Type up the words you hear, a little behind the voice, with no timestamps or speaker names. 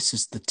This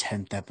is the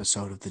 10th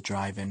episode of the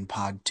Drive-In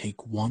Pod,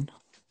 take one.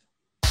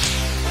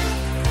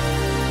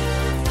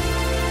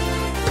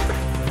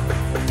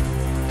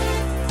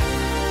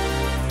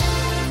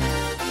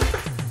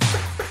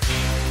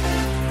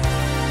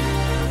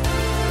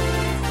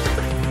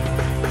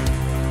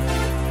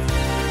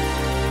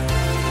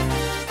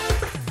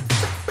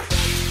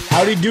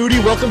 Howdy doody,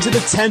 welcome to the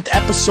 10th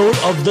episode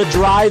of the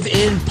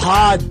Drive-In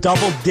Pod.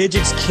 Double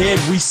digits, kid,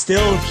 we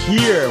still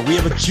here. We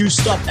have a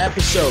juiced up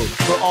episode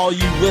for all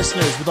you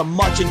listeners with a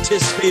much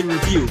anticipated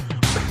review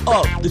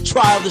of the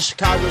Trial of the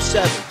Chicago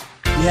 7.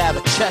 We have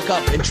a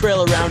checkup and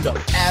trailer roundup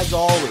as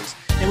always.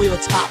 And we have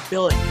a top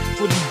billing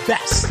for the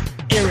best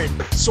Aaron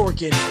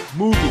Sorkin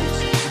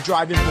movies. The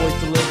Drive-In Boys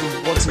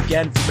delivered once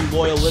again for you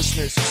loyal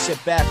listeners. So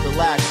sit back,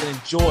 relax, and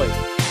enjoy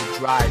the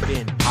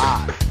Drive-In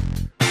Pod.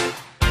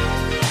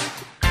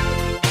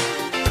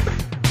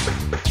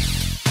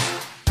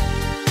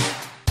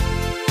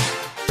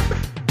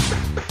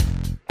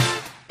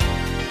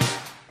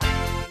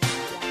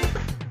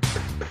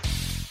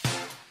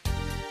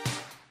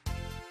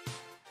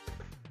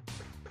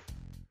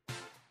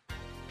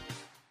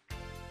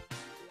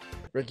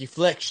 Ricky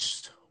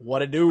Flicks,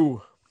 what it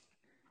do?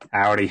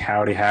 Howdy,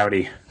 howdy,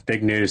 howdy.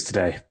 Big news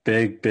today.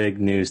 Big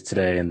news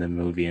today in the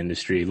movie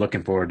industry.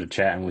 Looking forward to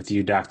chatting with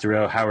you, Dr.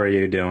 O. How are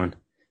you doing?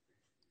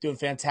 Doing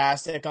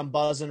fantastic. I'm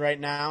buzzing right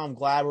now. I'm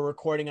glad we're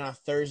recording on a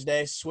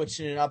Thursday,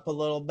 switching it up a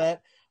little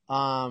bit.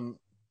 I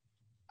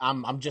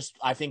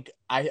think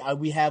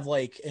we have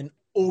like an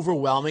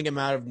overwhelming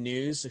amount of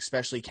news,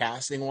 especially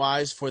casting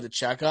wise for the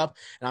checkup.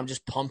 And I'm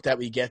just pumped that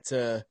we get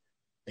to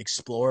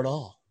explore it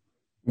all.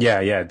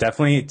 Yeah,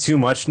 definitely too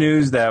much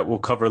news that we'll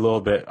cover a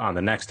little bit on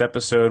the next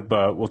episode,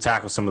 but we'll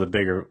tackle some of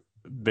the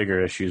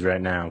bigger issues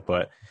right now.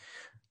 But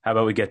how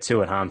about we get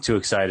to it, huh? I'm too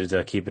excited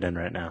to keep it in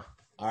right now.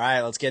 All right,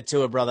 let's get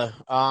to it, brother.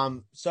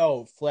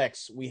 So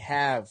Flex, we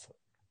have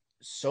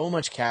so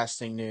much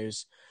casting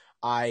news.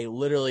 I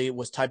literally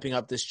was typing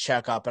up this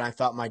checkup and I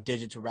thought my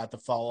digits were about to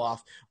fall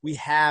off. We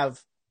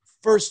have,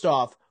 first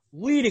off,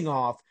 leading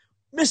off,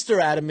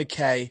 Mr. Adam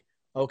McKay,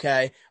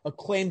 okay,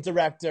 acclaimed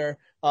director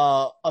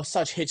of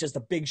such hits as The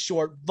Big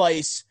Short,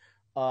 Vice,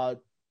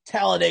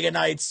 Talladega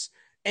Nights,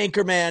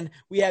 Anchorman.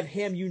 We have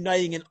him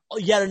uniting in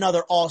yet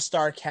another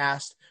all-star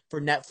cast for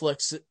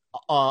Netflix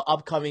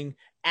upcoming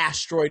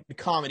asteroid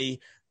comedy,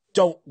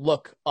 Don't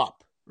Look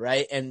Up,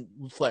 right? And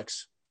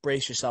Flicks,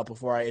 brace yourself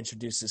before I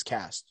introduce this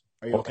cast.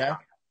 Are you okay?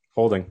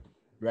 Holding.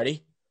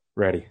 Ready?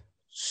 Ready.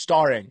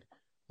 Starring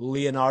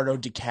Leonardo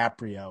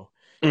DiCaprio,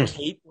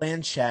 Kate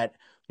Blanchett,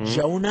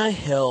 Jonah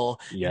Hill,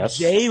 yes.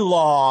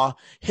 J-Law,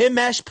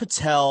 Himesh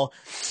Patel,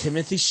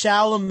 Timothy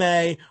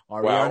Chalamet,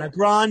 Ariana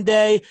Grande,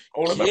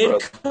 Kid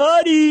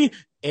Cudi,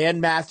 and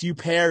Matthew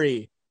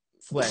Perry.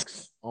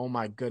 Flex. Oh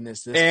my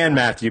goodness.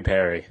 Matthew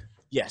Perry.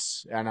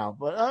 Yes, I know,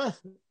 but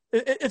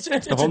it's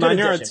a whole good 9 addition.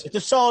 yards. It's a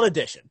solid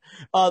addition.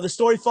 The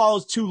story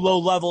follows two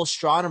low-level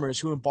astronomers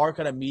who embark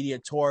on a media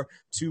tour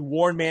to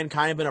warn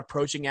mankind of an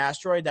approaching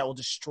asteroid that will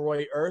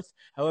destroy Earth.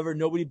 However,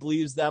 nobody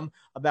believes them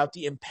about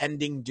the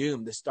impending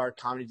doom. This dark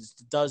comedy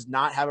does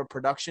not have a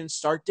production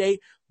start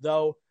date,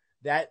 though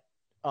that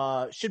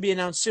should be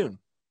announced soon.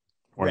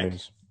 Rick,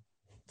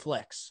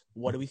 Flex,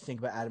 what do we think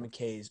about Adam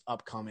McKay's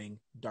upcoming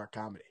dark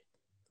comedy?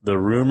 The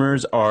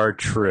rumors are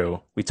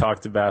true. We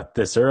talked about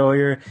this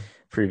earlier,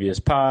 previous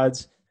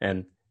pods,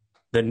 and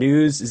the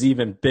news is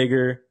even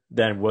bigger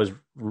than was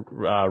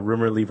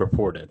rumorly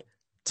reported.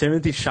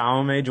 Timothy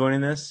Chalamet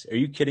joining this? Are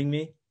you kidding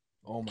me?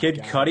 Oh my Kid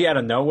God. Cudi out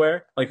of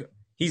nowhere? Like,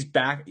 he's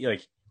back.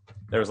 Like,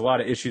 there was a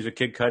lot of issues with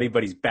Kid Cudi,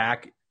 but he's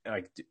back.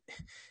 Like,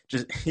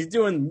 just he's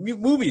doing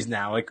movies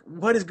now. Like,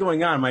 what is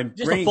going on? My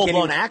Just brain a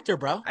full-blown actor,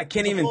 bro. I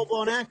can't even.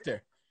 Full-blown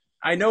actor.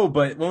 I know,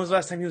 but when was the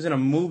last time he was in a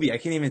movie? I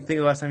can't even think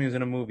of the last time he was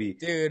in a movie.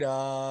 Dude,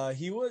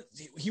 he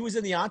was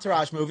in the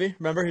Entourage movie.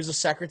 Remember, he was a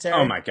secretary.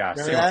 Oh my gosh,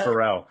 Remember that?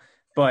 Pharrell.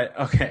 But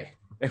okay,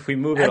 if we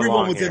move it Everyone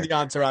along was here, in the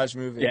Entourage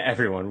movie. yeah,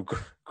 everyone.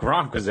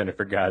 Gronk was in it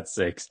for God's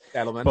sakes.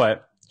 Edelman.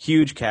 But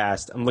huge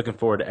cast. I'm looking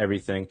forward to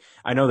everything.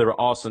 I know there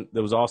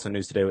was also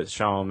news today with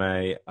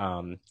Chalamet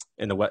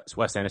in the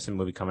Wes Anderson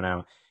movie coming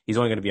out. He's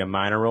only going to be a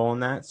minor role in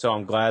that, so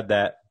I'm glad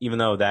that even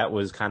though that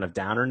was kind of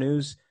downer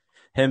news,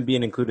 him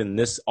being included in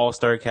this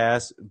all-star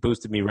cast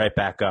boosted me right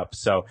back up.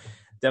 So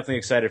definitely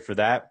excited for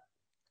that.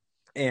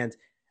 And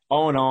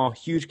all in all,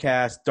 huge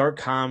cast, dark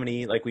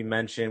comedy, like we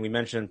mentioned. We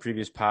mentioned in the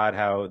previous pod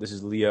how this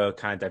is Leo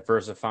kind of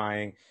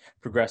diversifying,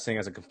 progressing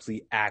as a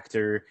complete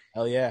actor.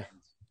 Hell yeah.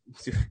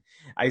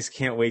 I just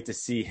can't wait to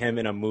see him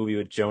in a movie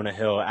with Jonah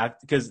Hill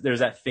because there's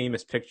that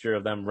famous picture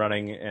of them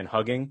running and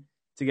hugging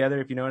together,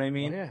 if you know what I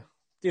mean. Oh, yeah.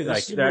 Dude,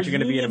 like they're actually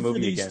going to be in a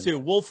movie again. Two.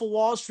 Wolf of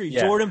Wall Street,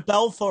 yeah. Jordan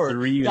Belfort,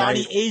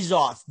 Donnie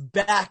Azoff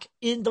back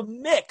in the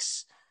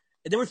mix.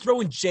 And then we're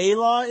throwing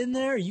J-Law in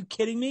there. Are you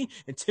kidding me?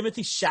 And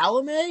Timothy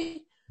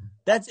Chalamet?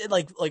 That's it.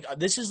 Like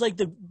this is like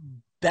the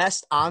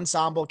best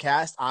ensemble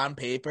cast on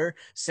paper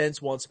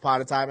since Once Upon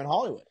a Time in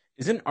Hollywood.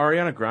 Isn't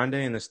Ariana Grande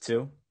in this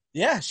too?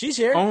 Yeah, she's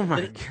here. Oh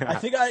my God. I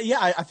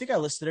think I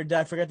listed her. Did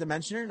I forget to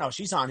mention her? No,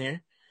 she's on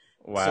here.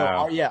 So,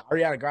 Wow. yeah,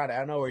 Ariana Grande. I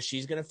don't know where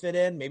she's gonna fit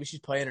in. Maybe she's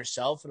playing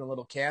herself in a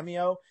little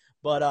cameo.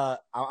 But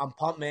I'm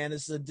pumped, man.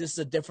 This is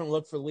a different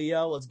look for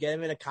Leo. Let's get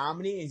him in a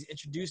comedy. He's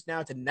introduced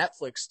now to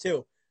Netflix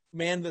too.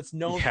 Man that's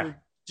known Yeah.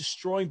 for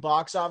destroying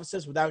box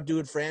offices without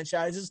doing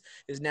franchises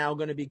is now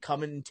going to be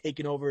coming and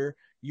taking over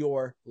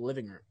your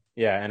living room.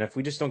 Yeah, and if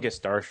we just don't get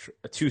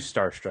too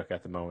starstruck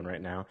at the moment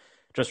right now,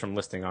 just from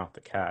listing off the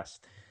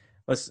cast,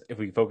 if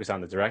we focus on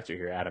the director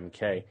here, Adam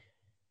Kay,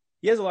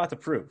 he has a lot to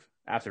prove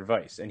after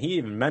Vice, and he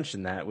even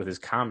mentioned that with his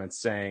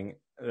comments saying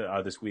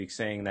this week,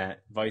 saying that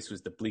Vice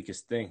was the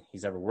bleakest thing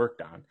he's ever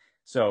worked on.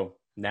 So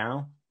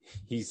now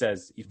he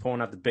says he's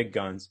pulling out the big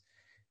guns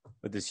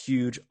with this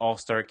huge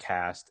all-star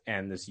cast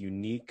and this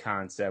unique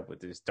concept with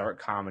this dark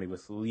comedy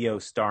with Leo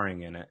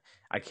starring in it.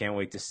 I can't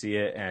wait to see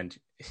it. And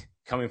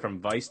coming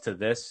from Vice to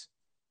this,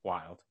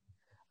 wild.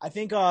 I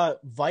think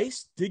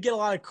Vice did get a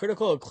lot of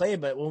critical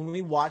acclaim, but when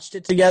we watched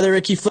it together,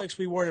 Ricky Flicks,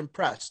 we weren't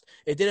impressed.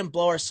 It didn't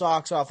blow our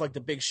socks off like The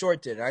Big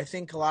Short did. And I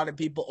think a lot of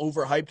people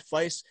overhyped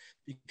Vice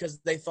because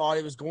they thought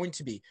it was going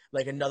to be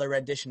like another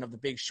rendition of The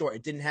Big Short.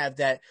 It didn't have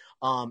that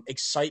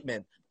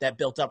excitement that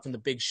built up from The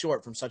Big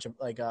Short.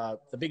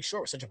 The Big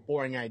Short was such a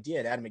boring idea.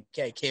 And Adam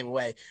McKay came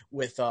away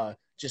with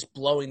just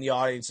blowing the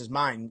audience's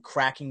mind,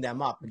 cracking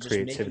them up, and just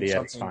Creativity making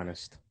at its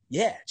finest.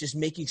 yeah, just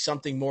making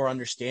something more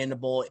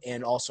understandable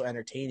and also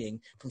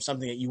entertaining from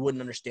something that you wouldn't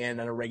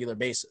understand on a regular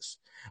basis.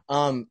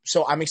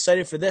 So I'm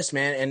excited for this,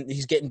 man. And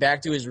he's getting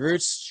back to his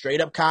roots, straight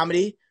up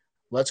comedy.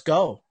 Let's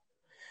go.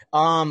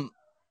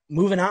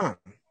 Moving on.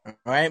 All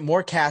right,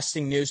 more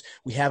casting news.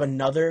 We have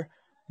another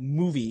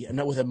movie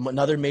with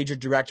another major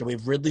director. We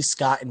have Ridley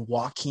Scott and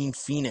Joaquin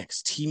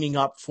Phoenix teaming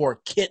up for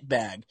Kit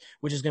Bag,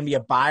 which is going to be a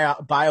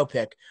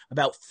biopic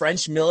about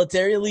French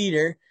military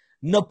leader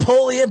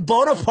Napoleon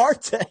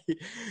Bonaparte.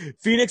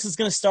 Phoenix is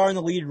going to star in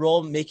the lead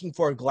role, making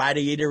for a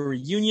Gladiator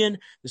reunion.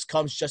 This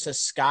comes just as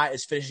Scott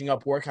is finishing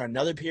up work on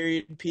another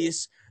period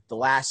piece, The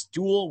Last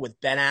Duel, with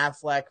Ben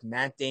Affleck,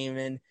 Matt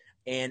Damon,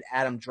 and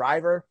Adam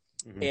Driver.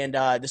 Mm-hmm.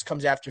 And this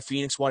comes after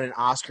Phoenix won an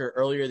Oscar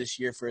earlier this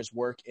year for his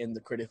work in the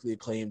critically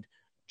acclaimed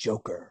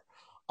Joker.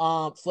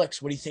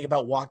 Flicks, what do you think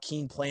about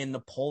Joaquin playing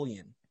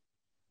Napoleon?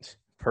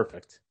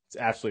 Perfect. It's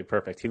absolutely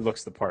perfect. He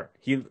looks the part.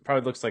 He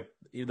probably looks like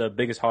the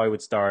biggest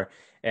Hollywood star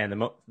and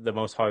the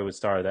most Hollywood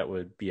star that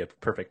would be a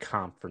perfect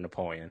comp for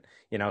Napoleon.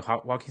 You know,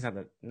 Joaquin's not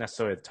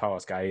necessarily the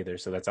tallest guy either,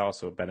 so that's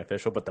also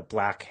beneficial. But the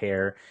black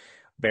hair,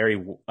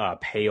 very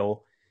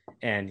pale,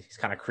 and he's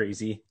kind of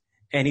crazy.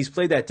 And he's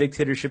played that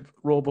dictatorship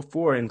role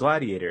before in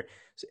Gladiator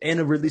and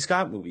a Ridley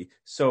Scott movie.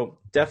 So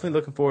definitely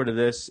looking forward to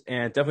this,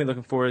 and definitely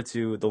looking forward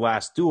to The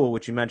Last Duel,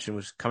 which you mentioned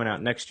was coming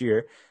out next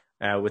year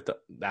with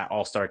that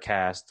all-star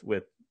cast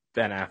with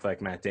Ben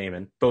Affleck, Matt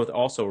Damon, both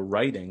also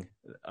writing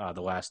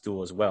The Last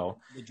Duel as well.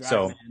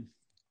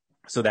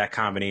 So that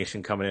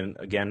combination coming in,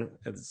 again,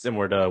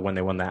 similar to when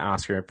they won that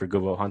Oscar for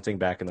Good Will Hunting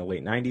back in the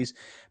late 90s.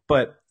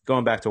 But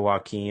going back to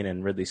Joaquin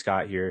and Ridley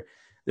Scott here,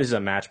 this is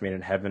a match made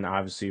in heaven.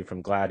 Obviously,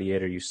 from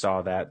Gladiator, you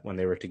saw that when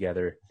they were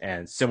together.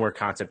 And similar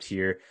concept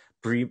here,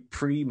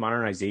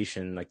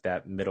 pre-modernization, like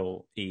that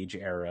middle age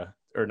era,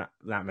 or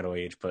not middle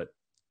age, but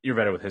you're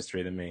better with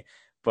history than me.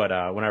 But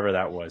whenever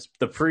that was,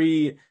 the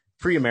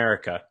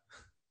pre-America.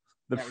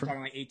 We're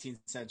talking like 18th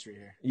century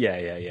here.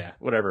 Yeah.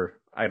 Whatever.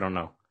 I don't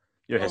know.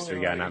 You're a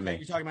history guy, not me.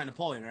 You're talking about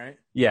Napoleon, right?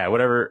 Yeah,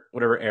 whatever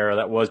era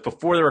that was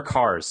before there were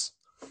cars.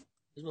 This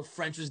is when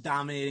French was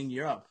dominating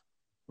Europe.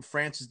 When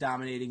France was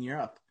dominating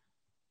Europe.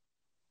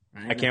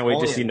 Right? I can't wait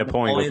to see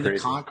Napoleon go crazy. The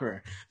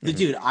Conqueror. Mm-hmm.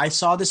 Dude, I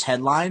saw this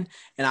headline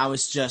and I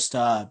was just,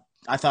 I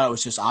thought it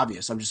was just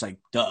obvious. I'm just like,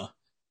 duh.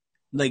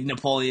 Like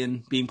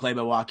Napoleon being played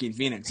by Joaquin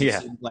Phoenix. Yeah.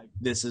 Like,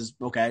 this is,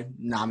 okay,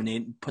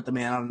 nominate, put the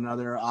man on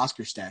another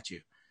Oscar statue.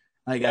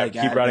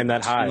 Keep riding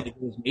that high. Like it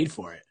was made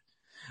for it.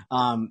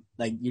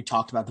 Like you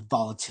talked about the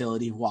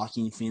volatility of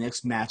Joaquin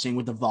Phoenix matching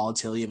with the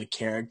volatility of a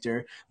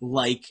character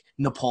like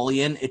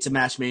Napoleon. It's a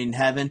match made in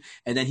heaven.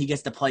 And then he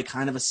gets to play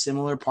kind of a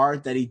similar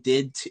part that he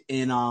did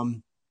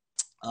in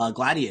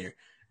Gladiator,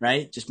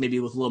 right? Just maybe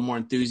with a little more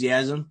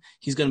enthusiasm.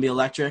 He's going to be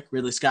electric.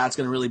 Ridley Scott's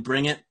going to really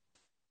bring it.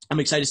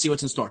 I'm excited to see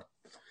what's in store.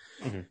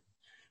 Mm-hmm.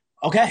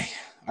 Okay.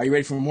 Are you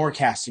ready for more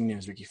casting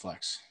news, Ricky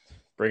Flex?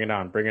 Bring it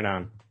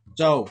on.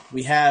 So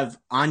we have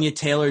Anya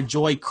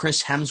Taylor-Joy,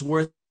 Chris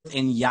Hemsworth,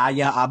 and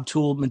Yahya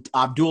Abdul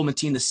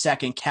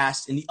Mateen II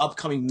cast in the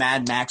upcoming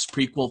Mad Max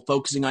prequel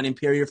focusing on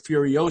Imperia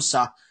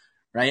Furiosa,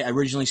 right?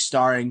 Originally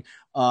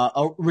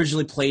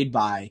played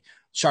by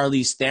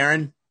Charlize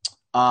Theron.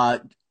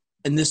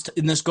 In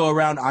this go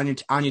around,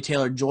 Anya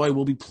Taylor-Joy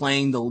will be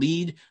playing the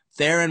lead.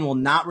 Theron will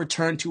not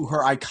return to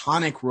her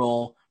iconic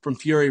role from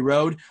Fury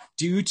Road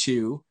due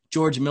to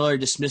George Miller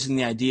dismissing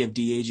the idea of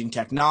de-aging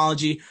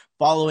technology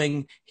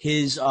following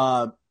his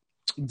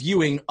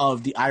viewing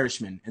of The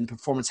Irishman and the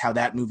performance, how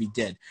that movie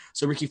did.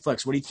 So, Ricky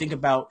Flex, what do you think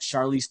about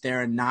Charlize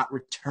Theron not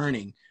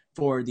returning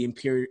for the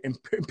Imperator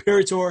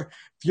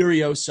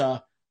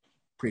Furiosa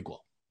prequel?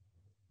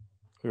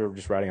 We were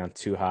just riding on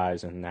two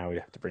highs, and now we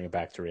have to bring it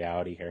back to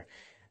reality here.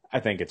 I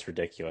think it's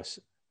ridiculous.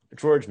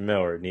 George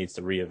Miller needs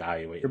to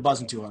reevaluate. You're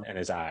buzzing too hard. In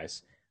his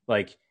eyes.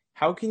 Like,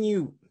 how can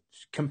you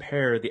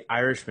compare the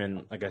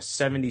Irishman, like a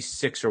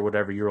 76 or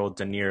whatever year old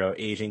De Niro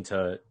aging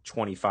to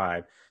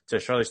 25, to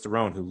Charlize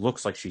Theron, who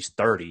looks like she's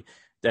 30,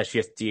 that she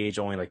has to de-age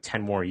only like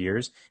 10 more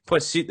years?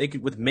 Plus, see, they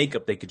could, with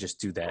makeup, they could just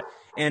do that.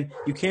 And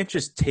you can't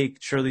just take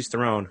Charlize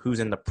Theron, who's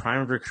in the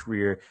prime of her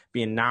career,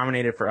 being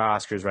nominated for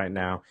Oscars right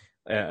now,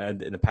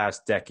 in the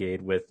past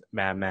decade with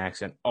Mad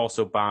Max and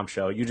also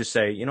Bombshell. You just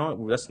say, you know what,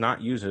 let's not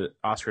use an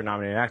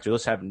Oscar-nominated actor.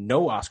 Let's have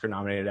no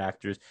Oscar-nominated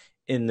actors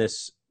in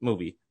this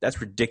movie.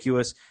 That's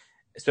ridiculous,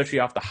 especially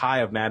off the high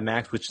of Mad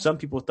Max, which some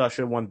people thought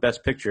should have won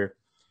Best Picture.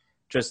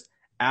 Just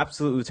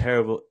absolutely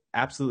terrible,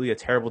 absolutely a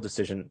terrible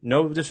decision.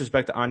 No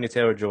disrespect to Anya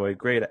Taylor-Joy,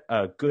 great,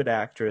 good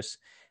actress,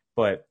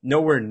 but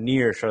nowhere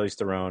near Charlize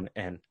Theron,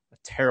 and a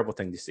terrible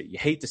thing to see. You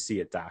hate to see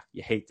it, Doc.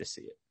 You hate to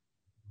see it.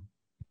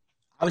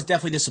 I was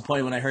definitely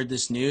disappointed when I heard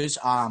this news.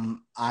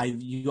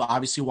 You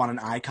obviously want an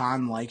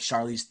icon like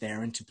Charlize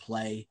Theron to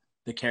play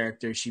the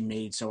character she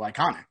made so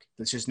iconic.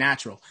 That's just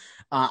natural.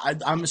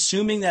 I'm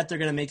assuming that they're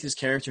going to make this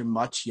character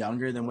much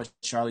younger than what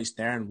Charlize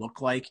Theron looked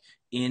like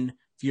in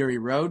Fury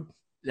Road.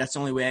 That's the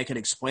only way I could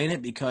explain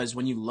it, because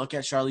when you look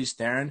at Charlize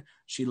Theron,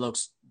 she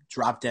looks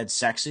drop dead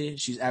sexy.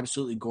 She's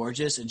absolutely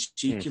gorgeous, and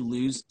she could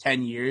lose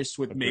 10 years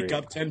with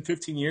makeup, 10,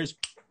 15 years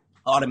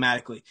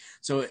automatically.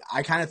 So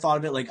I kind of thought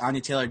of it like Anya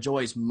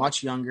Taylor-Joy is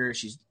much younger.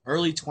 She's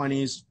early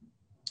 20s.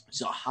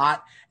 She's a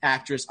hot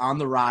actress on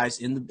the rise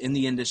in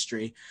the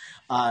industry.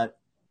 And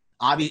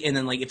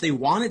then, like, if they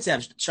wanted to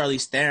have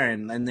Charlize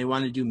Theron and they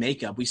wanted to do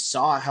makeup, we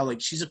saw how,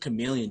 like, she's a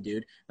chameleon,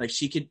 dude. Like,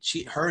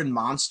 her in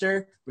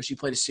Monster, where she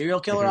played a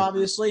serial killer,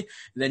 obviously.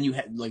 And then you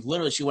had, like,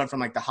 literally, she went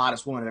from, like, the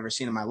hottest woman I've ever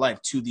seen in my life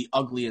to the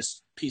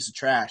ugliest piece of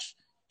trash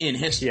in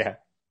history. Yeah.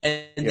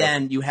 And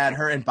then you had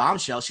her in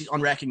Bombshell. She's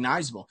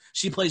unrecognizable.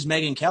 She plays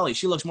Megyn Kelly.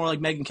 She looks more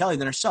like Megyn Kelly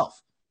than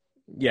herself.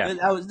 Yeah.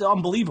 That was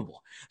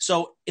unbelievable.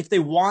 So if they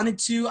wanted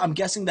to, I'm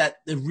guessing that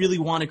they really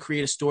want to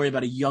create a story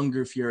about a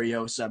younger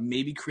Furiosa,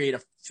 maybe create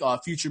a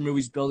future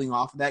movies building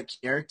off of that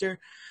character.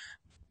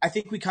 I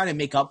think we kind of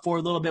make up for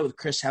it a little bit with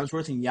Chris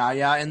Hemsworth and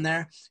Yaya in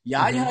there.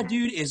 Yaya,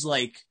 dude, is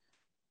like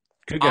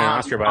could get an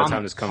Oscar by the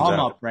time this comes out.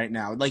 Up right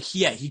now. Like,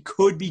 he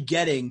could be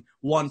getting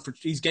one for.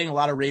 He's getting a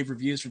lot of rave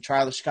reviews for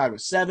Trial of Chicago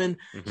 7.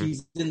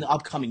 He's in the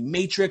upcoming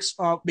Matrix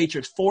 4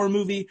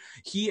 movie.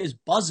 He is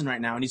buzzing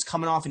right now, and he's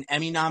coming off an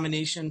Emmy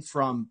nomination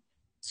from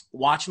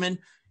Watchmen.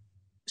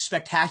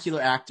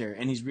 Spectacular actor,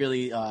 and he's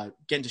really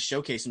getting to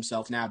showcase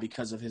himself now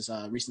because of his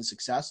recent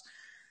success.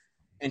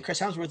 And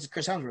Chris Hemsworth,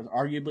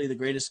 arguably the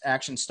greatest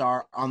action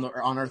star on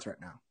Earth right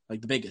now,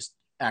 like the biggest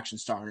action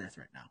star on Earth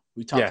right now.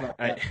 We talked about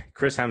that.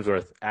 Chris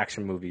Hemsworth,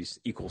 action movies,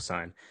 equal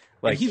sign.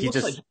 Like, he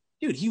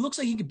looks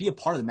like he could be a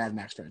part of the Mad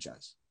Max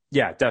franchise.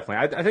 Yeah,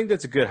 definitely. I think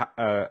that's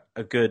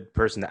a good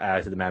person to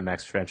add to the Mad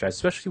Max franchise,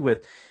 especially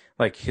with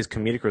like his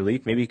comedic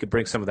relief. Maybe he could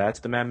bring some of that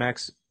to the Mad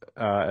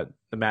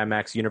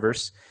Max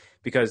universe,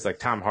 because like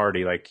Tom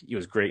Hardy, like he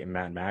was great in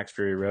Mad Max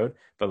Fury Road,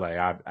 but like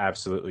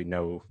absolutely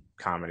no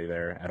comedy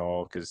there at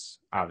all, because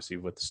obviously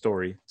with the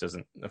story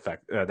doesn't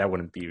affect that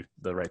wouldn't be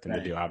the right thing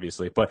to do,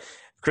 obviously. But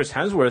Chris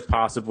Hemsworth,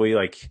 possibly,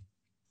 like,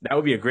 that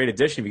would be a great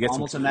addition if you get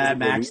almost a Mad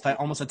Max type,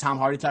 almost a Tom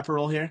Hardy type of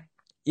role here.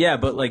 Yeah,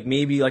 but like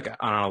maybe like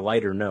on a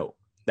lighter note,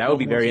 that would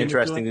be very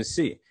interesting to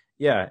see.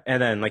 Yeah,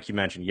 and then like you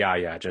mentioned,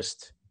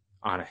 just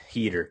on a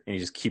heater, and he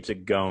just keeps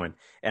it going,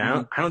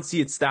 and I don't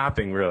see it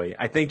stopping really.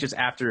 I think just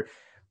after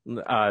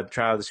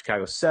Trial of the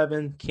Chicago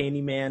 7,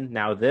 Candyman,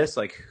 now this,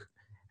 like,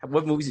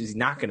 what movies is he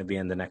not going to be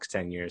in the next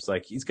 10 years?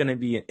 Like, he's going to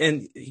be in,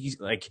 and he's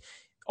like,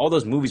 all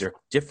those movies are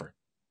different.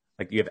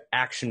 Like, you have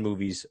action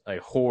movies, like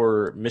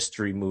horror,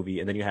 mystery movie,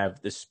 and then you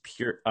have this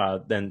pure,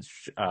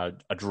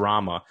 a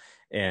drama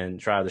and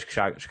Trial of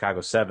the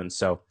Chicago 7.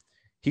 So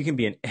he can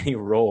be in any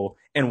role,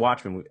 and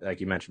Watchmen, like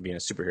you mentioned, being a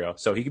superhero.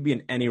 So he could be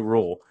in any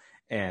role,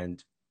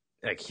 and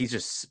like he's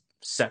just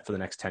set for the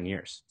next 10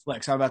 years.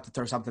 Flex, I'm about to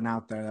throw something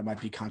out there that might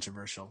be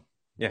controversial.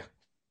 Yeah.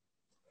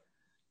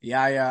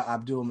 Yahya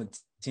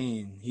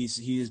Abdul-Mateen,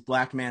 he is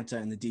Black Manta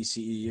in the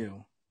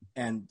DCEU,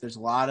 and there's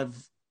a lot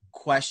of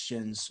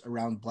questions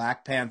around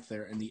Black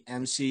Panther and the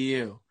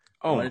MCU.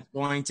 What is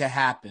going to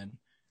happen,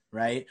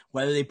 right?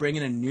 Whether they bring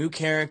in a new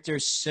character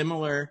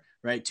similar,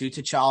 right, to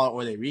T'Challa,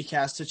 or they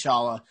recast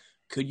T'Challa,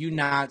 could you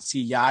not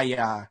see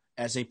Yahya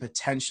as a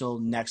potential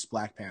next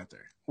Black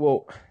Panther?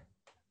 Well,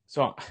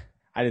 so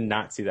I did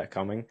not see that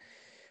coming.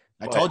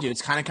 I told you,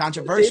 it's kind of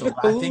controversial.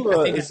 I think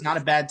it's not a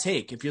bad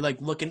take. If you're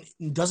like looking,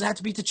 it doesn't have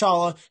to be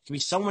T'Challa. It can be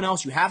someone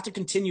else. You have to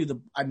continue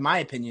in my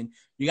opinion,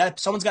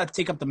 someone's got to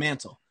take up the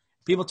mantle.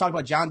 People talk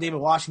about John David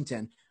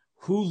Washington,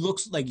 who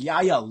looks like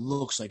Yahya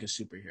looks like a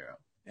superhero.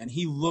 And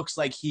he looks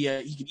like he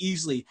could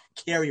easily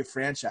carry a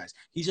franchise.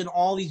 He's in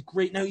all these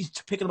great. Now he's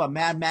picking up a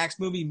Mad Max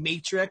movie,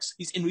 Matrix.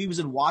 He was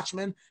in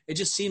Watchmen. It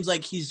just seems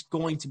like he's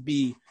going to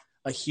be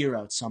a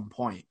hero at some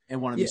point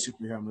in one of these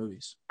superhero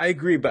movies. I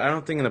agree, but I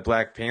don't think in the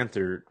Black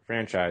Panther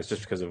franchise,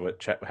 just because of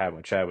what happened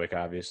with Chadwick,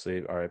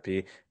 obviously,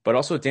 R.I.P., but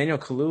also Daniel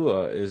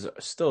Kaluuya is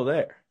still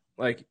there.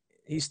 Like,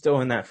 he's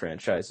still in that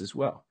franchise as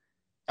well.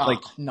 Like,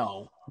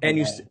 no.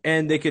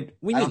 And they could.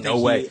 We need no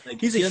way.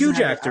 He's a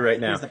huge actor right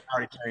now. The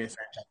power to carry a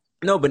franchise.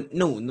 No, but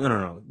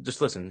no.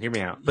 Just listen. Hear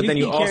me out. But You then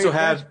you can carry also a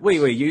have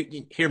franchise. wait.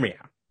 You hear me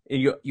out.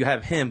 You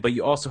have him, but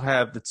you also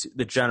have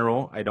the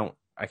general. I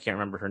can't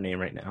remember her name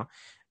right now,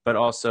 but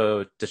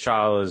also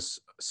T'Challa's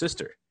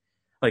sister.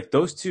 Like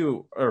those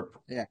two are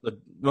Yeah, the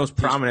most she's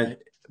prominent, right.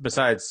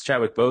 besides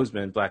Chadwick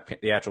Boseman,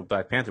 the actual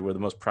Black Panther, were the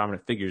most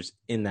prominent figures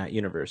in that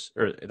universe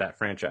or that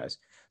franchise.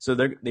 So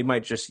they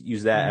might just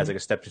use that as Mm-hmm. like a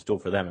stepping stool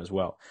for them as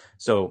well.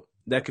 So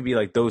that could be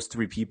like those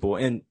three people.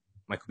 And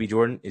Michael B.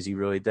 Jordan, is he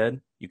really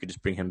dead? You could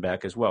just bring him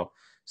back as well.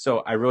 So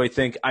I really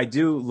think I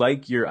do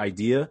like your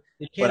idea,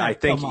 You but can't I have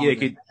think it Killmonger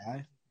could.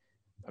 die.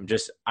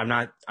 I'm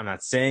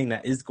not saying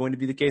that is going to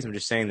be the case. I'm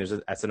just saying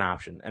that's an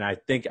option, and I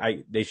think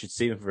they should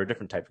save him for a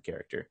different type of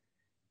character.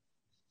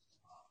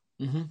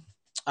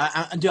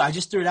 Mm-hmm. Dude, I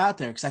just threw it out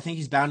there because I think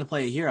he's bound to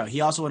play a hero.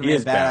 He also would have He made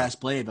is a bound. badass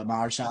Blade, but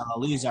Mahershala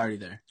Ali's already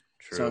there.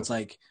 So True. it's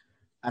like,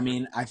 I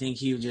mean, I think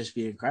he would just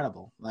be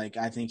incredible. Like,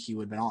 I think he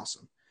would have been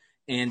awesome.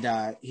 And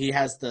he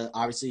has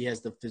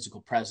the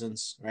physical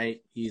presence,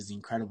 right? He's the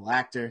incredible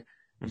actor.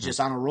 He's Hmm. just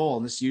on a roll,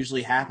 and this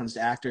usually happens to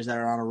actors that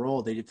are on a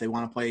roll. If they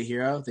want to play a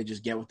hero, they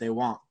just get what they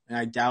want. And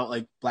I doubt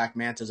like Black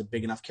Manta is a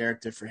big enough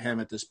character for him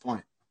at this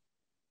point.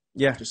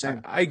 Yeah, Just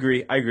saying. I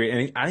agree. I agree,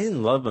 and I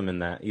didn't love him in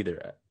that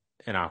either.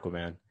 In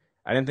Aquaman,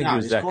 I didn't think he No,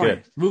 was he's that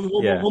corny. good.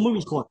 Yeah, Whole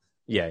movie's corny.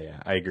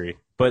 yeah, I agree.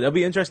 But it'll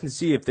be interesting to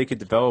see if they could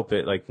develop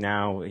it. Like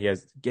now, he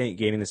has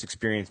gaining this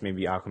experience.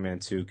 Maybe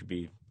Aquaman 2 could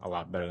be a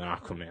lot better than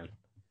Aquaman.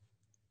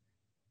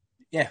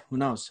 Yeah, who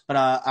knows? But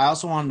I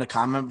also wanted to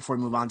comment before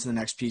we move on to the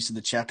next piece of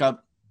the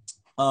checkup.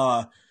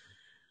 Uh,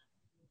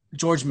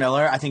 George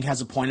Miller, I think,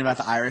 has a point about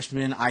The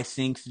Irishman. I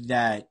think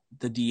that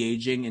the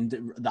de-aging and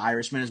The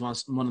Irishman is one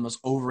of the most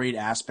overrated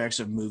aspects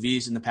of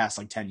movies in the past,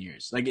 like, 10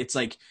 years. Like, it's,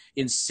 like,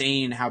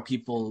 insane how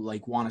people,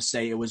 like, want to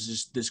say it was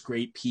just this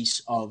great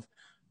piece of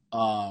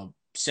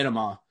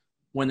cinema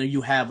when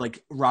you have,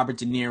 like, Robert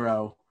De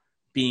Niro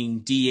being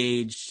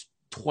de-aged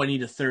 20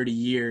 to 30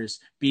 years,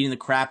 beating the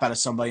crap out of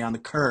somebody on the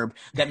curb.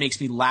 That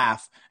makes me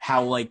laugh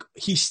how, like,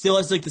 he still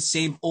has, like, the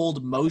same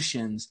old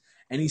motions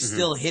and he's Hmm.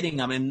 still hitting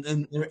them,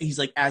 and he's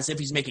like as if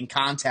he's making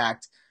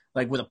contact,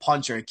 like with a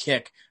punch or a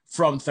kick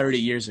from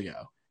 30 years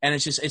ago. And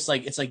it's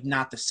like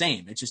not the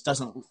same. It just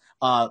doesn't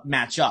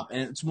match up,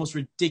 and it's the most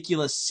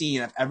ridiculous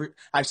scene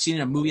I've seen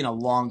in a movie in a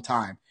long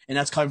time, and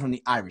that's coming from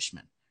The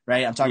Irishman,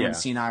 right? I'm talking about the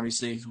Yeah, scene,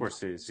 obviously,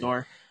 Scorsese.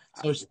 store.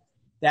 So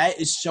that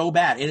is so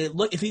bad, and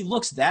if he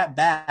looks that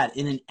bad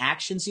in an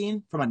action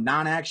scene from a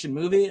non-action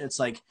movie, it's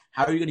like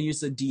how are you going to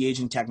use the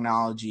de-aging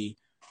technology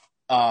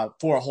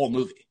for a whole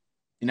movie?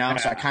 So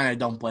I kind of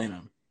don't blame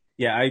him.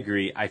 Yeah, I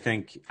agree. I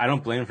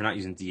don't blame him for not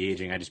using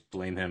de-aging. I just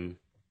blame him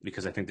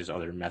because I think there's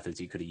other methods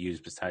he could have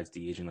used besides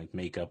de-aging, like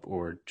makeup,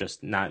 or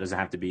just not doesn't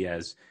have to be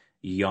as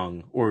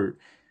young. Or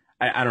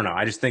I don't know.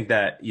 I just think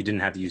that you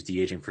didn't have to use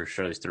de-aging for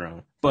Charlize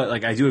Theron. But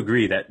like I do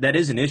agree that that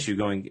is an issue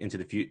going into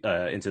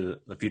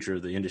the future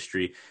of the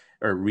industry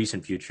or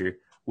recent future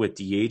with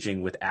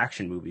de-aging with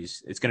action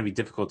movies. It's going to be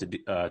difficult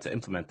to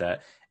implement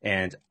that.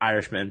 And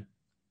Irishman,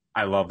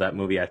 I love that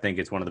movie. I think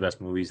it's one of the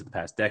best movies of the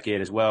past decade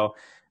as well.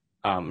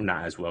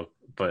 Not as well,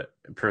 but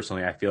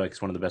personally, I feel like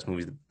it's one of the best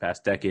movies of the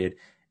past decade.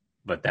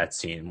 But that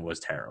scene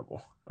was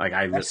terrible. Like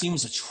That scene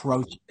was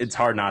atrocious. it's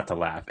hard not to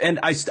laugh. And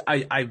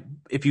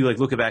if you like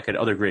look back at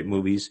other great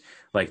movies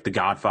like The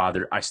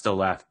Godfather, I still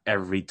laugh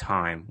every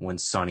time when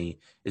Sonny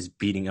is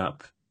beating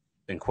up,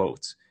 in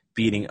quotes,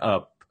 beating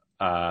up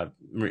the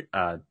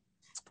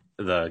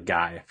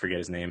guy, I forget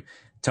his name,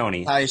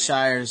 Tony. Ty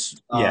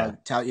Shire's, Yeah,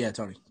 Tony. Ty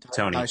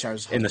Tony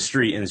Shire's in the husband.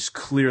 street and is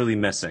clearly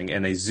missing,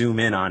 and they zoom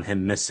in on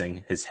him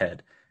missing his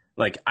head.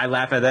 Like I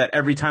laugh at that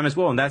every time as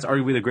well, and that's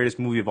arguably the greatest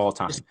movie of all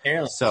time. Just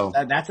careless. So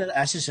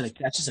That's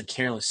just a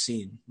careless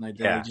scene. Like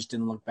they yeah, just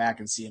didn't look back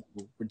and see how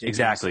ridiculous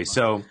exactly. it was.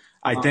 So Um,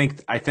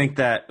 I think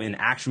that in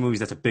action movies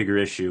that's a bigger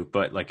issue,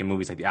 but like in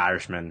movies like The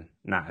Irishman,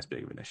 not as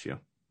big of an issue.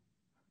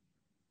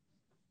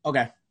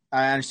 okay,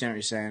 I understand what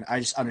you're saying. I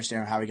just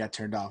understand how he got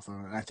turned off,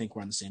 and I think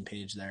we're on the same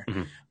page there.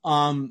 Hmm.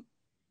 Um,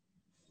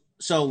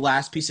 So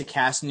last piece of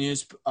cast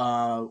news,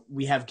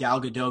 we have Gal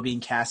Gadot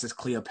being cast as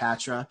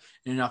Cleopatra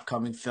in an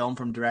upcoming film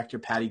from director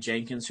Patty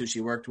Jenkins, who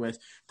she worked with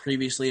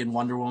previously in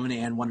Wonder Woman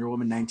and Wonder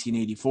Woman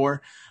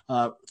 1984.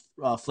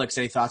 Flicks,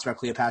 any thoughts about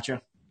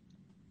Cleopatra?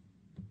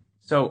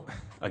 So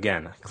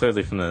again,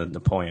 clearly from the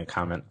Napoleon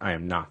comment, I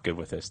am not good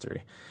with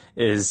history.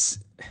 Is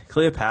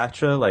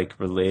Cleopatra like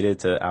related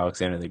to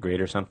Alexander the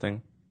Great or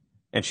something?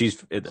 And she's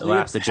the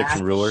last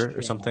Egyptian ruler or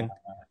Cleopatra. something?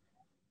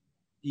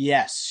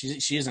 Yes,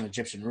 she is an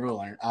Egyptian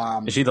ruler.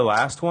 Is she the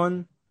last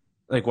one?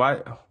 Like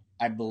why?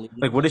 I believe.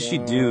 Like what does she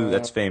do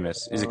that's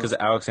famous? Is it because of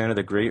Alexander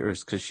the Great, or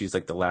is it because she's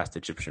like the last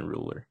Egyptian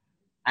ruler?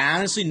 I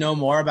honestly know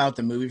more about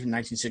the movie from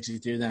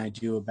 1963 than I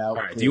do about All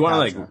right.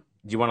 Cleopatra.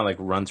 Do you want to like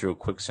run through a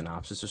quick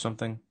synopsis or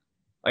something?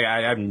 Like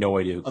I have no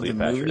idea who Of the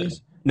Cleopatra movie?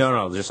 is.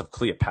 No, just of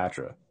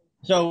Cleopatra.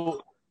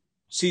 So,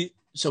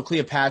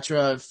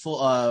 Cleopatra,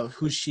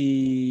 who's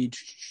she?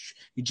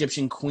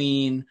 Egyptian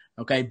queen.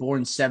 Okay,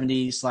 born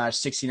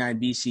 70/69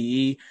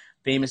 BCE,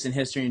 famous in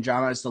history and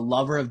drama as the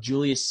lover of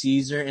Julius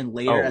Caesar and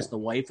later Oh, as the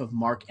wife of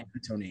Mark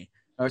Antony.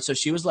 All right, so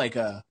she was like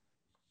a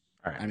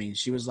All right. I mean,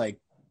 she was like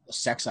a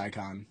sex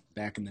icon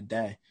back in the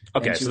day.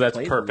 Okay, so that's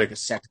perfect. Like a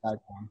sex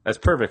icon. That's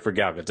perfect for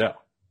Gal Gadot.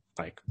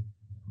 Like,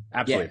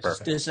 absolutely Yeah,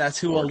 perfect. that's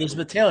who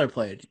Elizabeth Taylor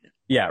played.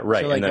 Yeah,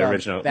 right. So, like, in the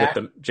original, with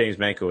the James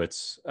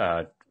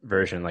Mankiewicz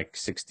version, like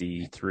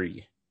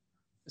 63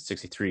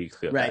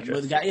 Cleopatra. Right,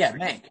 with the guy,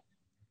 Mank.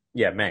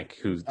 Yeah, Mank,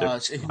 who's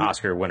the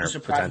Oscar winner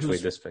potentially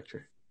this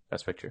picture.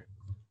 Best picture.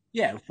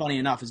 Yeah, funny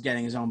enough, is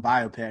getting his own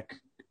biopic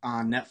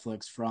on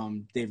Netflix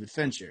from David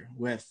Fincher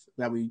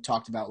that we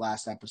talked about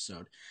last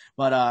episode.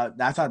 But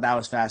I thought that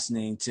was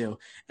fascinating too.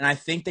 And I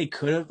think they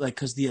could have, like,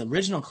 because the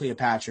original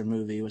Cleopatra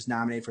movie was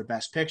nominated for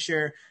Best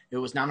Picture. It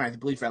was nominated, I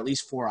believe, for at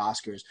least 4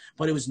 Oscars,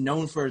 but it was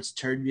known for its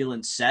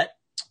turbulent set.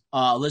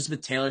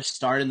 Elizabeth Taylor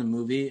starred in the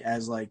movie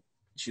as like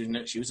she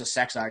was a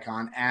sex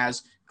icon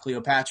as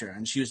Cleopatra,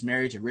 and she was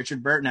married to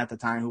Richard Burton at the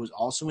time, who was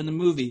also in the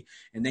movie,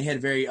 and they had a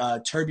very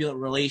turbulent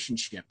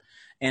relationship.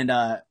 And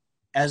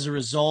as a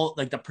result,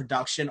 like the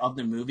production of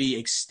the movie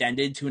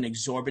extended to an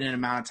exorbitant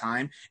amount of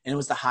time, and it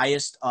was the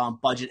highest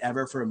budget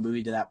ever for a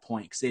movie to that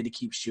point because they had to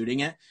keep shooting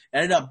it.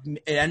 It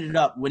ended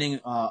up winning,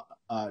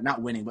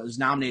 not winning, but it was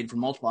nominated for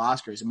multiple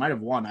Oscars. It might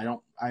have won.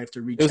 I have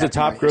to recheck. It was a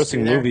top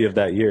grossing movie of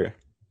that year.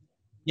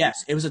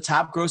 Yes, it was a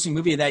top grossing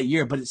movie of that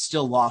year, but it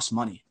still lost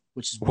money,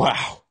 which is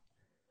wow.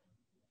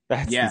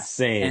 That's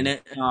insane.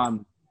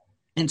 And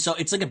and so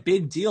it's like a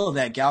big deal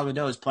that Gal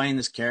Gadot is playing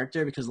this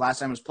character because last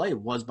time it was played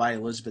was by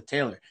Elizabeth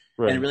Taylor.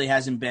 Right. And it really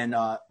hasn't been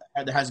there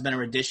hasn't been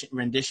a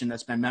rendition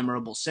that's been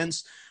memorable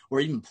since, or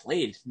even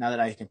played, now that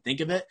I can think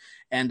of it.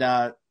 And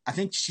I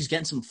think she's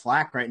getting some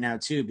flack right now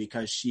too,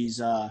 because she's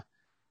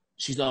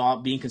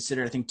being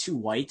considered, I think, too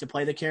white to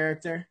play the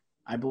character.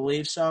 I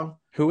believe so.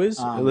 Who is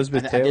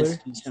Elizabeth Taylor? I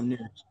did see some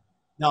news.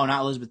 No,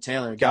 not Elizabeth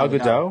Taylor. Gal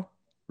Gadot?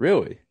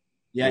 Really?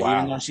 Yeah, wow.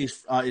 Even though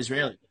she's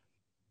Israeli.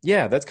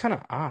 Yeah, that's kind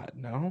of odd,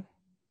 no?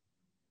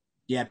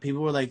 Yeah,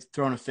 people were like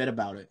throwing a fit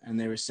about it, and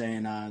they were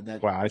saying that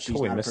she's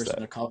totally not a person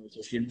that. of color,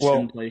 so she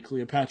shouldn't play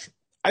Cleopatra.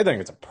 I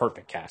think it's a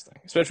perfect casting,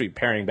 especially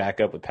pairing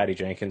back up with Patty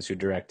Jenkins, who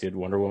directed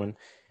Wonder Woman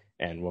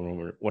and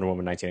Wonder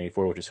Woman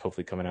 1984, which is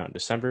hopefully coming out in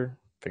December.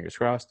 Fingers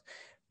crossed.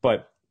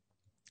 But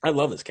I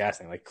love this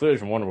casting. Like, clearly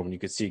from Wonder Woman, you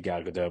could see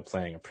Gal Gadot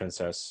playing a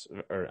princess,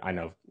 or I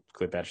know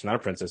Cleopatra's not a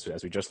princess,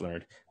 as we just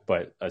learned,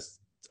 but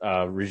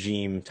a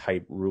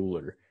regime-type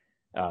ruler.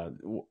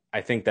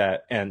 I think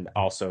that, and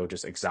also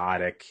just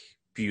exotic,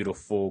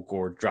 beautiful,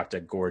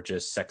 drop-dead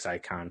gorgeous sex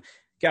icon.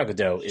 Gal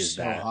Gadot is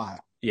so that.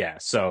 Hot. Yeah,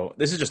 so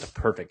this is just a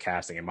perfect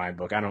casting in my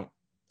book. I don't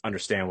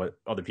understand what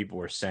other people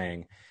were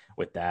saying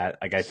with that.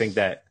 Like, I think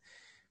that,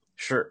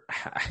 sure,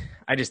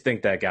 I just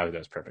think that Gal Gadot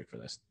is perfect for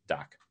this,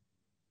 Doc.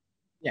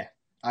 Yeah,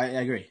 I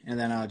agree. And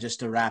then just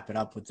to wrap it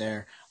up with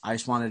I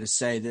just wanted to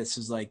say this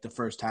is like the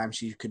first time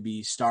she could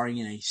be starring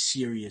in a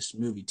serious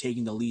movie,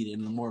 taking the lead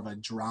in more of a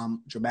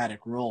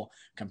dramatic role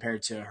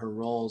compared to her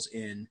roles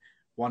in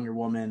Wonder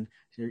Woman.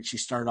 She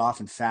started off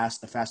in the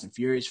Fast and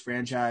Furious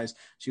franchise.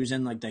 She was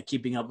in like the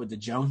Keeping Up with the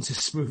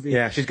Joneses movie.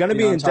 Yeah, she's going to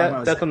be in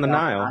Death on the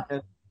Nile.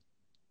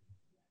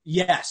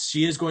 Yes,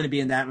 she is going to be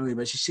in that movie,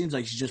 but she seems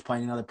like she's just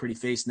playing another pretty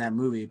face in that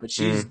movie. But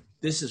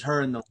this is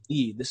her in the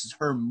lead. This is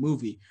her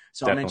movie.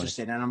 So definitely. I'm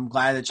interested, and I'm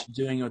glad that she's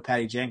doing it with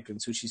Patty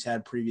Jenkins, who she's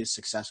had previous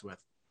success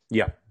with.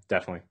 Yeah,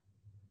 definitely.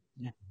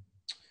 Yeah.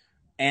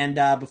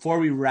 And before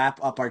we wrap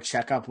up our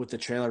checkup with the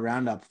trailer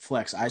roundup,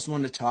 Flex, I just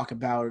wanted to talk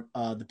about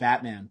the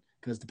Batman,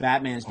 because the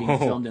Batman is being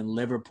filmed in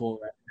Liverpool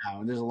right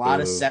now, and there's a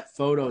lot of set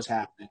photos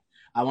happening.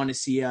 I want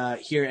to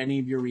hear any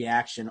of your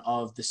reaction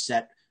of the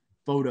set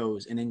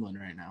photos in England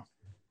right now.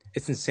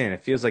 It's insane.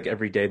 It feels like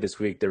every day this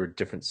week there were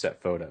different set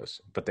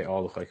photos, but they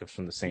all look like it's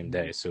from the same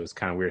day. So it's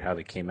kind of weird how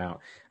they came out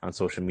on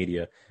social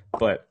media.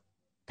 But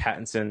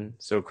Pattinson,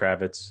 Zoe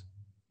Kravitz,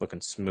 looking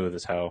smooth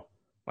as hell.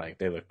 Like,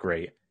 they look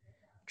great.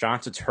 John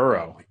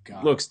Turturro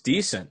looks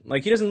decent.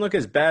 Like, he doesn't look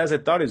as bad as I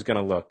thought he was going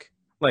to look.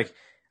 Like,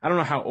 I don't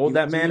know how old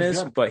that man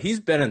is, but he's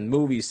been in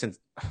movies since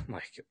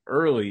like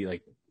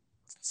early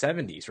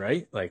 70s,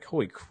 right? Like,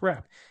 holy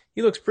crap.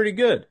 He looks pretty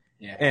good.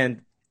 Yeah.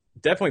 And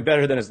definitely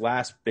better than his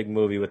last big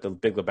movie with the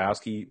Big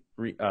Lebowski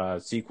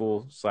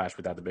sequel /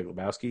 without the Big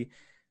Lebowski.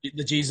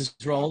 The Jesus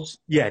Rolls?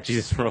 Yeah,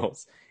 Jesus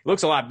Rolls. It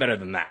looks a lot better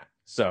than that.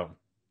 So,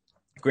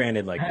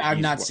 granted, like... I've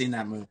not seen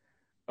that movie.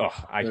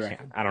 Oh, I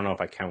can't. I don't know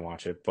if I can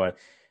watch it, but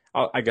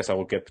I guess I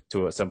will get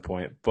to it at some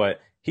point.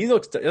 But he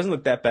doesn't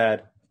look that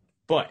bad.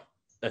 But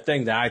the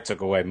thing that I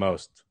took away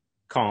most,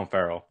 Colin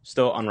Farrell,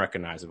 still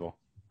unrecognizable.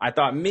 I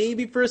thought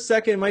maybe for a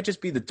second it might just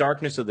be the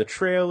darkness of the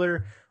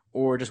trailer,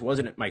 or just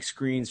wasn't my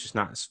screen's just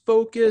not as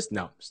focused.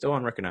 No, still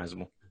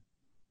unrecognizable.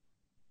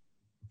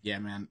 Yeah,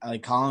 man.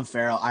 Like Colin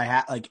Farrell,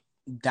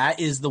 that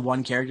is the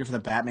one character for the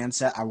Batman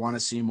set I want to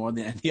see more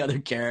than any other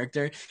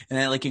character, and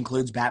that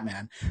includes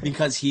Batman,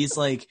 because he's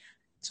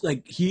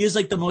he is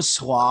the most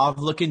suave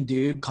looking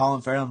dude,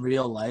 Colin Farrell, in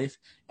real life,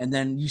 and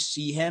then you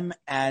see him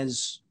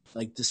as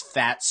this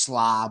fat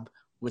slob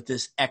with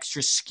this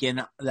extra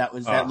skin that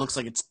looks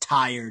like it's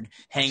tired,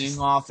 hanging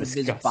off of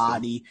his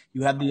body.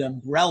 You have the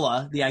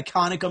umbrella, the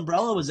iconic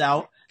umbrella was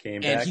out,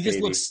 and he just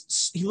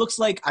looks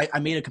like I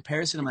made a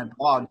comparison in my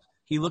blog.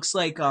 He looks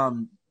like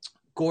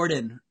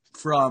Gordon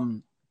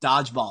from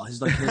Dodgeball,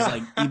 his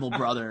evil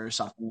brother or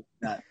something like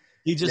that.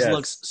 He just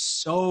looks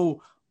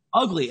so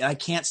ugly, and I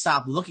can't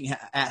stop looking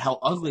at how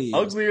ugly he is.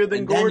 Uglier than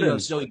and Gordon. Then you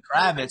have Zoe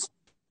Kravitz.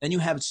 Then you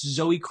have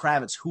Zoe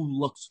Kravitz, who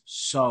looks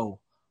so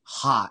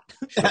hot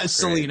as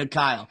Selena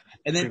Kyle.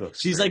 And then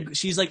she's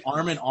like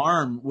arm in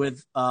arm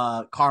with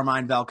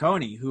Carmine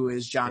Falcone, who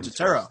is John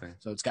Turturro.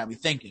 So it's got me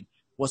thinking,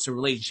 what's the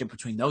relationship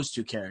between those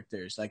two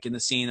characters? Like in the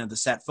scene of the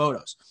set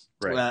photos,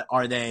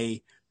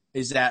 right?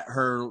 Is that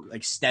her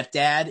like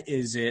stepdad?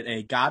 Is it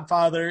a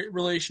godfather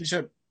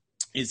relationship?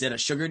 Is it a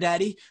sugar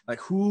daddy? Like,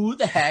 who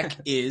the heck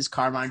is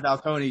Carmine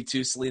Falcone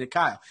to Selena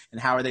Kyle? And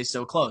how are they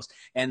so close?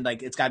 And,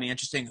 like, it's got to be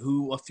interesting.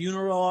 A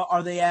funeral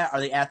are they at? Are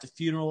they at the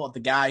funeral of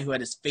the guy who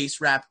had his face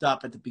wrapped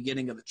up at the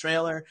beginning of the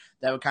trailer?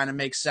 That would kind of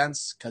make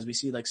sense because we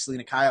see, like,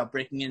 Selena Kyle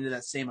breaking into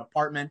that same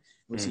apartment.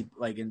 We see,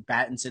 like, in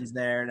Pattinson's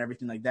there and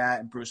everything like that.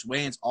 And Bruce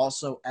Wayne's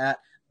also at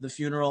the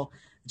funeral.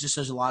 It just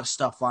there's a lot of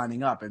stuff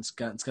lining up. And it's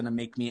going to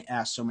make me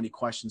ask so many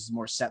questions the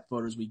more set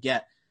photos we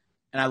get.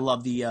 And I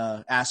love the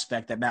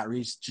aspect that Matt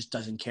Reeves just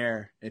doesn't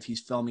care if he's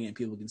filming it and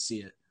people can see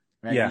it.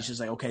 Right? Yeah. He's just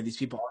like, okay, these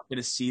people aren't going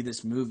to see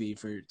this movie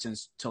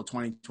till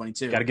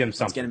 2022. Got to give him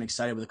something. Let's get him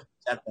excited with the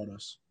set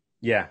photos.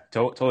 Yeah,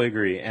 totally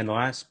agree. And the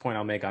last point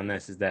I'll make on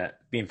this is that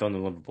being filmed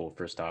in Liverpool,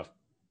 first off,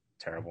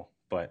 terrible.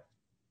 But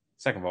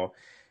second of all,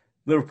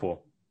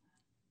 Liverpool,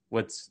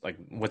 what's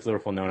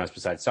Liverpool known as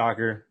besides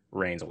soccer?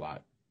 Rains a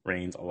lot.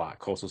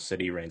 Coastal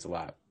city rains a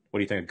lot. What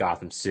do you think of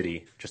Gotham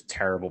City? Just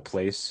terrible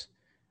place.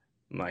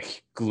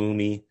 Like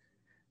gloomy.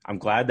 I'm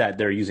glad that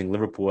they're using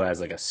Liverpool as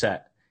like a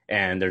set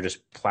and they're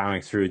just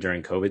plowing through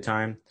during COVID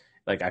time.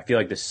 Like I feel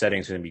like the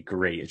setting's going to be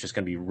great. It's just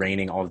going to be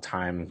raining all the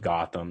time in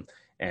Gotham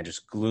and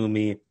just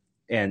gloomy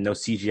and no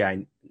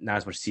CGI, not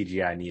as much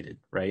CGI needed,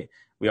 right?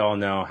 We all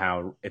know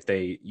how if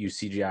they use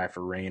CGI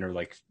for rain or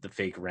like the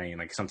fake rain,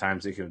 like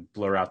sometimes it can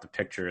blur out the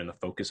picture and the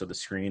focus of the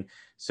screen.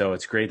 So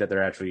it's great that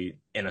they're actually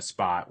in a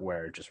spot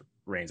where it just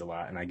rains a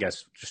lot. And I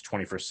guess just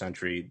 21st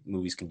century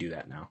movies can do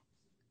that now.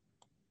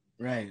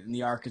 Right, and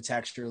the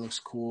architecture looks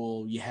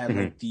cool. You had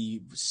like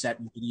the set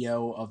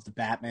video of the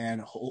Batman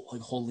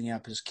holding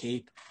up his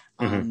cape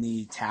on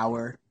the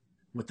tower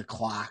with the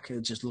clock.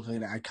 It just looked like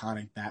an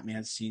iconic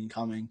Batman scene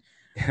coming.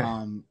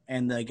 And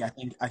like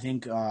I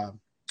think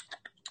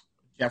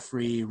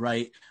Jeffrey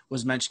Wright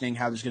was mentioning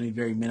how there's going to be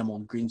very minimal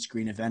green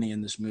screen, if any,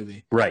 in this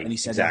movie. Right, and he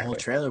said the whole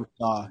trailer we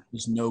saw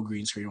there's no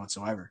green screen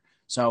whatsoever.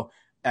 So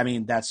I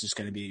mean, that's just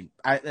going to be.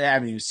 I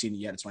haven't even seen it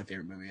yet. It's my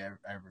favorite movie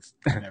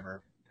I've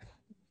ever.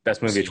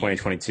 Best movie of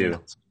 2022.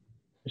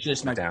 It's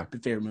just my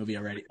favorite movie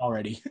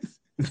already.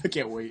 I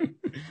can't wait.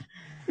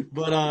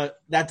 But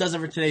that does it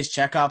for today's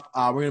checkup.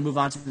 We're going to move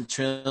on to the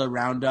trailer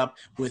roundup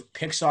with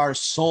Pixar's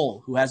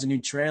Soul, who has a new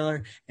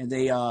trailer. And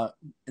they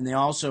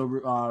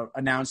also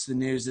announced the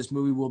news. This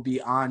movie will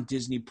be on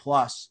Disney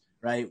Plus,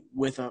 right,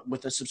 with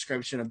a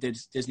subscription of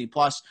Disney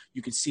Plus.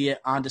 You can see it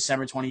on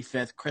December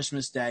 25th,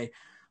 Christmas Day,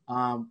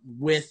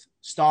 with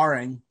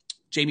starring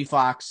Jamie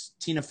Foxx,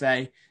 Tina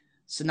Fey.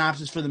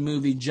 Synopsis for the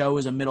movie: Joe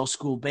is a middle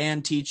school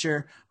band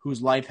teacher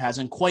whose life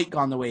hasn't quite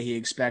gone the way he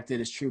expected.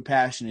 His true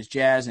passion is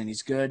jazz, and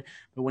he's good.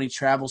 But when he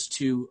travels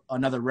to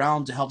another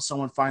realm to help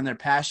someone find their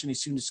passion, he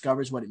soon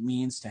discovers what it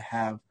means to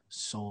have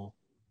soul.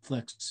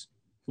 Flicks,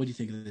 what do you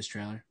think of this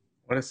trailer?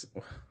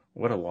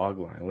 What a log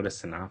line. What a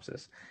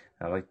synopsis.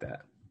 I like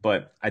that.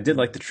 But I did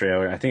like the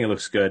trailer. I think it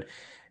looks good.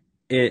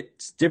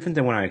 It's different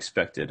than what I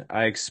expected.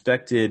 I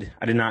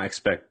did not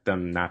expect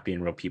them not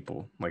being real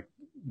people, like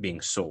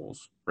being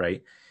souls,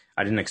 right?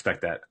 I didn't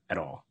expect that at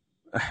all.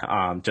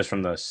 Just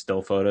from the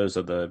still photos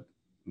of the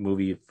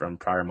movie from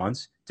prior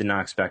months, did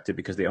not expect it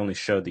because they only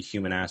showed the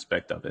human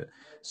aspect of it.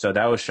 So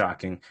that was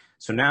shocking.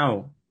 So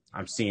now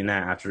I'm seeing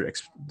that after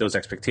those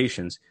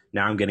expectations.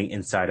 Now I'm getting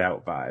Inside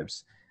Out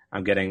vibes.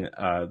 I'm getting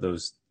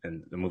those,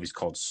 and the movie's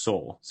called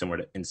Soul, similar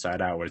to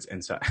Inside Out, where it's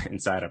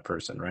inside a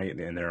person, right,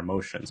 and their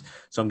emotions.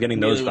 So I'm getting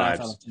those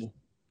vibes.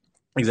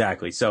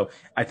 Exactly. So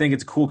I think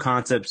it's a cool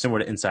concept,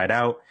 similar to Inside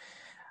Out.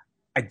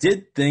 I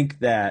did think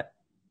that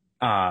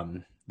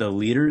the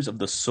leaders of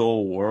the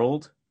soul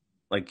world,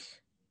 like,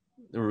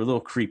 they were a little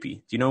creepy.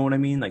 Do you know what I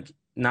mean? Like,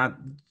 not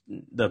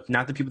the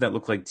people that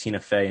look like Tina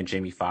Fey and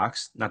Jamie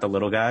Foxx, not the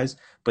little guys,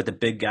 but the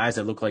big guys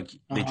that look like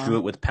they drew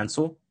it with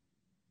pencil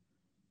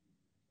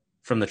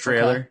from the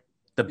trailer. Okay.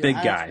 The big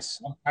guys.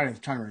 I'm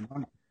trying to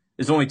remember.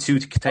 There's only two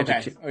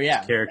types of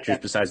characters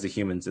besides the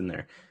humans in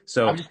there.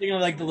 So I'm just thinking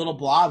of like the little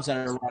blobs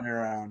that are running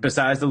around.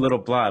 Besides the little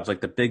blobs,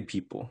 like the big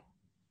people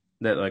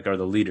that like are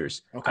the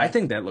leaders. Okay. I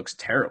think that looks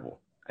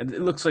terrible.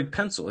 It looks like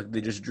pencil, like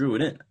they just drew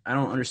it in. I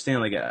don't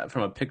understand, like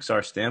from a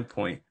Pixar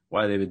standpoint,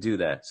 why they would do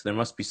that. So there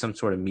must be some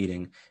sort of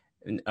meaning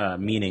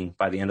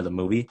by the end of the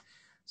movie.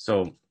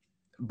 So,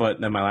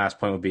 but then my last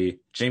point would be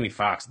Jamie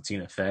Foxx and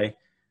Tina Fey.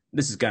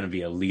 This is going to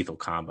be a lethal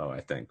combo,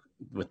 I think,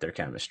 with their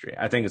chemistry.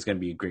 I think it's going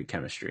to be a great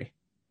chemistry.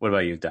 What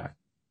about you, Doc?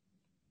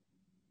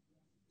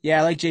 Yeah,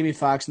 I like Jamie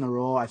Foxx in the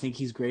role. I think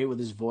he's great with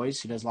his voice.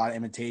 He does a lot of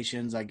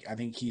imitations. I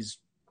think he's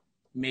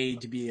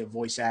made to be a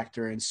voice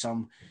actor in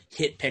some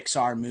hit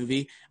Pixar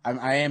movie.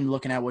 I am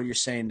looking at what you're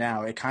saying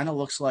now. It kind of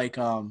looks like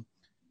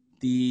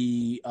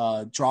the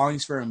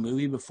drawings for a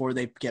movie before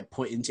they get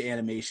put into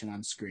animation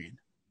on screen.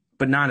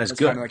 But not as That's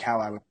good. kind of like how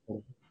I would put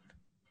it.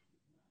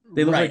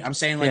 They look Right. like, I'm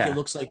saying like it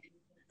looks like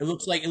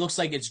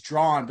it's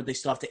drawn, but they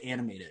still have to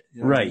animate it.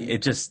 You know right. I mean?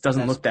 It just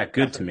doesn't look that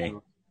good to me.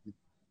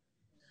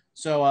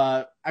 So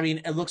I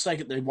mean, it looks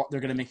like they're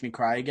gonna make me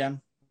cry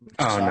again.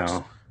 Oh sucks.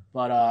 no.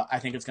 But I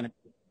think it's gonna.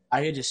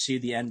 I could just see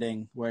the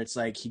ending where it's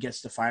like he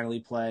gets to finally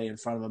play in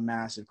front of a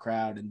massive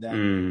crowd, and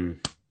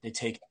then they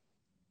take him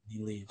and he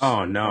leaves.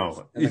 Oh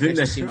no! And,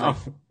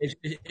 like,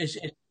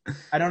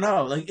 I don't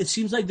know. Like it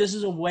seems like this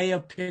is a way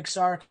of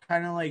Pixar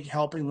kind of like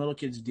helping little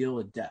kids deal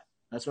with death.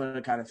 That's what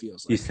it kind of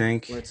feels like. You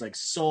think? Where it's like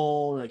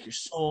soul, like your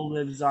soul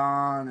lives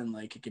on, and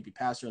like it could be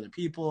passed to other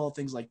people,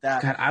 things like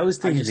that. God, I was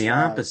thinking the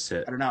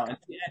opposite. I don't know.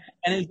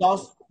 And it's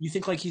also, you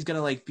think like he's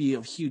gonna like be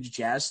a huge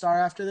jazz star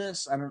after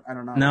this? I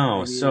don't know. No,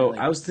 Maybe, so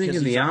like, I was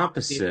thinking the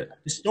opposite.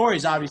 The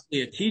story's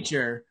obviously a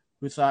teacher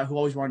who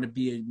always wanted to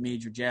be a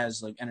major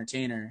jazz like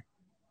entertainer.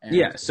 And,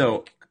 yeah. So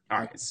like, all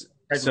right.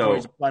 Right so before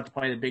he's about to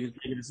play the biggest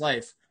gig of his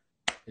life,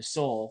 his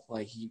soul,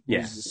 like he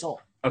loses his soul.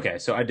 Okay,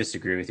 so I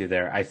disagree with you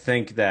there. I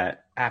think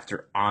that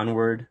after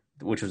Onward,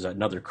 which was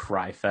another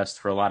cry fest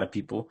for a lot of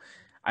people,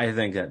 I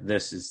think that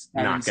this is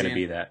not going to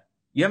be that.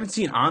 You haven't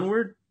seen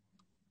Onward?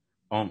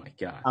 Oh my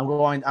god!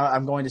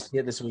 I'm going to see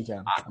it this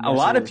weekend. A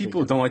lot of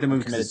people don't like the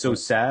movie because it's so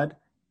sad,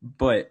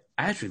 but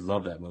I actually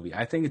love that movie.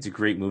 I think it's a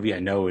great movie. I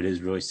know it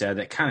is really sad.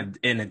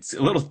 And it's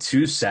a little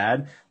too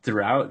sad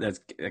throughout. That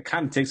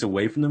kind of takes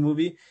away from the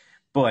movie,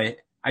 but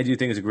I do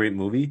think it's a great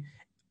movie.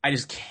 I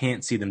just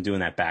can't see them doing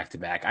that back to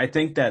back. I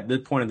think that the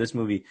point of this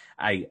movie,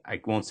 I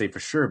won't say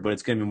for sure, but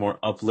it's going to be more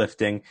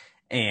uplifting,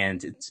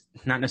 and it's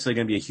not necessarily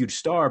going to be a huge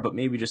star, but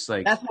maybe just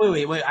like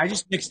wait. I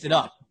just mixed it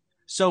up.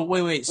 So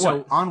wait. So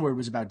what? Onward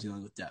was about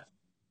dealing with death.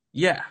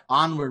 Yeah,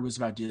 Onward was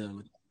about dealing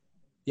with.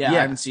 Yeah, I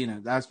haven't seen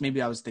it.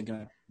 Maybe I was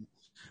thinking of.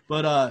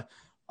 But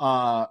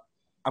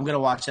I'm gonna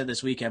watch that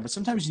this weekend. But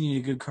sometimes you need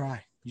a good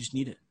cry. You just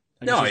need it.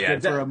 Like,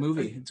 good for a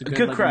movie. It's a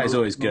good cry is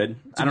always good.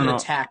 I don't know.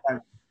 Attack.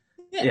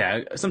 Yeah,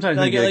 sometimes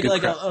like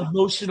an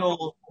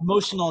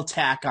emotional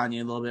attack on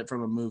you a little bit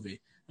from a movie.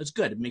 That's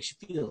good. It makes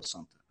you feel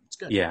something. It's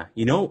good. Yeah,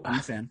 I'm a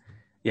fan.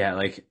 Yeah,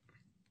 like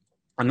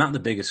I'm not the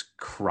biggest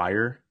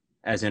crier,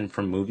 as in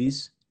from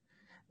movies.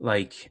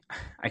 Like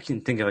I can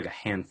think of like a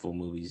handful of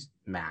movies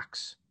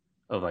max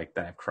of like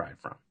that I've cried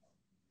from,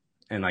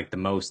 and like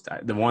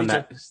the one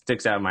that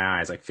sticks out in my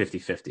eye is like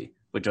 50-50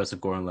 with Joseph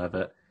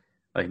Gordon-Levitt.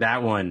 Like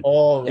that one.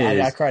 Oh,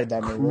 I cried at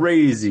that movie.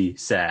 Crazy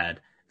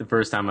sad. The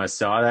first time I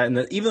saw that,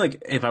 and even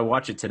like if I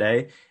watch it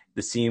today,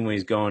 the scene when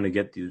he's going to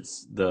get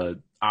the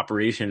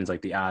operations,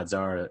 like the odds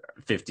are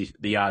 50.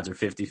 The odds are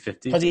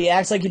 50-50. Because he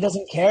acts like he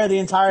doesn't care the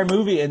entire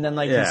movie, and then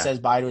he says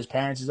bye to his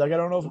parents. He's like, I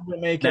don't know if I'm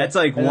gonna make it. That's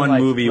like one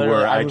movie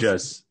where I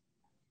just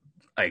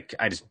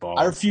bawled.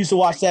 I refuse to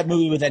watch that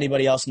movie with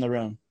anybody else in the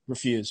room.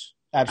 Refuse.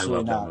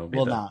 Absolutely not.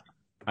 Will not.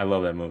 I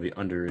love that movie.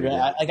 Underrated.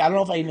 Yeah, I don't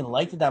know if I even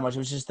liked it that much. It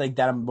was just like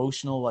that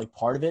emotional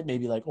part of it.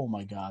 Maybe like, oh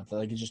my god,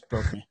 like it just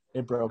broke me.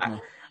 It broke me.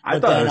 I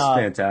thought it was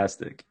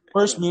fantastic.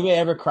 First movie I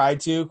ever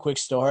cried to, quick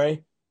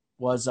story,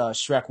 was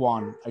Shrek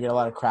 1. I get a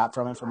lot of crap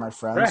from it from my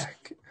friends.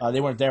 They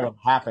weren't there when it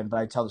happened,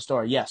 but I tell the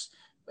story. Yes,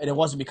 and it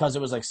wasn't because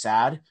it was like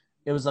sad.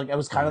 It was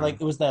kind of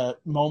like it was the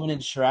moment in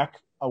Shrek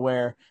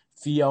where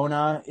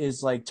Fiona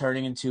is like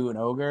turning into an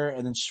ogre,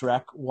 and then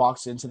Shrek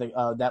walks into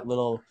the that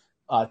little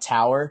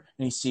tower,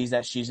 and he sees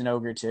that she's an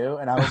ogre too.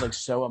 And I was like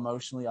so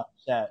emotionally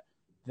upset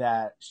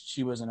that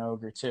she was an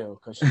ogre too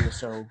because she was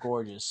so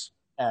gorgeous.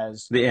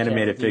 As the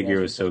animated figure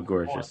was so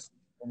gorgeous.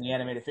 And the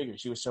animated figure,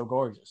 she was so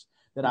gorgeous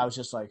that I was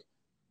just like,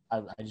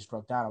 I just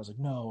broke down. I was like,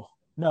 no,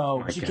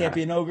 she can't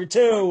be an ogre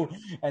too.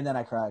 And then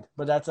I cried.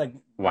 But that's like,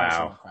 wow. I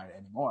don't cry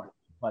anymore.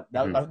 But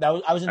that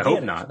was I was in theater.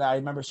 Hope not. So I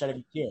remember shedding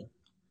a tear.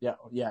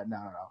 Yeah,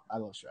 no. I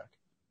love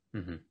Shrek.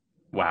 Mm-hmm.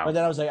 Wow. But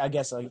then I was like, I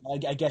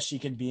guess she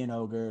can be an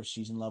ogre if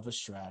she's in love with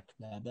Shrek.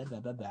 Blah, blah, blah,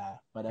 blah, blah.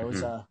 But it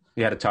was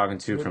you had a talking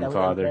to from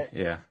father.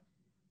 Yeah.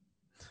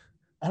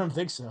 I don't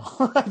think so.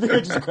 I think I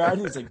just cried.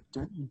 He was like,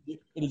 and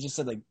he just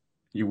said, like,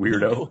 you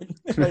weirdo.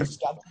 And I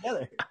just got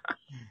together.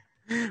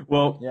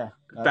 Well,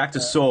 back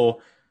to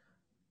Soul.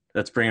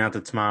 Let's bring out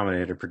the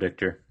thermometer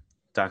predictor.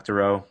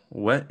 Dr. O,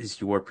 what is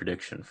your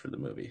prediction for the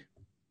movie?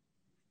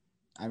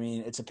 I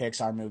mean, it's a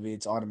Pixar movie.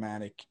 It's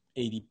automatic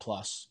 80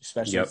 plus,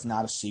 especially if it's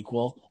not a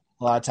sequel.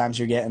 A lot of times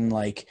you're getting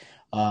like,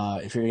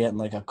 if you're getting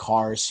like a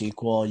Cars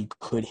sequel, you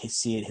could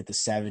see it hit the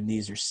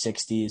 70s or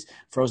 60s.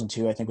 Frozen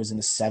 2, I think, was in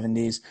the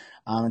 70s.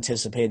 I'm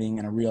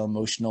anticipating a real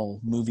emotional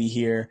movie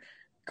here.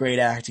 Great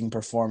acting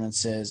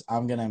performances.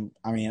 I'm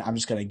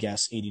just going to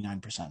guess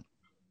 89%.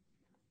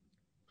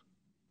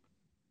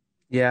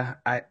 Yeah,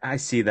 I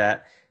see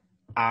that.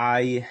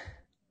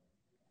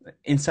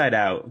 Inside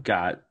Out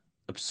got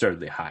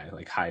absurdly high,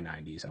 like high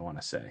 90s, I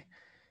want to say.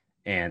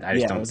 And I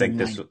just don't think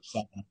this.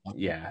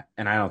 Yeah,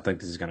 and I don't think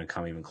this is going to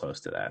come even close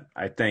to that.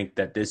 I think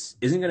that this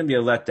isn't going to be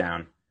a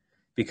letdown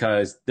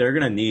because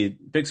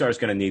Pixar is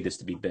going to need this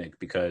to be big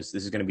because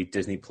this is going to be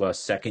Disney Plus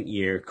second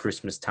year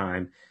Christmas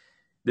time.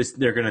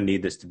 They're going to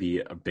need this to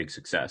be a big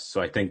success.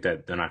 So I think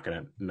that they're not going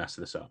to mess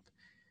this up.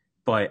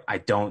 but I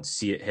don't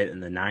see it hit in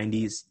the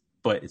 90s.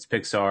 But it's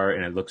Pixar,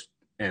 and it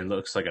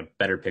looks like a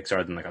better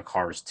Pixar than like a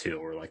Cars 2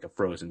 or like a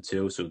Frozen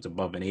 2, so it's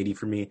above an 80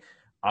 for me.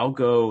 I'll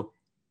go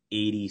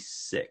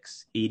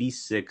 86.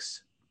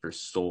 86 for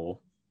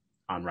Soul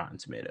on Rotten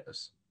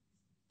Tomatoes.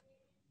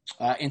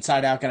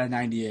 Inside Out got a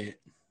 98.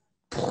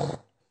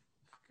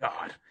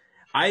 God,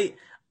 I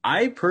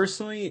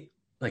personally,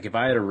 like, if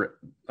I had to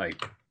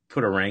like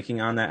put a ranking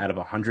on that out of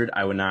 100,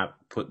 I would not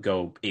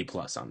go A+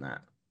 on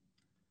that.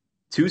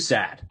 Too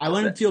sad. I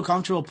wouldn't feel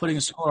comfortable putting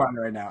a score on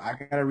it right now. I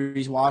gotta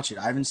rewatch it.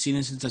 I haven't seen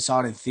it since I saw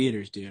it in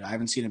theaters, dude. I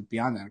haven't seen it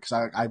beyond that because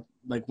I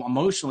like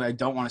emotionally I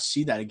don't want to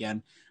see that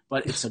again.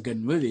 But it's a good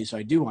movie, so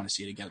I do want to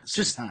see it again at the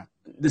same time.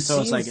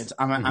 So it's like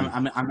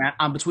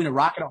I'm between a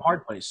rock and a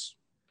hard place.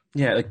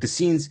 Yeah, like the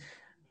scenes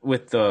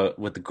with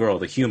the girl,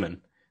 the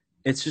human,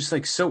 it's just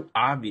like so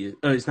obvious.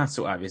 It's not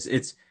so obvious.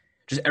 It's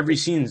just every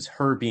scene is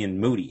her being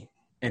moody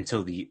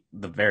until the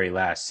very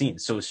last scene.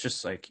 So it's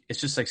just like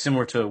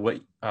similar to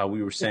what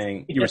we were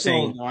saying. You were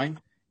saying,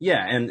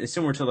 yeah, and it's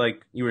similar to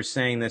like you were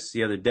saying this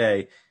the other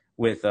day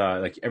with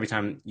like every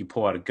time you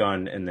pull out a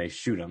gun and they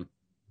shoot him.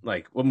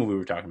 Like what movie we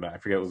were talking about? I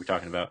forget what we were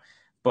talking about,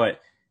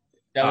 but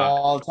Devil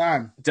All the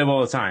Time. Devil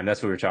All the Time.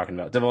 That's what we were talking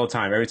about. Devil All the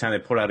Time. Every time they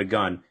pulled out a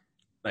gun,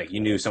 like you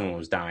knew someone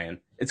was dying.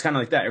 It's kind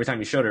of like that. Every time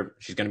you showed her,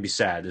 she's going to be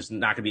sad. There's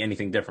not going to be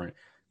anything different.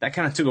 That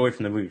kind of took away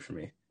from the movie for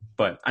me.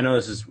 But I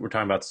know we're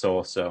talking about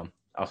Soul, so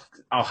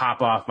I'll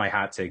hop off my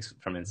hot takes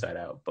from Inside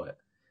Out. But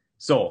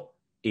Soul,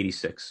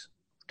 86,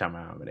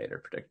 Thermometer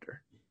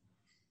predictor.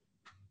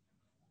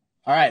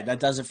 All right, that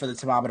does it for the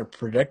thermometer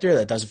predictor.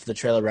 That does it for the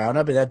trailer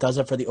roundup, and that does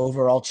it for the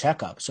overall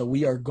checkup. So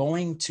we are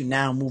going to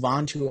now move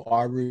on to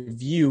our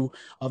review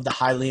of the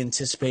highly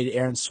anticipated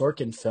Aaron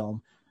Sorkin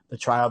film, The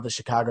Trial of the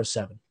Chicago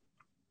 7.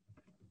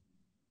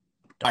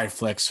 All right,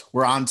 Flicks,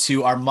 we're on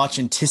to our much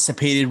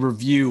anticipated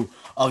review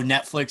of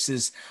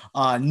Netflix's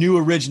new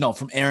original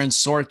from Aaron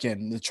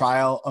Sorkin, The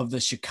Trial of the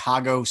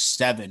Chicago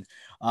 7.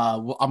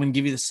 I'm going to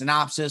give you the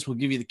synopsis, we'll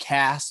give you the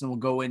cast, and we'll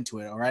go into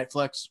it. All right,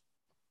 Flicks?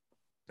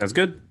 That's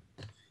good.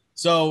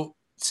 So,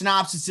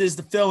 synopsis is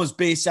the film is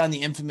based on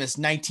the infamous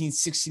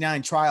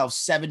 1969 trial of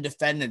 7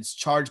 defendants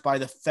charged by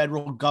the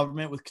federal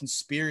government with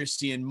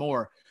conspiracy and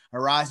more,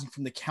 arising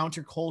from the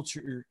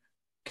countercultural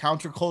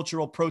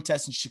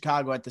protests in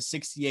Chicago at the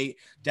 68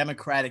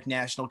 Democratic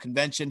National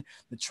Convention.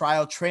 The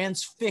trial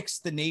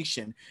transfixed the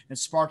nation and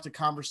sparked a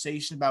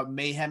conversation about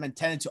mayhem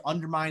intended to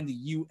undermine the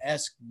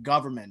U.S.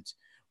 government.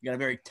 We got a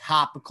very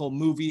topical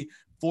movie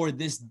for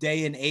this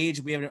day and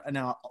age. We have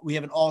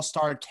an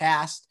all-star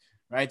cast,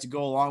 right, to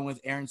go along with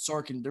Aaron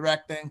Sorkin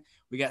directing.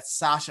 We got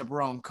Sacha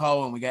Baron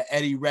Cohen. We got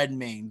Eddie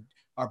Redmayne,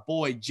 our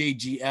boy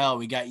JGL.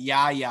 We got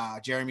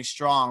Yaya, Jeremy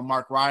Strong,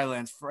 Mark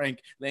Rylance,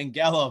 Frank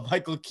Langella,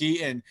 Michael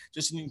Keaton.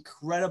 Just an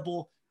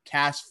incredible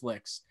cast,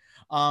 Flicks.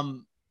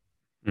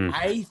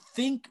 I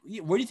think,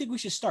 where do you think we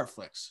should start,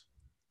 Flicks?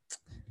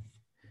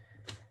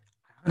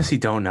 I honestly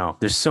don't know.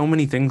 There's so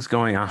many things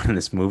going on in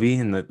this movie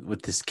and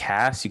with this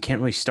cast. You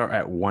can't really start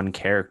at one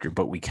character,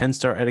 but we can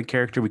start at a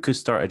character. We could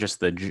start at just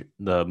the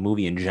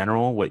movie in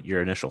general, what your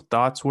initial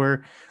thoughts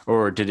were,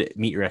 or did it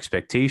meet your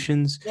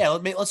expectations? Yeah,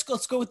 let's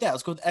go with that.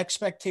 Let's go with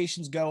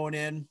expectations going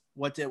in.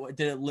 What did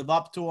it live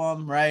up to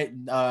them, right?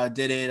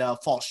 Did it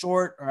fall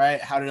short,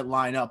 right? How did it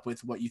line up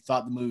with what you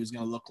thought the movie was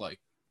going to look like?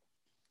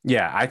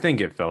 Yeah, I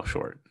think it fell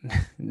short.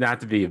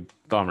 Not to be a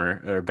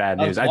bummer or bad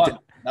news.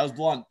 That was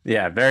blunt.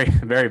 Yeah, very,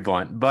 very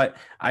blunt. But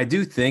I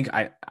do think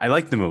I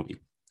like the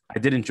movie. I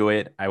did enjoy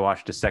it. I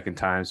watched a second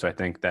time, so I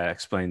think that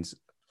explains,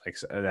 like,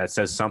 that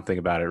says something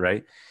about it,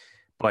 right?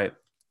 But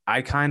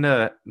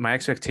my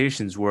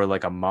expectations were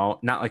like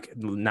not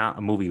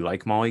a movie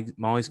like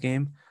Molly's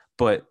Game,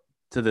 but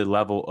to the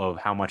level of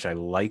how much I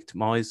liked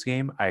Molly's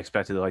Game, I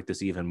expected to like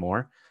this even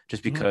more,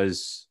 just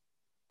because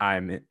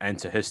I'm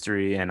into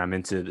history and I'm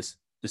into this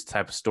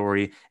type of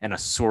story, and a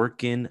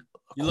Sorkin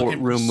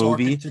courtroom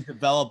movie to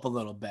develop a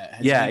little bit.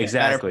 Yeah,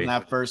 exactly. From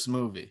that first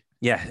movie.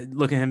 Yeah,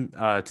 look at him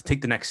to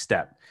take the next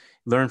step,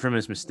 learn from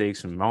his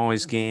mistakes from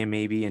Molly's Game,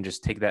 maybe, and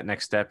just take that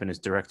next step in his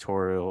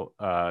directorial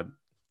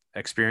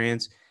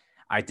experience.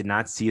 I did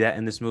not see that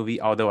in this movie,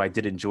 although I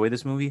did enjoy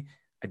this movie.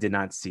 I did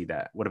not see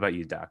that. What about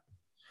you, Doc?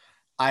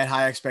 I had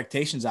high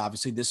expectations.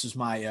 Obviously, this was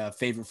my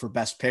favorite for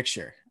Best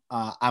Picture.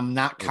 I'm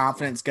not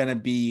confident it's going to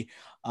be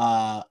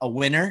a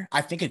winner.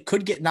 I think it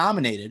could get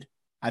nominated.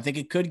 I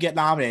think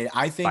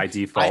by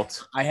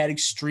default. I had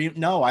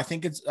I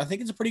think it's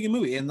a pretty good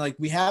movie, and like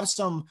we have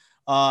some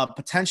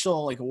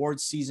potential like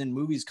awards season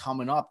movies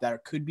coming up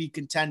that could be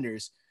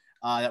contenders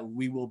that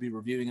we will be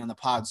reviewing on the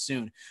pod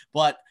soon.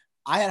 But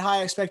I had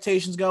high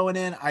expectations going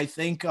in. I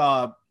think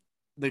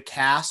the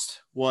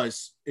cast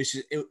was I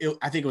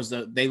think it was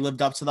they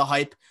lived up to the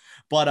hype.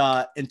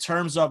 But in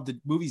terms of the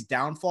movie's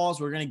downfalls,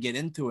 we're going to get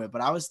into it.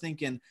 But I was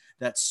thinking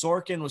that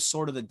Sorkin was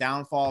sort of the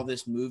downfall of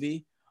this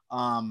movie.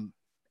 I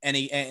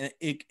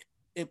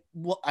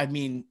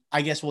mean,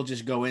 I guess we'll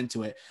just go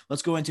into it.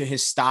 Let's go into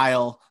his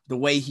style, the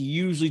way he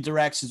usually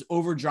directs, his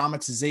over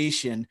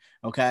dramatization.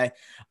 Okay.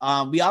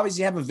 We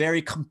obviously have a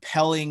very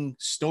compelling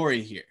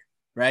story here.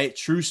 right?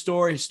 True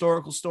story,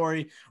 historical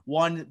story,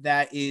 one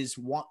that is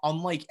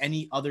unlike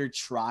any other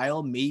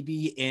trial,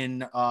 maybe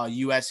in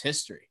U.S.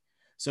 history.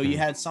 So you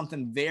had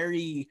something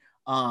very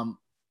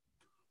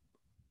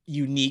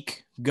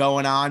unique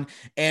going on.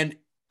 And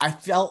I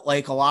felt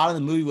like a lot of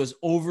the movie was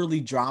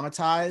overly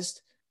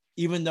dramatized,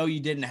 even though you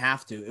didn't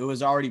have to. It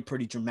was already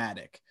pretty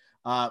dramatic.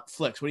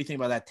 Flix, what do you think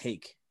about that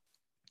take?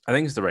 I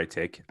think it's the right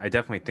take. I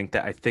definitely think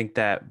that. I think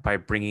that by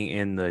bringing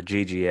in the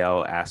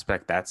JGL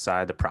aspect, that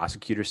side, the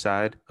prosecutor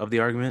side of the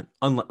argument,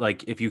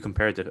 like if you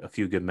compare it to A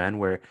Few Good Men,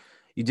 where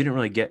you didn't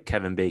really get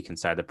Kevin Bacon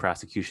side, the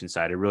prosecution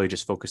side, it really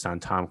just focused on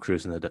Tom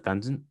Cruise and the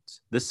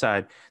defendants. This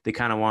side, they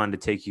kind of wanted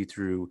to take you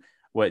through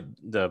what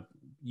the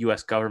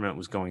U.S. government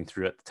was going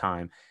through at the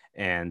time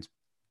and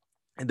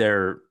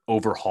their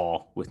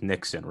overhaul with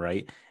Nixon,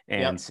 right?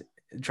 And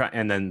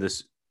and then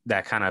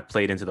that kind of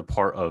played into the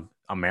part of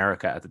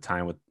America at the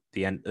time with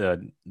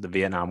the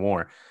Vietnam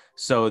War.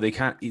 So they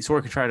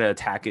sort of tried to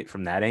attack it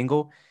from that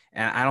angle.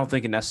 And I don't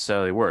think it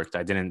necessarily worked.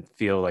 I didn't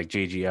feel like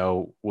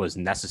JGO was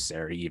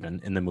necessary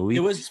even in the movie.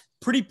 It was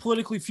pretty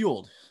politically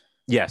fueled.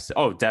 Yes.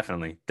 Oh,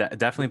 definitely.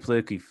 Definitely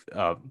politically.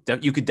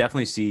 You could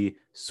definitely see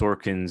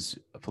Sorkin's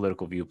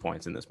political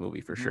viewpoints in this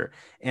movie for sure.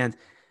 And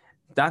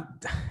I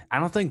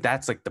don't think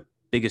that's like the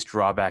biggest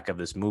drawback of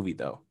this movie,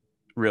 though,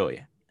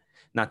 really.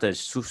 Not to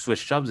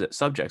switch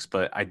subjects,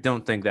 but I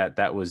don't think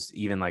that was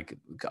even like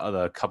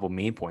a couple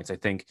main points. I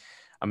think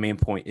a main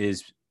point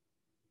is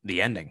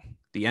the ending.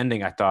 The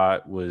ending I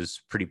thought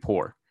was pretty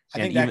poor. I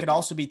think that could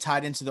also be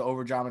tied into the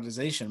over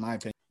dramatization, in my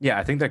opinion. Yeah,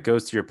 I think that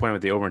goes to your point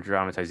with the over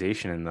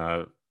dramatization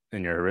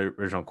in your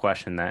original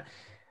question, that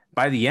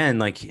by the end,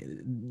 like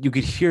you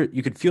could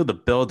feel the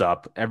build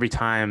up every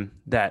time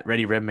that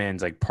Eddie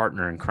Redmayne's like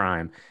partner in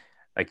crime,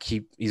 like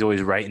he's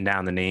always writing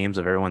down the names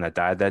of everyone that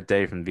died that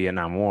day from the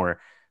Vietnam War.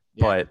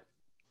 Yeah. But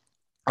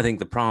I think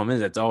the problem is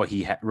that's all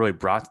he really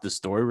brought to the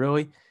story,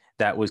 really,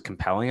 that was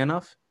compelling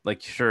enough.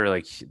 Like, sure,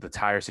 like the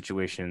tire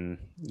situation,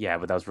 yeah,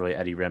 but that was really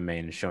Eddie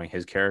Redmayne and showing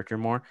his character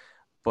more.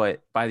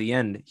 But by the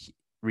end,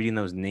 reading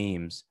those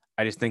names,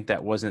 I just think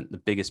that wasn't the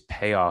biggest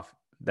payoff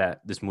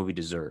that this movie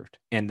deserved.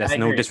 And that's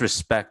no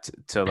disrespect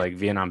to like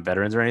Vietnam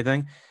veterans or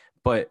anything,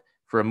 but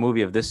for a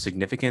movie of this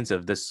significance,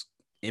 of this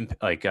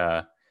like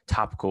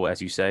topical,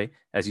 as you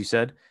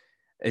said,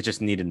 it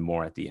just needed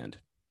more at the end.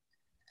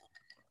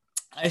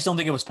 I just don't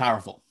think it was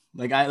powerful.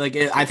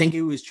 I think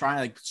it was trying,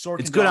 like, Sorkin.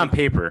 It's good on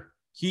paper.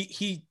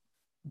 He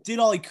did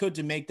all he could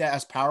to make that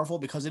as powerful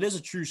because it is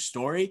a true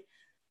story.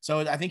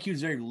 So I think he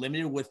was very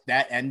limited with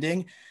that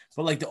ending.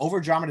 But like the over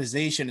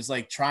dramatization is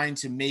like trying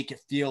to make it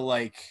feel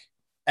like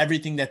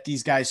everything that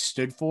these guys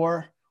stood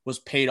for was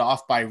paid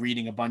off by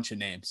reading a bunch of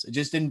names. It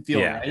just didn't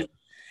feel right.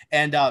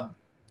 And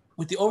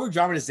with the over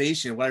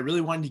dramatization, what I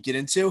really wanted to get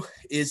into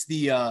is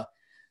the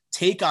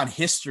take on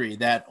history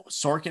that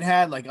Sorkin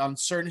had, like on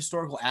certain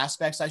historical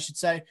aspects, I should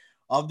say,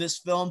 of this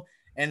film.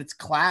 And it's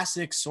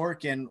classic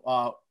Sorkin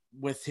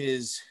with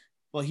his,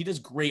 well, he does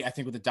great, I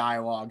think, with the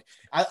dialogue.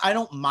 I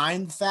don't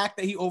mind the fact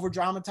that he over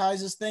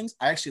dramatizes things.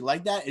 I actually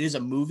like that. It is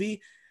a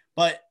movie,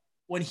 but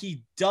when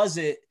he does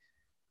it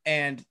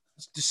and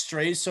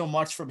strays so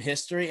much from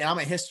history, and I'm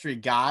a history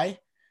guy,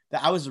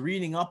 that I was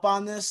reading up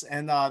on this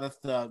and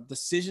the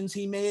decisions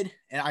he made,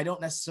 and I don't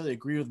necessarily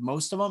agree with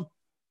most of them.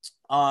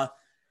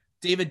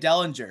 David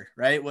Dellinger,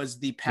 right, was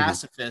the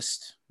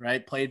pacifist,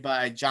 right, played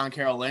by John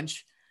Carroll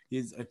Lynch.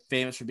 He's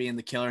famous for being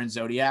the killer in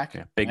Zodiac.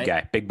 Yeah, big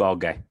guy, big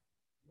bald guy.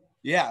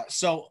 Yeah,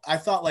 so I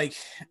thought like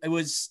it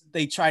was,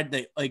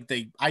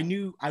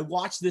 I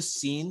watched this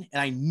scene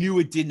and I knew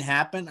it didn't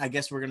happen. I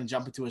guess we're going to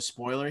jump into a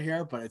spoiler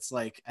here, but it's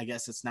like, I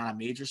guess it's not a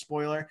major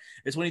spoiler.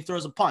 It's when he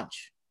throws a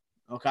punch.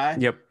 Okay.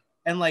 Yep.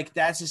 And like,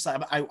 that's just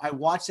like, I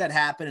watched that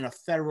happen in a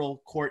federal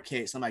court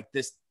case. I'm like,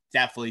 this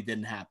definitely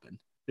didn't happen.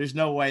 There's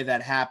no way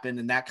that happened.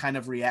 And that kind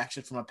of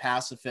reaction from a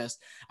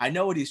pacifist, I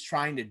know what he's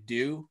trying to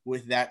do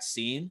with that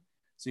scene.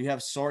 So you have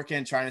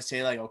Sorkin trying to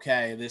say like,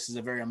 okay, this is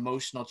a very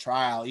emotional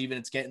trial. Even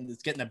it's getting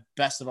the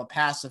best of a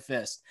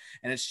pacifist,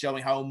 and it's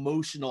showing how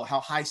emotional, how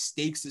high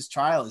stakes this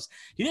trial is.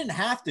 He didn't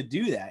have to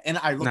do that. And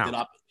I looked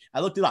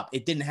it up.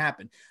 It didn't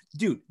happen.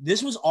 Dude,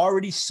 this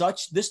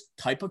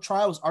type of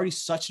trial was already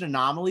such an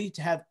anomaly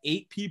to have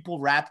 8 people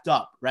wrapped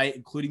up, right?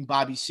 Including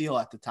Bobby Seale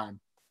at the time.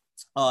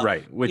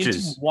 Right. Which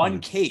is one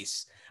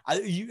case.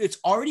 It's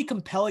already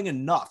compelling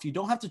enough. You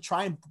don't have to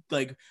try and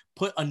like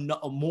put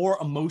more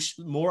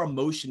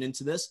emotion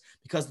into this,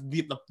 because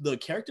the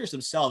characters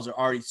themselves are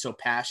already so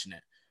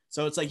passionate.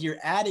 So it's like you're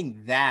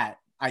adding that.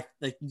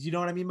 You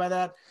know what I mean by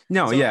that?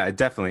 No, so, yeah,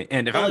 definitely.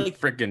 And if I'm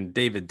freaking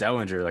David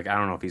Dellinger, like I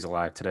don't know if he's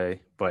alive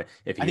today, but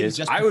if he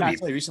is, I would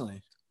be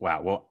recently.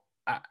 Wow. Well,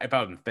 if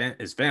I was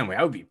his family,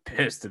 I would be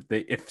pissed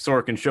if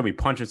Sorkin showed me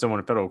punching someone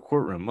in a federal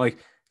courtrum. Like,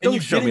 don't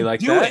show me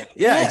like that.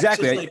 Yeah,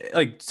 exactly.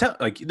 Like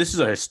this is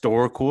a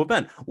historical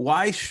event.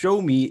 Why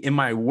show me in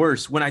my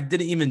worst when I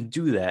didn't even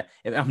do that?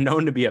 If I'm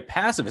known to be a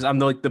pacifist, I'm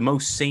like the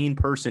most sane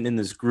person in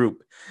this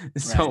group.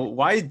 So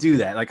why do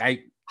that? Like I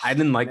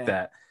didn't like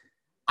that.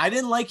 I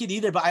didn't like it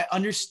either, but I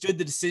understood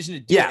the decision to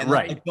do Yeah, it. And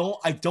right.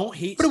 I don't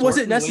hate. But was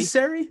it Sorkin the way-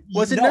 necessary?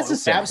 Was it No,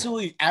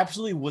 necessary?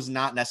 absolutely was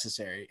not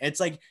necessary. It's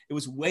like it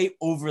was way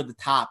over the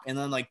top. And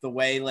then like the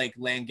way like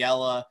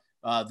Langella,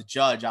 the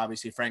judge,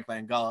 obviously Frank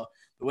Langella,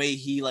 the way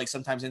he like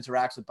sometimes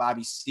interacts with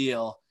Bobby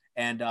Steele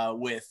and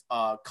with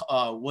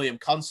William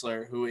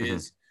Kunstler, who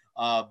is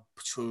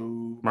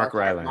Mark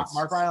Rylance.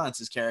 Mark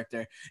Rylance's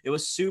character. It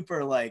was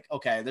super like,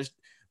 okay, there's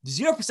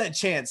 0%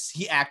 chance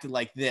he acted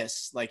like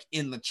this, like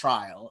in the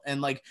trial. And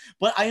like,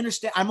 but I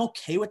understand, I'm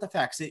okay with the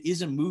facts. It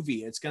is a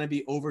movie. It's going to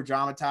be over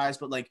dramatized,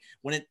 but like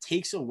when it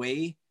takes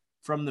away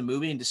from the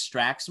movie and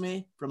distracts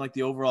me from like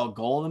the overall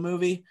goal of the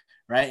movie,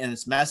 right? And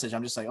its message,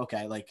 I'm just like,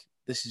 okay, like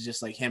this is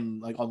just like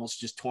him, like almost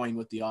just toying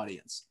with the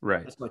audience.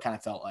 Right. That's what it kind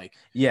of felt like.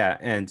 Yeah.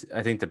 And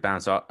I think to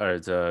bounce off or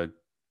to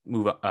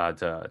move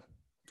to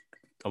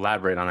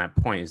elaborate on that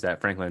point is that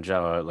Frank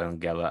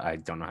Langella, I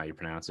don't know how you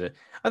pronounce it.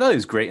 I thought he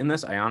was great in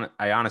this. I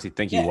honestly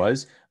think he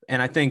was.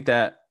 And I think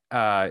that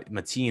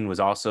Mateen was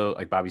also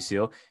like Bobby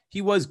Seale.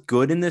 He was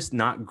good in this,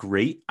 not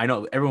great. I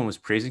know everyone was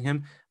praising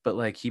him, but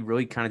like he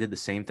really kind of did the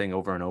same thing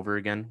over and over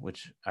again,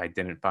 which I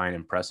didn't find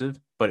impressive,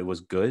 but it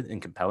was good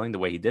and compelling the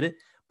way he did it.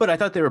 But I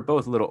thought they were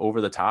both a little over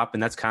the top.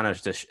 And that's kind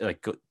of just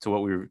like to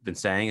what we've been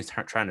saying is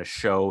trying to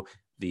show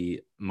the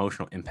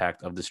emotional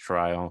impact of this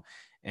trial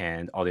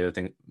and all the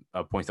other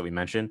points that we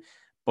mentioned.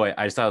 But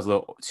I just thought it was a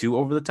little too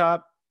over the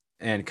top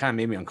and kind of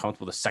made me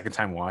uncomfortable the second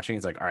time watching.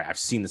 It's like, all right, I've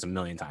seen this a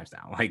million times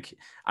now. Like,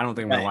 I don't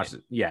think I'm going to watch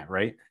it. Yeah,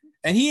 right?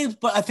 And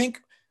but I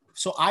think,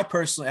 so I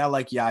personally, I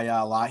like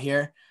Yahya a lot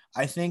here.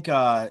 I think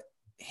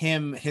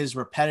his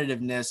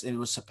repetitiveness, it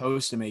was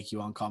supposed to make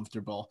you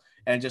uncomfortable.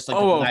 And just like,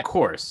 of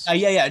course.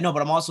 Yeah. No,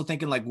 but I'm also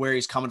thinking like where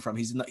he's coming from.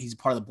 He's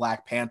part of the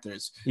Black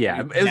Panthers. Yeah.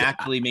 It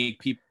naturally make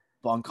people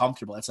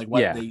uncomfortable. It's like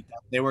what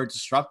they were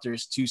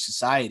disruptors to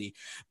society.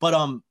 But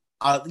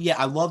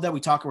I love that we're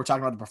talking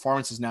about the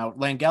performances now.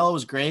 Langella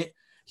was great.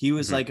 He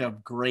was like a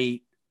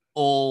great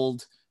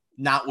old,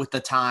 not with the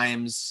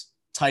times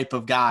type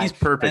of guy. He's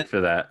perfect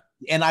for that.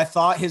 And I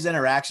thought his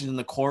interaction in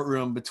the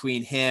courtroom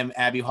between him,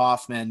 Abby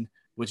Hoffman,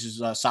 which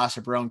is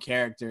Sacha Baron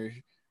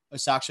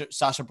Cohen's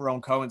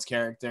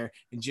character,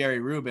 and Jerry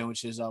Rubin,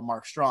 which is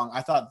Mark Strong.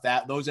 I thought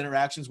that those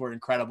interactions were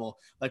incredible.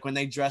 Like when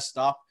they dressed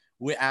up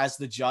as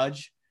the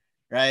judge,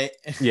 right?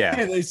 Yeah.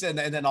 And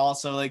then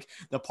also like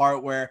the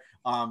part where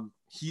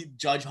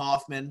Judge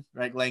Hoffman,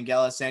 right,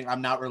 Langella saying,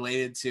 "I'm not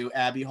related to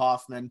Abby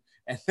Hoffman,"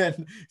 and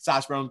then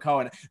Sacha Baron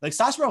Cohen. Like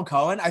Sacha Baron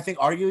Cohen, I think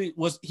arguably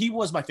was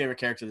my favorite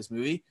character of this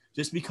movie,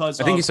 just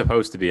because I think he's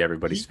supposed to be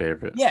everybody's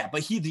favorite. Yeah,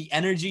 but the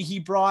energy he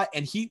brought,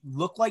 and he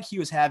looked like he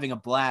was having a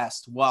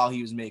blast while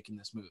he was making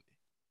this movie.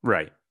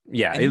 Right.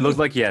 Yeah, it looked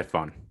like he had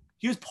fun.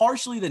 He was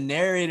partially the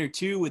narrator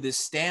too with his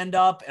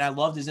stand-up, and I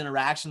loved his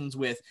interactions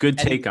with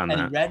take on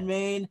Eddie that.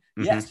 Redmayne.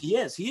 Mm-hmm. Yes, he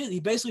is. He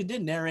basically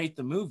did narrate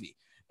the movie,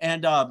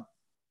 and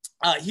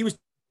he was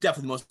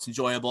definitely the most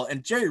enjoyable.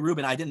 And Jerry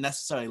Rubin, I didn't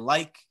necessarily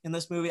like in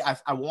this movie.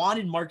 I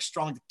wanted Mark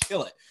Strong to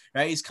kill it.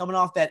 Right, he's coming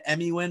off that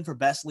Emmy win for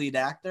Best Lead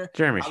Actor.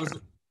 Jeremy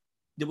Strong.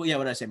 What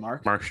did I say,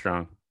 Mark? Mark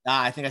Strong.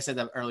 I think I said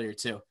that earlier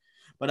too.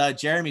 But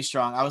Jeremy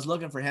Strong, I was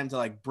looking for him to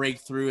like break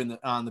through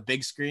on the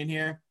big screen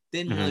here.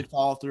 Didn't really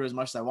follow through as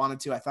much as I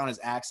wanted to. I found his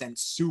accent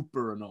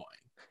super annoying.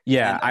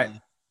 Yeah, and,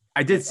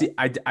 I did see.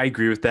 I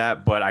agree with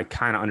that, but I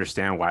kind of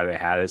understand why they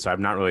had it, so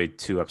I'm not really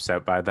too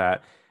upset by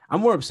that. I'm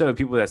more upset with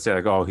people that say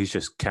like, "Oh, he's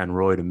just Ken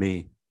Roy to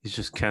me. He's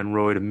just Ken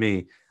Roy to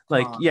me."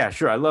 Like, yeah,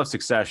 sure, I love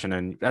Succession,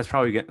 and that's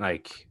probably getting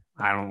like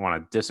I don't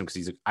want to diss him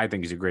because I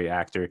think he's a great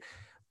actor,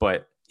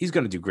 but he's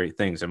going to do great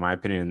things in my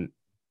opinion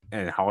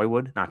in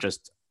Hollywood, not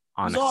just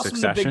on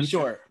Succession. Big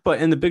Short.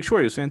 But in The Big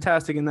Short, he was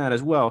fantastic in that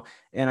as well,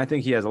 and I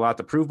think he has a lot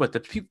to prove.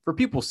 But for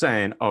people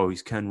saying, "Oh,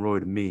 he's Ken Roy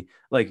to me,"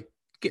 like,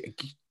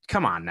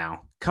 come on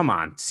now, come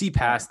on, see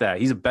past that.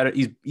 He's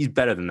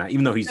better than that,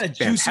 even though he's a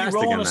juicy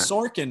role in a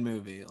Sorkin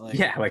movie.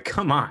 Like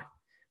come on.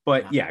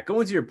 But yeah,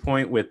 going to your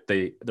point with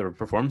the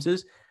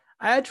performances,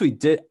 I actually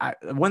did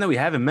one that we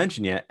haven't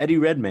mentioned yet, Eddie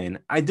Redmayne.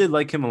 I did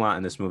like him a lot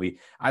in this movie.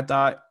 I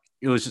thought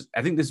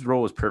I think this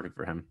role was perfect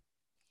for him.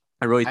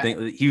 I really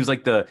think he was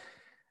like the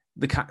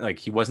like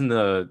he wasn't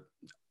the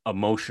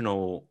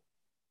emotional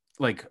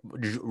like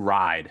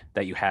ride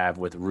that you have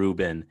with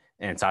Rubin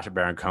and Sacha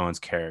Baron Cohen's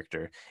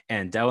character,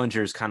 and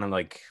Dellinger's kind of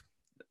like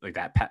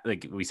that,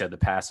 like we said, the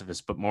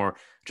pacifist, but more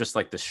just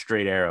like the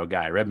straight arrow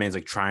guy. Redmayne's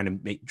like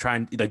trying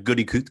the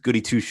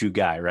goody two shoe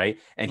guy, right?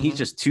 And he's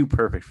just too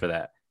perfect for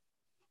that.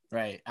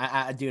 Right.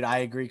 Dude, I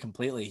agree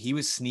completely. He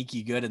was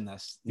sneaky good in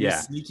this. He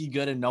was sneaky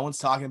good, and no one's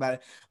talking about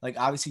it. Like,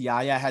 obviously,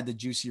 Yahya had the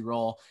juicy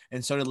role,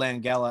 and so did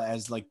Langella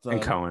as like the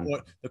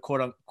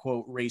quote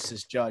unquote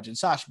racist judge. And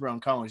Sacha Baron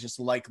Cohen was just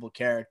a likable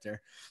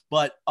character.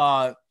 But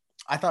I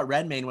thought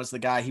Redmayne was the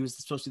guy. He was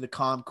supposed to be the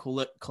calm,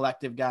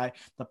 collective guy,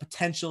 the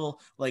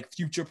potential like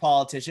future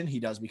politician. He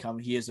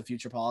is a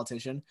future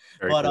politician.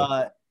 Very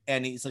cool.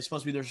 And he's like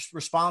supposed to be the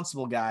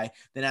responsible guy.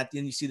 Then at the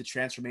end, you see the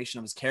transformation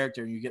of his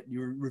character, and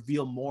you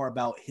reveal more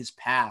about his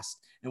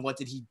past and what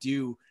did he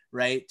do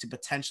right, to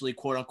potentially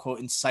quote unquote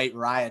incite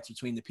riots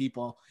between the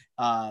people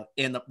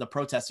and the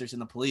protesters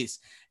and the police.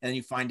 And then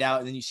you find out,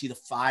 and then you see the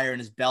fire in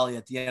his belly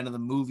at the end of the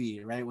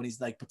movie, right, when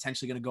he's like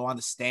potentially going to go on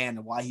the stand,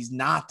 and why he's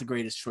not the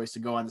greatest choice to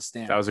go on the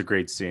stand. That was a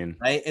great scene,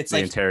 right? It's the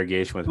like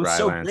interrogation with it was Rylance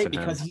so great and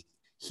him. because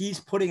he's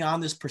putting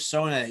on this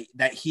persona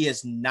that he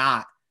is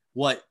not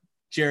what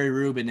Jerry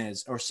Rubin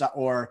is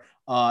or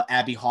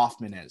Abby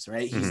Hoffman is,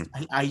 right? He's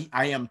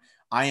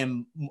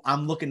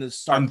I'm looking to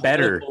start. I'm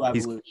better.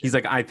 He's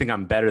like, I think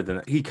I'm better than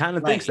that. He kind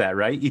of thinks that,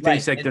 right? He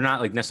thinks like they're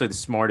not like necessarily the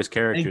smartest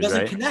characters, and he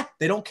doesn't right? connect.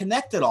 They don't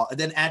connect at all. And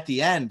then at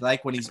the end,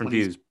 like when he's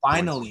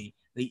finally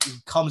he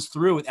comes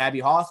through with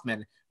Abby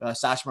Hoffman,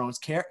 Sacha Baron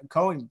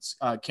Cohen's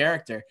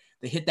character,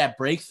 they hit that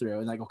breakthrough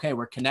and like, okay,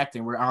 we're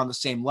connecting. We're on the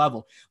same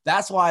level.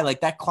 That's why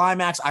like that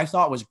climax I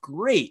thought was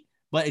great,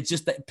 but it's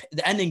just that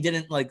the ending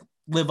didn't like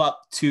live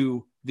up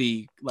to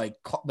the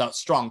the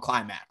strong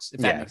climax,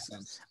 if that makes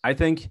sense. I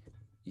think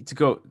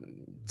to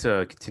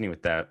continue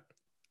with that,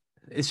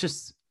 it's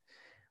just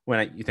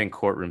when you think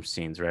courtroom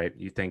scenes, right?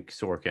 You think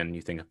Sorkin,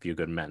 you think A Few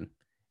Good Men.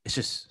 It's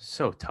just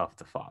so tough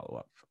to follow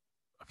up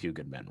A Few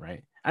Good Men,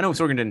 right? I know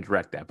Sorkin didn't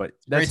direct that, but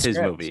that's his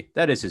movie.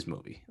 That is his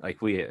movie. Like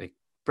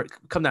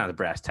come down to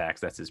brass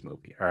tacks. That's his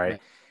movie. All right.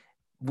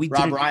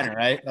 Rob Reiner,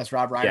 right? That's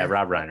Rob Reiner. Yeah,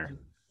 Rob Reiner,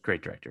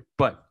 great director.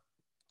 But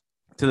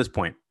to this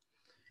point,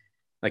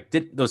 like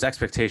those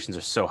expectations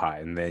are so high,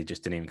 and they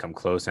just didn't even come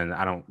close. And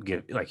I don't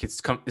give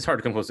it's hard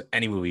to come close to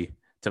any movie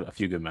to A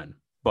Few Good Men.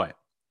 But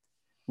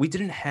we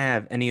didn't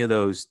have any of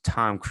those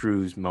Tom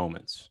Cruise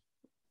moments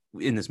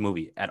in this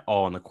movie at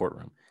all in the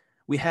courtroom.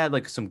 We had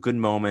like some good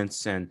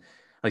moments and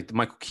like the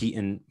Michael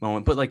Keaton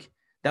moment, but like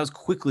that was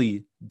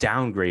quickly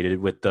downgraded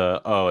with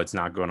the it's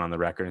not going on the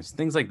record and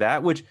things like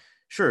that. Which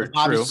sure, the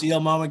Bobby Seale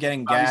moment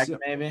getting gagged,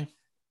 maybe.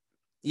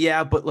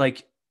 Yeah, but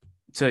like.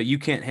 So You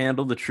Can't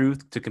Handle the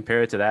Truth to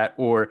compare it to that,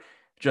 or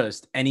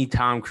just any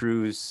Tom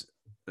Cruise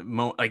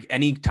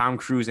any Tom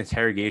Cruise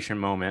interrogation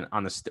moment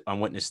on a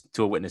witness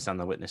on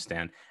the witness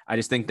stand. I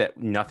just think that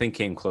nothing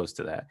came close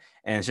to that,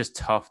 and it's just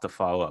tough to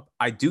follow up.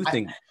 I do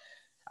think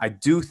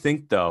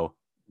though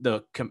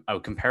a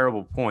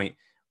comparable point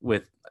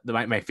with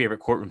my favorite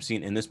courtroom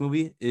scene in this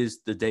movie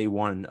is the day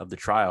one of the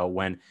trial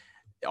when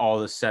all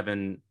the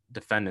 8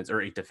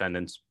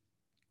 defendants,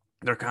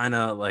 they're kind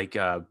of like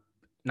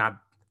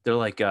they're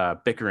like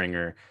bickering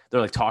or they're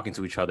like talking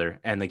to each other,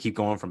 and they keep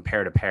going from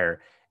pair to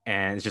pair.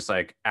 And it's just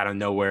like out of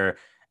nowhere,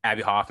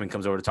 Abby Hoffman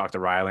comes over to talk to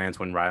Rylance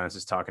when Rylance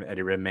is talking to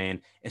Eddie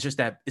Redmayne. It's just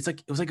that it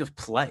was like a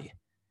play.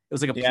 It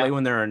was like a play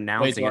when they're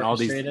announcing and all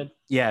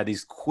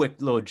these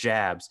quick little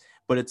jabs.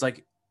 But it's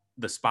like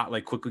the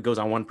spotlight quickly goes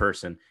on one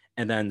person,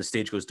 and then the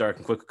stage goes dark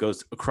and quickly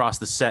goes across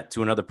the set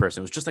to another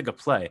person. It was just like a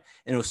play,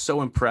 and it was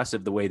so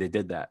impressive the way they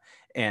did that.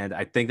 And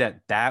I think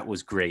that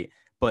was great.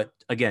 But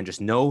again,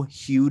 just no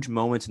huge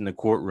moments in the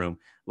courtroom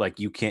like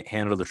You Can't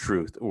Handle the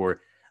Truth,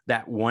 or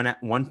that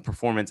one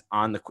performance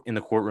in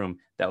the courtroom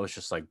that was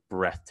just like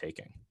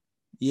breathtaking.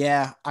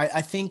 Yeah, I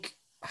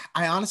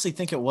honestly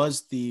think it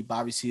was the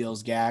Bobby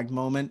Seale's gag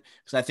moment,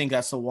 because I think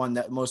that's the one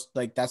that most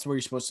like that's where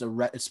you're supposed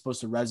to it's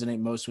supposed to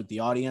resonate most with the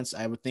audience.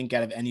 I would think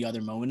out of any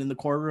other moment in the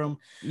courtroom.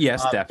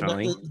 Yes,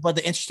 definitely. But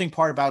the interesting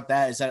part about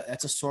that is that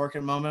that's a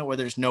Sorkin moment where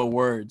there's no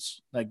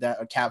words like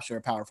that capture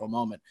a powerful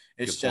moment.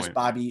 It's just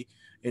Bobby.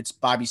 It's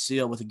Bobby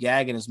Seale with a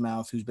gag in his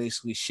mouth, who's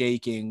basically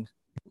shaking,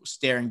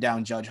 staring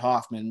down Judge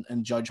Hoffman,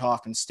 and Judge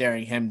Hoffman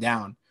staring him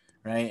down,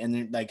 right? And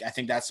then, like, I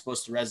think that's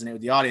supposed to resonate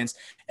with the audience.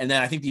 And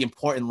then I think the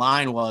important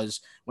line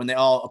was when they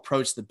all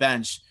approach the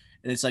bench,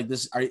 and it's like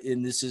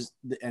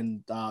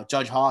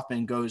Judge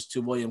Hoffman goes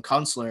to William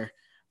Kunstler,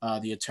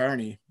 the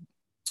attorney.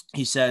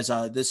 He says,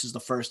 "This is the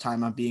first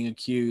time I'm being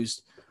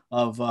accused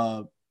of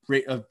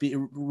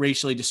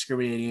racially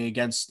discriminating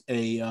against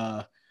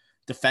a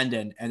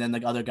defendant." And then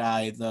the other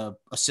guy, the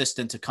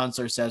assistant to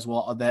Kunstler, says,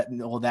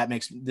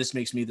 that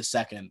makes me the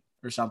second,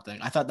 or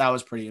something. I thought that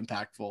was pretty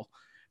impactful.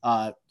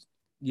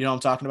 You know what I'm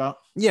talking about?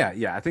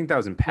 Yeah, I think that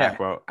was impactful.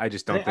 Yeah. I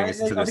just don't think it's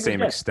to the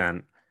same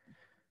extent.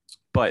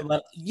 But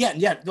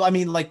yeah. I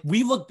mean, like,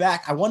 we look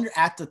back, I wonder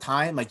at the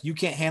time, like, You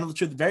Can't Handle the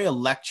Truth, very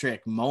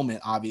electric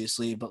moment,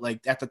 obviously, but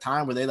like at the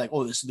time, were they like,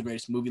 oh, this is the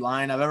greatest movie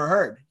line I've ever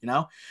heard, you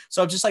know?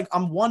 So just like,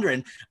 I'm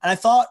wondering, and I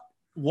thought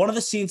one of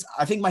the scenes,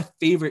 I think my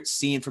favorite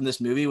scene from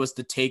this movie was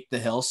the Take the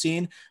Hill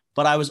scene,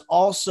 but I was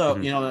also,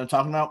 you know what I'm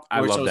talking about? I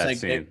love that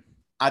scene.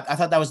 I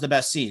thought that was the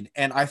best scene.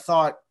 And I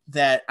thought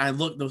that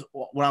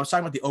when I was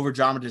talking about the over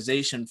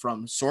dramatization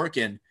from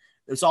Sorkin,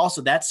 it was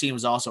also, that scene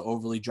was also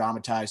overly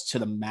dramatized to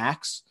the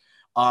max,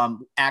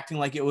 acting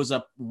like it was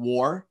a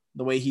war,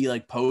 the way he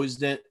like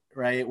posed it,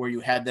 right? Where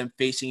you had them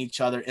facing each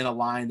other in a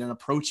line, then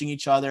approaching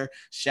each other,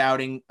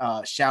 shouting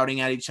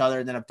at each other,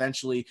 and then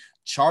eventually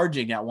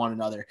charging at one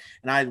another.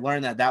 And I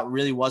learned that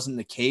really wasn't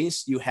the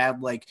case. You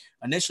had like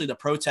initially the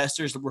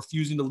protesters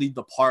refusing to leave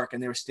the park,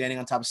 and they were standing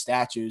on top of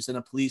statues, and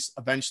the police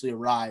eventually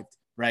arrived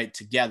right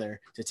together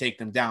to take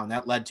them down.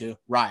 That led to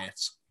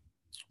riots.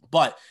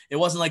 But it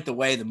wasn't like the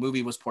way the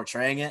movie was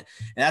portraying it.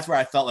 And that's where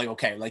I felt like,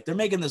 okay, like they're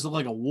making this look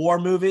like a war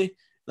movie.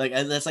 Like,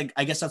 that's like,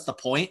 I guess that's the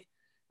point,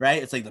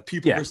 right? It's like the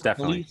people Yeah, versus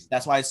definitely. police.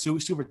 That's why it's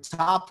super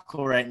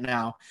topical right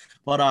now.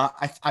 But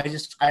I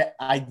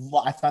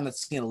found that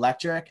scene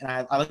electric, and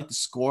I like the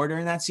score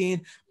during that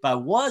scene. But I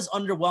was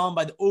underwhelmed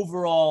by the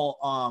overall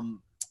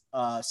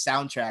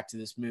soundtrack to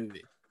this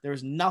movie. There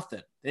was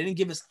nothing. They didn't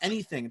give us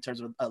anything in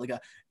terms of like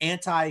a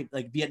anti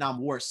like Vietnam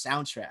War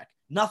soundtrack.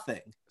 Nothing.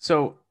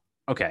 So,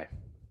 okay,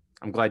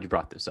 I'm glad you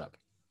brought this up.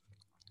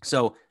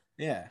 So,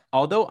 Yeah.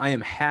 although I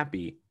am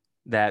happy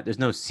that there's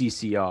no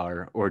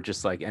CCR or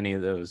just like any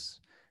of those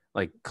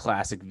like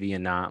classic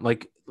Vietnam,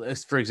 like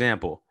for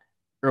example,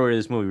 earlier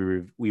this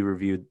movie we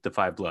reviewed The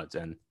Five Bloods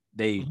and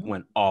they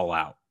went all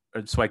out.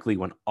 Or Spike Lee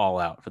went all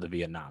out for the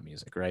Vietnam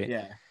music, right?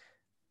 Yeah.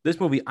 This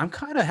movie, I'm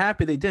kind of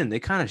happy they didn't. They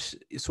kind of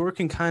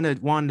Sorkin kind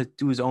of wanted to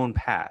do his own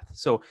path.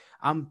 So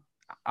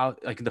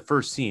like in the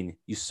first scene,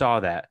 you saw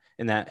that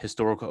in that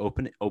historical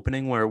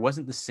opening where it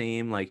wasn't the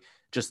same, like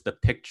just the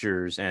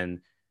pictures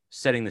and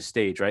setting the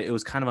stage, right? It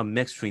was kind of a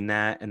mix between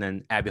that and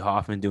then Abby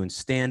Hoffman doing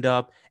stand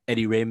up,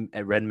 Eddie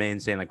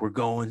Redmayne saying like we're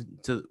going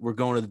to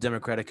the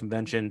Democratic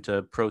convention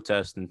to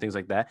protest and things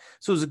like that.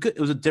 So it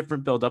was a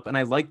different build up, and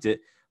I liked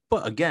it.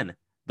 But again,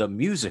 the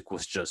music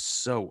was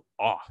just so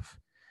off.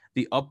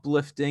 The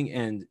uplifting,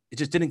 and it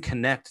just didn't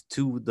connect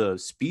to the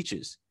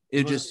speeches.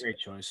 It was just a great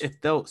choice. It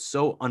felt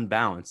so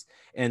unbalanced,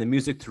 and the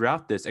music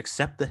throughout this,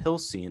 except the hill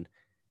scene,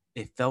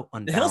 it felt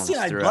unbalanced. The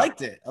hill scene, I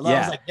liked it. I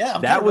was like, yeah,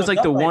 that was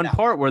like the one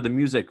part where the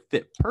music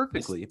fit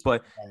perfectly.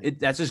 But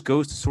that just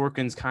goes to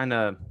Sorkin's kind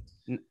of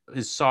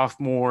his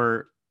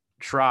sophomore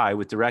try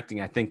with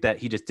directing. I think that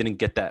he just didn't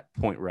get that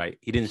point right.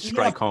 He didn't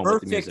strike home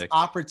with the music.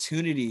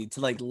 Opportunity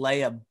to like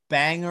lay a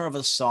banger of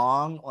a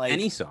song, like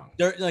any song,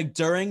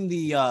 during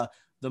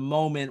the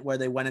moment where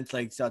they went into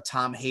like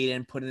Tom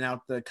Hayden putting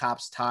out the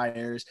cops'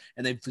 tires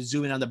and they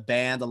zooming on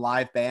the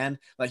live band.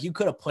 Like you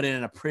could have put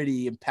in a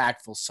pretty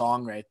impactful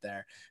song right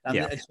there.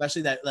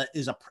 Especially that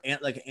is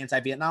like an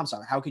anti-Vietnam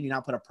song. How can you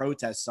not put a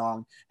protest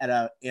song at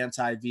a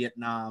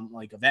anti-Vietnam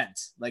like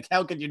event? Like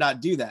how could you not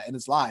do that? And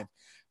it's live.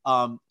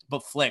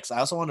 But Flicks, I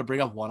also want to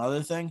bring up one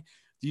other thing.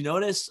 Do you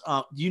notice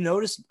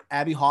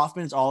Abby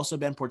Hoffman has also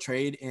been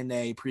portrayed in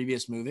a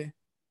previous movie?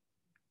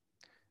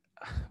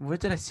 Where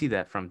did I see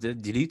that from?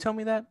 Did you tell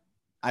me that?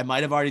 I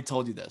might have already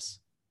told you this.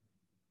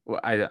 Well,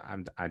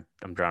 I'm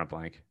drawing a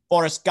blank.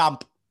 Forrest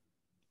Gump.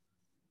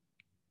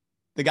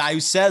 The guy who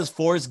says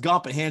Forrest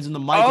Gump and hands him the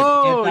mic.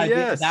 Oh,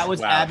 yes. That was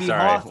Abby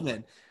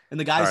Hoffman. And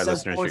the guy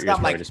says Forrest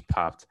Gump like just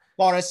popped.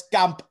 Forrest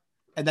Gump.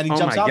 And then he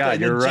jumps out there. And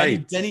you're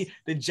right.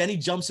 Jenny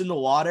jumps in the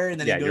water and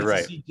then he goes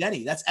to see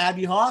Jenny. That's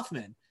Abby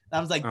Hoffman. And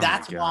I was like,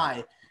 that's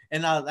why.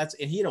 And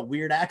he had a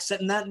weird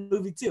accent in that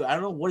movie too. I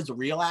don't know what his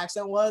real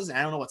accent was. And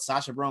I don't know what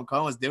Sacha Baron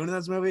Cohen was doing in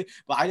this movie,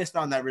 but I just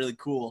found that really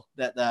cool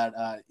that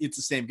it's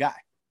the same guy.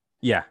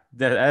 Yeah,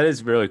 that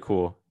is really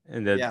cool.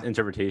 And the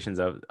interpretations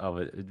of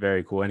it is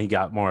very cool. And he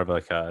got more of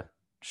like a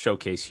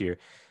showcase here.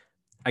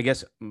 I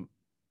guess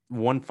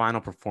one final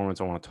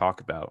performance I want to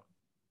talk about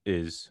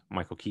is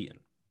Michael Keaton.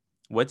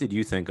 What did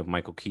you think of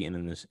Michael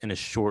Keaton in a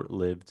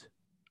short-lived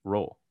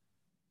role?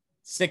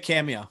 Sick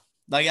cameo.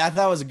 Like I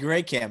thought it was a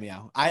great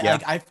cameo.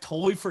 I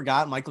totally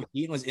forgot Michael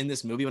Keaton was in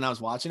this movie when I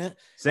was watching it.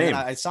 Same.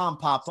 I saw him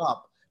pop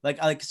up.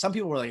 Like some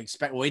people were like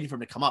waiting for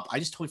him to come up. I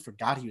just totally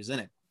forgot he was in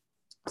it.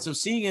 So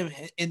seeing him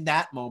in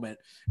that moment,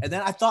 and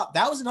then I thought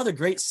that was another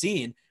great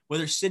scene where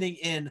they're sitting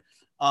in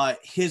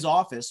his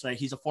office. Right,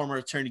 he's a former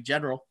attorney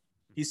general.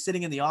 He's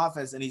sitting in the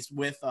office and he's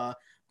with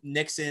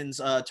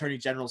Nixon's attorney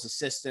general's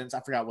assistants.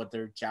 I forgot what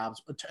their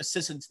jobs,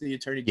 assistant to the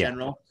attorney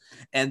general.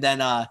 And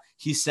then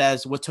he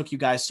says, "What took you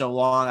guys so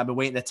long? I've been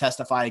waiting to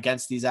testify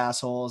against these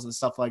assholes and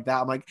stuff like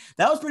that." I'm like,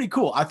 that was pretty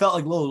cool. I felt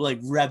like a little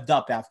like revved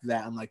up after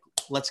that. I'm like,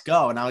 let's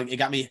go. And it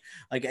got me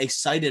like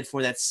excited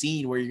for that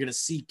scene where you're going to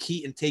see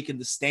Keaton taking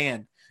the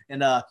stand.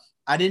 And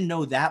I didn't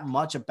know that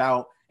much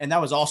about, and that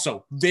was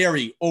also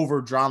very over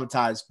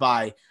dramatized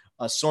by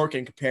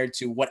Sorkin compared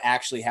to what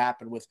actually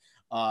happened with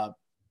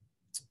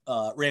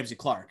Ramsey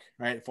Clark,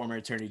 right? Former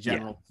attorney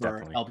general for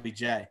definitely.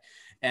 LBJ.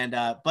 And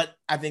but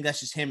I think that's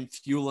just him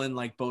fueling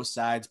like both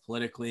sides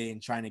politically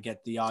and trying to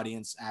get the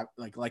audience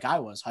like I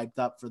was hyped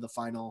up for the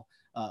final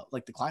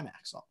like the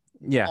climax.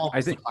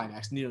 I think the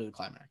climax, nearly the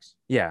climax.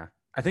 Yeah.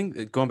 I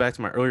think going back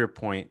to my earlier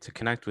point to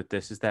connect with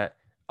this is that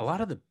a lot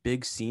of the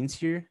big scenes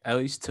here, at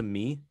least to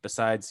me,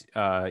 besides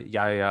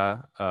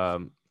Yaya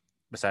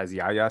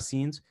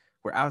scenes,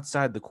 were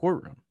outside the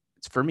courtroom.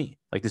 It's for me.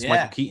 Like this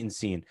Michael Keaton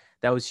scene,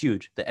 that was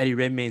huge. The Eddie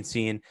Redmayne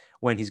scene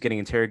when he's getting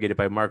interrogated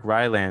by Mark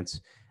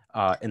Rylance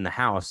in the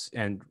house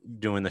and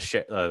doing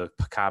the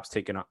cops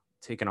taking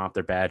off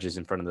their badges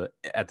in front of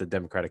at the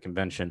Democratic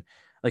convention.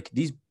 Like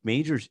these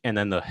majors, and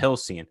then the Hill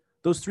scene.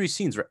 Those three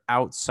scenes were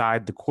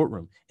outside the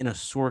courtroom in a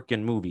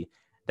Sorkin movie.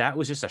 That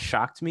was just a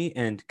shock to me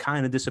and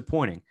kind of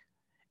disappointing,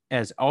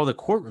 as all the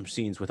courtroom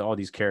scenes with all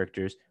these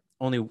characters,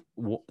 only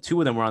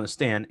two of them were on the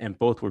stand and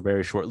both were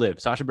very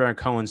short-lived. Sacha Baron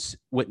Cohen's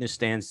witness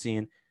stand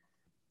scene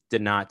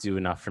did not do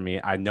enough for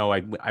me. I know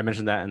I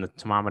mentioned that in the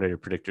thermometer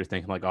predictor,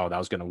 thinking like, oh, that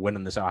was going to win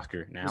in this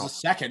Oscar. Now, it was a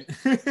second.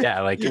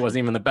 It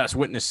wasn't even the best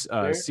witness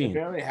scene. It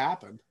barely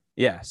happened.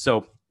 Yeah,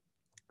 so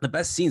the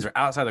best scenes are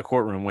outside the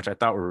courtroom, which I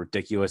thought were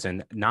ridiculous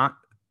and not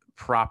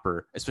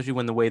proper, especially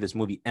when the way this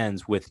movie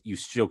ends with you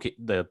showcase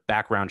the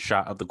background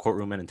shot of the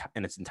courtroom in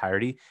its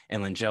entirety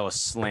and Langella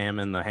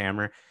slamming the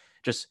hammer.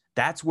 Just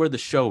that's where the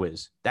show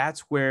is. That's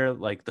where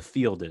like the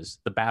field is,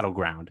 the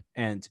battleground,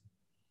 and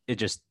it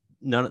just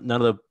none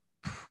of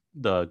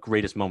the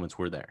greatest moments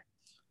were there.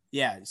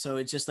 Yeah, so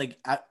it's just like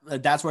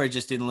that's where it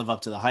just didn't live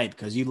up to the hype,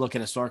 because you look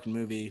at a Sorkin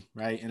movie,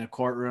 right, in a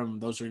courtroom,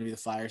 those are going to be the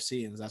fire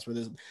scenes. That's where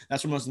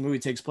most of the movie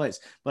takes place.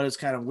 But it's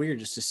kind of weird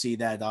just to see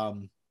that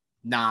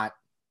not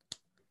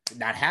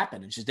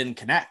happen. It just didn't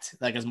connect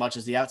like as much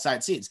as the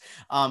outside scenes.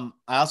 I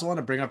also want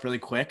to bring up really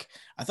quick.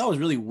 I thought it was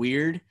really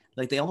weird.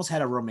 Like they almost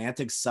had a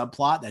romantic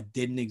subplot that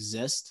didn't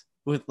exist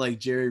with like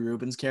Jerry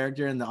Rubin's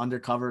character and the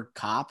undercover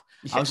cop.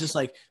 Yeah. I was just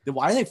like,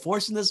 why are they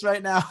forcing this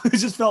right now? It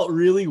just felt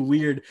really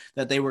weird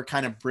that they were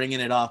kind of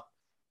bringing it up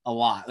a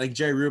lot. Like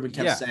Jerry Rubin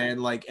kept saying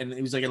like, and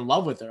he was like in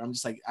love with her. I'm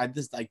just like,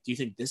 do you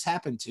think this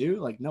happened too?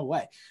 Like, no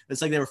way.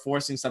 It's like they were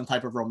forcing some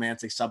type of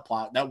romantic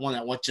subplot.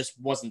 That just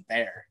wasn't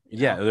there.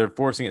 Yeah, they're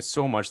forcing it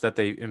so much that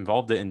they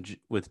involved it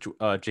with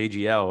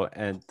JGL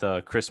and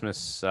the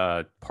Christmas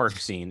park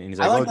scene. And he's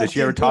like, did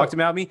she ever talk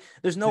about me?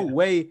 There's no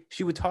way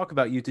she would talk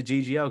about you to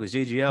JGL because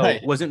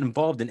JGL wasn't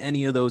involved in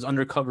any of those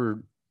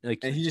undercover. Like,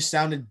 and he just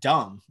sounded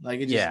dumb. Like,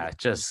 it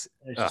just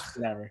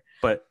whatever.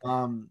 But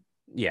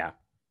yeah.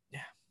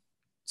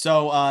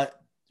 So,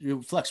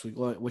 Flex,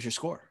 what's your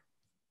score?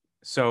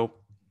 So,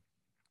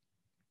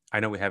 I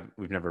know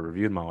we've never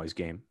reviewed Molly's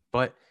Game,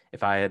 but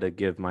if I had to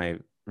give my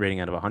rating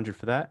out of 100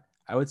 for that,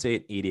 I would say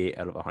an 88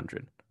 out of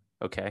 100.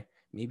 Okay,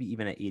 maybe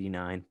even an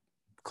 89,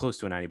 close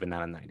to a 90, but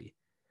not a 90.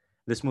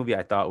 This movie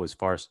I thought was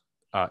far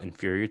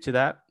inferior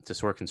to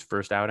Sorkin's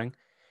first outing,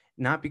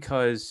 not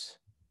because,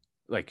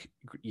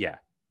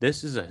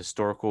 this is a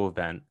historical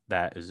event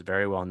that is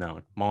very well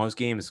known. Molly's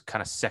Game is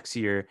kind of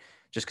sexier.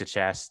 Jessica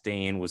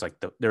Chastain was like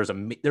there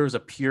was a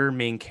pure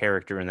main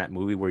character in that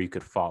movie where you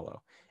could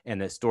follow, and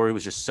the story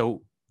was just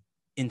so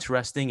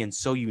interesting and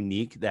so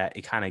unique that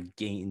it kind of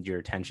gained your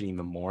attention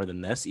even more than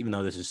this, even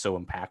though this is so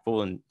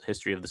impactful in the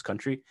history of this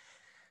country.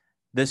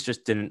 This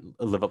just didn't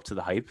live up to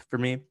the hype for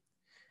me.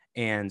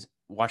 And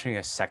watching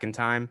a second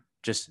time,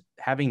 just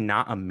having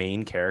not a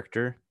main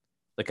character,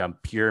 like a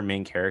pure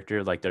main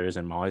character like there is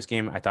in Molly's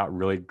Game, I thought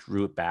really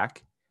drew it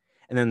back.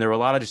 And then there were a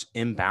lot of just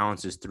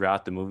imbalances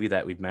throughout the movie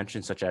that we've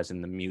mentioned, such as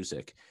in the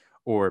music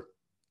or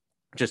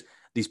just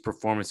these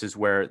performances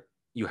where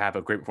you have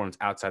a great performance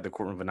outside the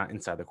courtroom, but not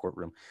inside the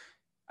courtroom.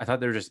 I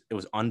thought it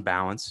was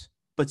unbalanced,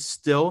 but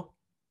still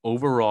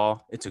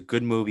overall, it's a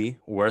good movie,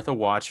 worth a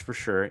watch for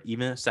sure.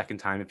 Even a second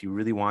time, if you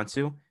really want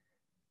to.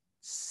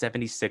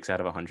 76 out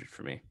of 100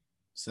 for me.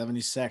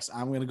 76.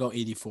 I'm going to go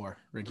 84,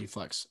 Ricky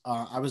Flex.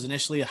 I was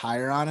initially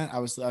higher on it. I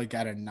was like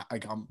at a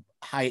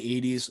high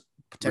 80s,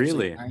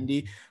 potentially really?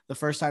 90 the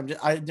first time.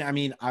 I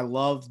mean, I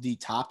love the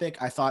topic.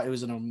 I thought it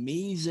was an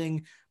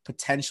amazing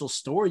potential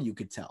story you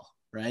could tell,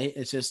 right?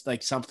 It's just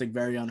like something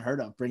very unheard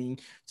of, bringing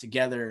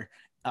together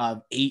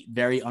 8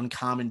 very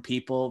uncommon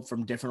people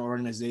from different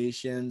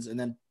organizations and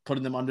then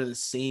putting them under the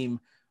same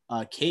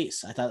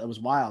case. I thought that was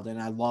wild,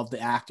 and I love the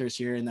actors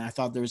here, and I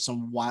thought there was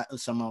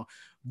some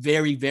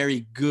very,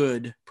 very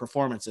good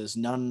performances.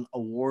 None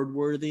award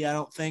worthy, I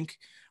don't think,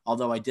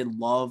 although I did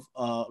love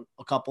a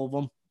couple of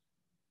them.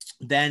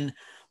 Then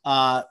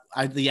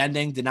the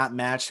ending did not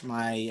match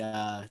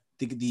my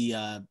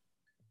the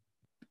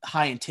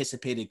high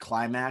anticipated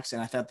climax,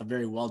 and I thought the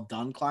very well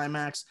done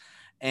climax.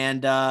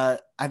 And I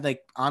think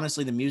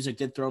honestly the music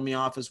did throw me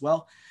off as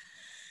well.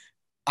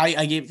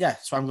 I gave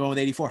so I'm going with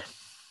 84.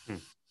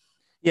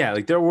 Yeah,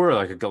 like there were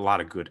like a lot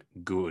of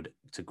good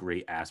to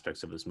great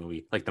aspects of this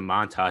movie. Like the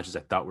montages I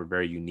thought were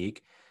very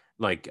unique.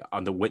 Like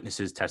on the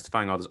witnesses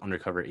testifying, all those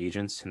undercover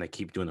agents, and they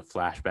keep doing the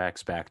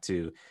flashbacks back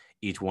to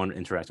each one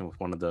interacting with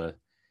one of the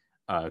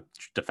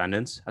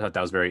defendants. I thought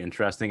that was very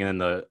interesting. And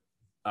then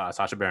the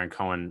Sacha Baron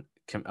Cohen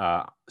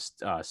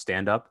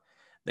stand up,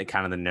 the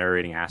kind of the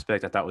narrating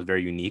aspect I thought was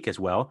very unique as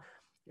well,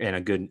 and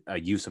a good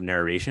use of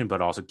narration,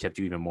 but also kept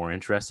you even more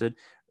interested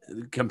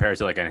compared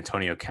to like an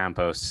Antonio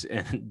Campos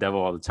and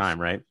Devil All the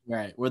Time, right?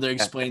 Right, where they're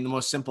explaining the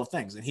most simple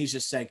things, and he's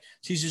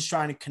just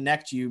trying to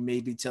connect you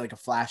maybe to like a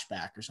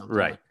flashback or something,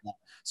 right? Like that.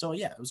 So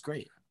yeah, it was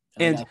great,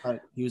 and I thought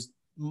he was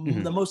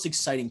the most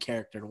exciting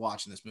character to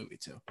watch in this movie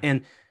too.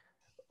 And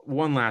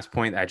one last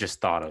point I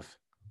just thought of,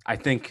 I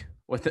think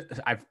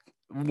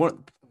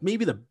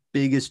maybe the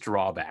biggest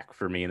drawback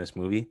for me in this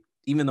movie,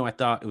 even though I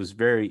thought it was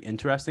very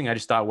interesting, I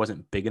just thought it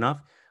wasn't big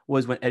enough,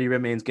 was when Eddie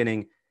Redmayne's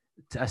getting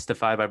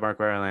testified by Mark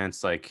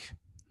Rylance, like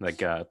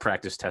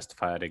practice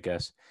testified, I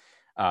guess,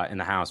 in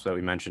the house that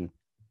we mentioned.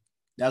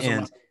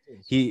 And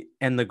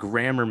the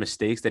grammar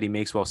mistakes that he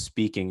makes while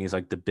speaking is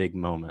like the big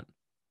moment.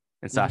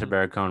 And Sacha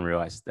Baron Cohen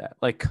realized that.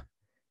 Like,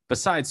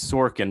 besides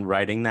Sorkin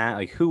writing that,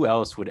 like who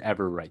else would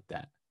ever write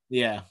that?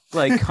 Yeah.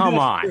 Like, come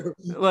on.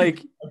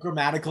 Like a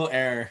grammatical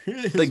error.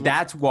 Like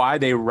that's why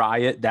they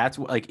riot. That's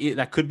like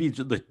that could be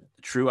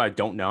true. I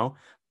don't know.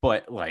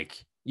 But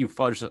like you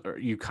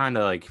kind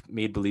of like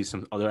made believe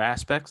some other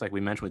aspects, like we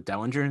mentioned with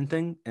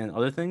Dellinger and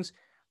other things.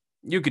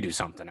 you could do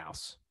something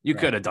else. You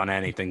could have done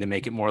anything to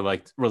make it more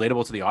like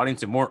relatable to the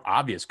audience and more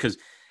obvious. Because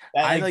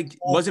I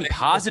wasn't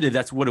positive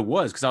that's what it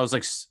was. Because I was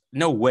like,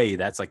 no way,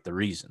 that's like the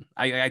reason.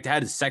 I had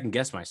to second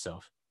guess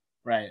myself.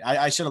 Right.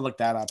 I should have looked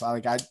that up.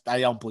 I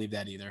don't believe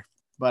that either.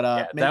 But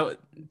that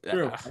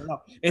true. I don't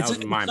know.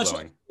 Was mind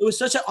blowing. It was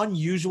such an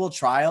unusual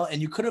trial,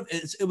 and you could have.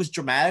 It was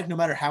dramatic no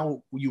matter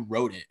how you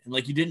wrote it, and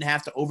like you didn't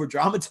have to over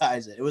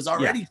dramatize it. It was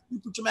already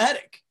super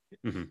dramatic.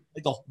 Mm-hmm.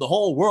 Like the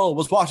whole world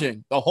was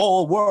watching. The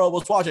whole world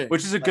was watching.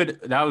 Which is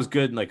that was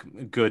good.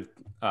 Like good.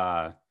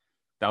 That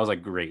was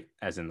like great.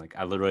 As in like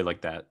I literally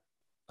like that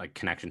like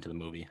connection to the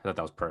movie. I thought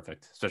that was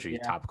perfect, especially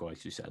topical,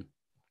 like you said.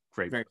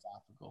 Great. Very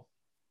topical.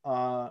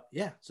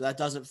 So that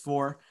does it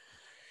for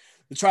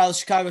the trial of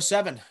Chicago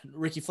 7.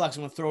 Ricky Flex,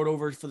 I'm going to throw it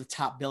over for the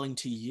top billing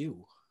to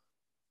you.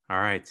 All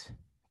right,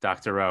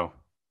 Dr. O.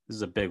 This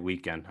is a big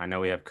weekend. I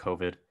know we have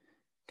COVID.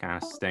 Kind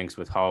of stinks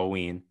with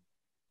Halloween.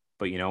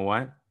 But you know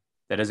what?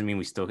 That doesn't mean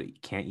we still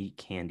can't eat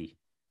candy.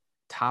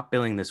 Top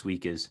billing this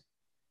week is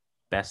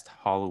best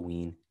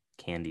Halloween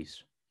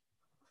candies.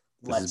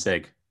 This is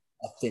big.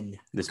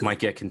 This might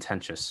get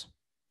contentious.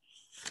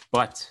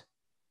 But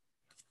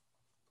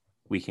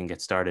we can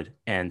get started.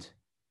 And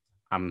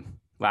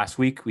last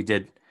week we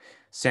did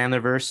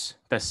Sandlerverse,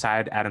 best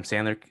side Adam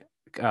Sandler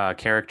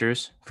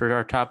characters for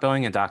our top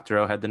billing, and Dr.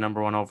 O had the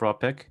number 1 overall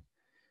pick.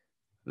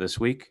 This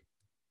week,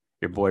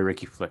 your boy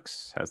Ricky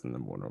Flicks has the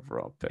number 1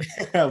 overall pick.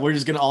 We're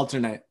just gonna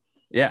alternate.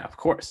 Yeah, of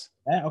course.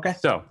 Yeah, okay.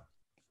 So,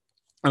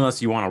 unless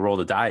you want to roll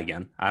the die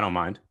again, I don't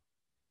mind.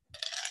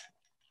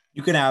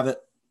 You can have it.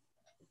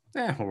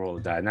 Yeah, we'll roll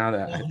the die. Now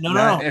that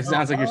no, it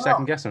sounds like you're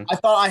second guessing. I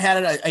thought I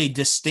had a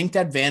distinct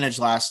advantage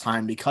last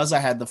time because I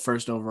had the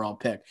first overall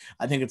pick.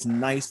 I think it's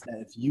nice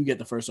that if you get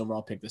the first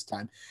overall pick this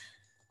time.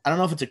 I don't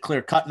know if it's a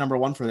clear cut number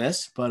 1 for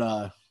this, but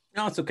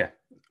no, it's okay.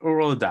 We'll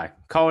roll the die.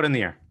 Call it in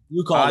the air.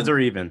 You call odds or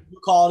even. You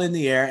call it in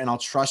the air, and I'll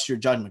trust your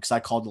judgment because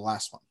I called the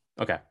last one.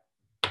 Okay.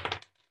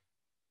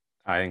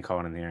 I didn't call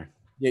it in the air.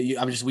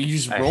 Yeah, we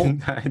just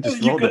rolled. I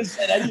just rolled it.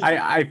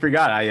 I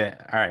forgot.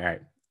 All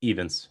right.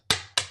 Evens.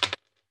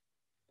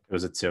 It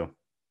was a 2.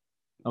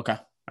 Okay.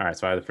 All right.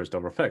 So I had the first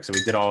overall pick. So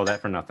we did all of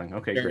that for nothing.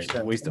 Okay, great.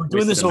 We're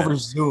doing this over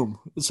Zoom,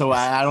 so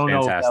I don't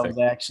know if that was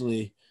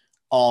actually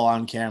all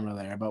on camera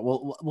there, but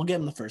we'll get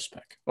him the first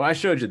pick. Well, I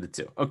showed you the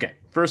 2. Okay.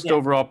 First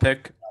overall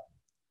pick,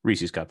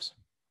 Reese's Cups.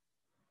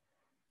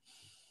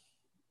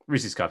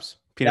 Reese's Cups.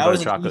 Peanut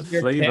butter chocolate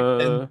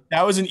flavor.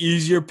 That was an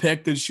easier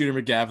pick than Shooter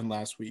McGavin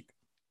last week.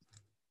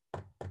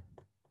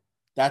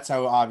 That's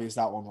how obvious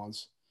that one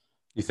was.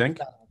 You think?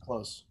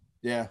 Close.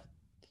 Yeah.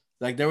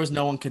 Like there was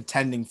no one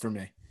contending for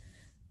me.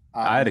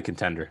 I had a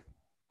contender,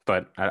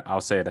 but I'll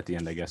say it at the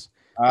end, I guess.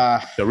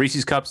 So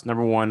Reese's Cups,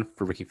 number 1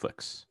 for Ricky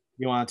Flicks.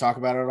 You want to talk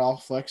about it at all,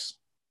 Flicks?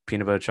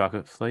 Peanut butter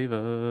chocolate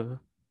flavor.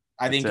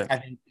 I think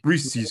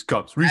Reese's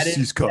Cups.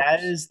 Reese's Cups.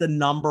 That is the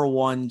number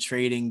 1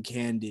 trading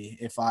candy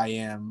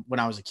when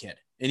I was a kid.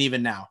 And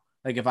even now,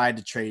 like if I had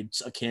to trade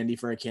a candy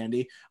for a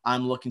candy,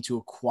 I'm looking to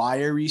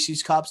acquire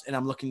Reese's Cups and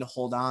I'm looking to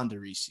hold on to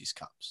Reese's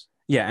Cups.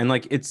 Yeah, and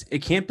like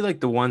it can't be like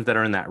the ones that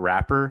are in that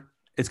wrapper.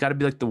 It's got to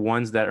be like the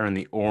ones that are in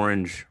the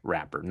orange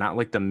wrapper, not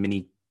like the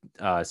mini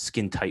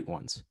skin tight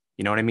ones.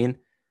 You know what I mean?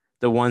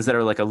 The ones that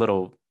are like a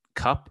little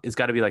cup. It's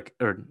got to be like,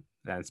 or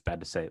that's bad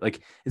to say.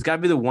 Like it's got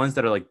to be the ones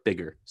that are like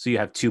bigger, so you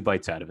have 2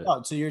 bites out of it.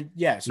 Oh, so you're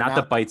not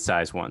the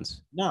bite-sized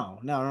ones. No.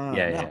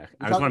 Yeah.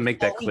 I just want to make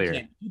that clear.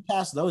 If you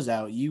pass those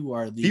out, you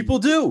are the people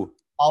do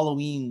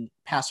Halloween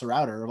passer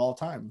outer of all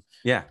time.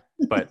 Yeah,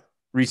 but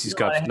Reese's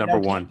Cups number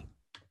 1.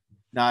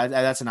 No,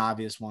 that's an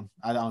obvious one.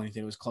 I don't even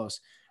think it was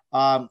close.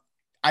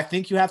 I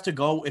think you have to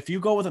go. If you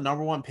go with a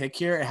number 1 pick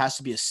here, it has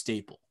to be a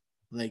staple.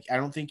 Like, I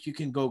don't think you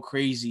can go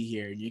crazy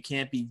here. You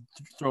can't be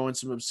throwing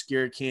some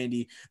obscure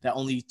candy that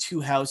only 2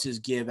 houses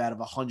give out of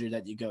 100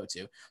 that you go to.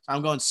 So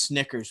I'm going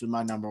Snickers with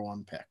my number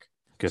 1 pick.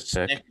 Good pick.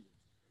 Snickers.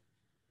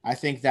 I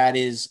think that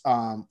is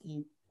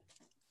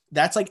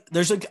that's like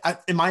there's like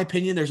in my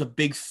opinion there's a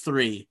big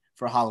 3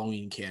 for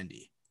Halloween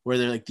candy where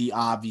they're like the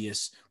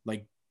obvious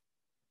like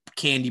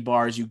candy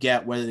bars you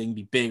get, whether they can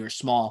be big or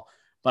small.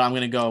 But I'm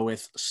gonna go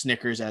with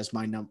Snickers as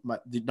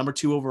the number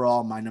 2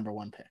 overall, my number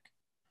 1 pick.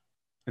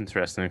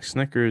 Interesting.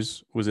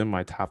 Snickers was in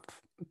my top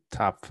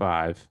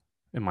 5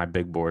 in my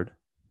big board.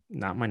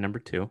 Not my number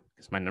 2,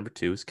 because my number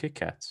 2 is Kit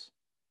Kats.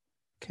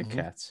 Kit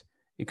Kats.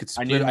 You could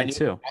split them in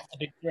 2. That's the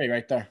big 3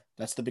 right there.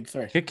 That's the big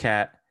 3. Kit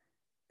Kat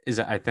is,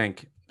 I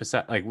think,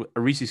 beside like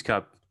a Reese's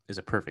Cup is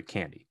a perfect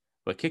candy,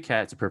 but Kit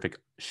Kat is a perfect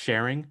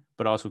sharing,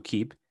 but also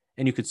keep,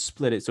 and you could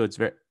split it so it's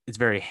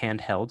very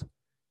handheld,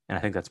 and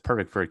I think that's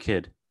perfect for a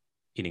kid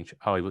eating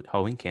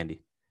Halloween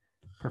candy.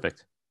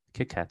 Perfect.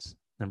 Kit Kats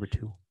number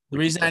 2. The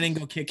reason I didn't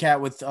go Kit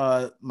Kat with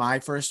my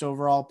first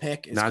overall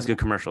pick is not as good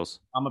commercials.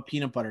 I'm a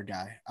peanut butter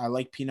guy. I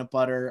like peanut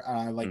butter.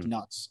 I like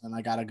nuts, and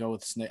I gotta go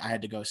with I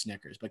had to go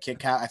Snickers, but Kit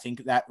Kat, I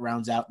think that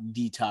rounds out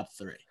the top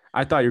 3.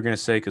 I thought you were gonna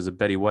say because of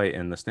Betty White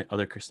and the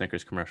other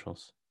Snickers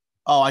commercials.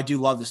 Oh, I do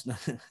love this.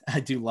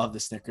 I do love the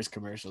Snickers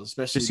commercials,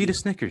 especially. Just eat a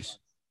Snickers.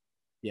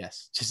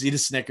 Yes, just eat a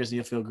Snickers and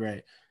you'll feel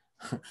great.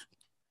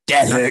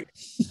 Get it.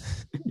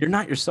 You're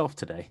not yourself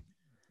today.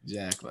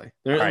 Exactly.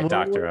 All right,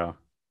 Dr. O.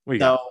 What you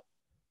So got?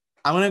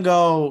 I'm gonna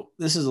go.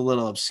 This is a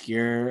little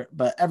obscure,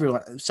 but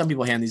some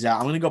people hand these out.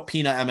 I'm gonna go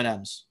peanut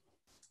M&Ms.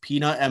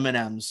 Peanut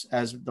M&Ms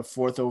as the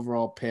 4th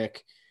overall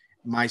pick,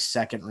 my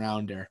second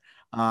rounder.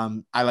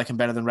 I like them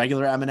better than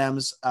regular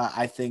M&Ms.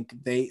 I think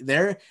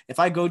they're. If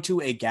I go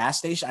to a gas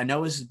station, I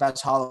know this is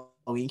best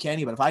Halloween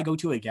candy, but if I go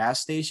to a gas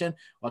station,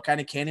 what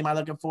kind of candy am I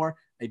looking for?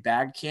 A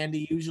bagged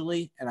candy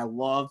usually, and I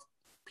love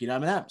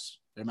peanut M&Ms.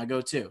 They're my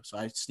go-to. So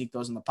I sneak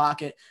those in the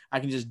pocket. I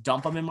can just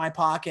dump them in my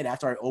pocket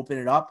after I open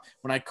it up.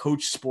 When I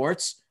coach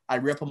sports, I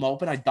rip them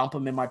open, I dump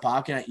them in my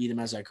pocket, and I eat them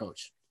as I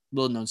coach.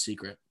 Little known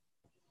secret.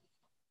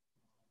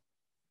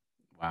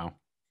 Wow.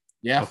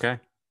 Yeah.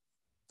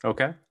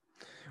 Okay.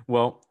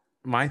 Well,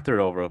 my 3rd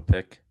overall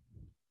pick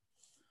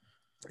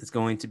is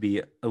going to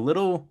be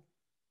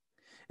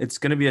it's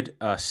going to be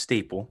a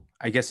staple.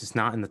 I guess it's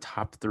not in the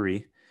top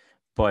 3,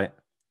 but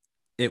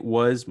it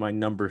was my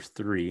number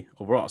 3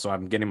 overall. So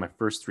I'm getting my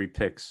first 3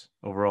 picks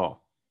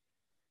overall.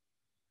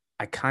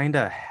 I kind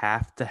of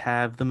have to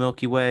have the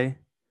Milky Way.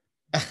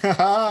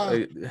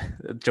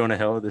 Jonah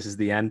Hill, this is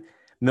the end.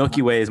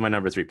 Milky Way is my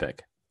number 3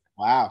 pick.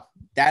 Wow.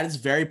 That is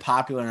very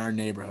popular in our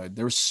neighborhood.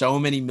 There were so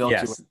many Milky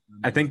Way.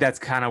 I think that's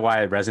kind of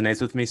why it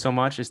resonates with me so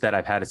much, is that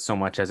I've had it so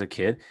much as a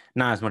kid.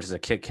 Not as much as a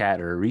Kit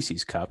Kat or a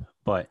Reese's cup,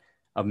 but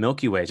a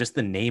Milky Way, just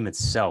the name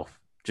itself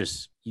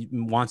just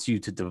wants you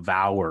to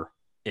devour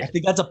it. I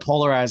think that's a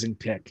polarizing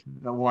pick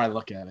the more I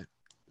look at it.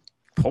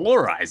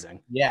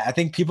 Polarizing? Yeah, I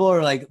think people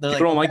are like... People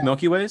don't like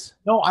Milky Ways?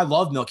 No, I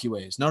love Milky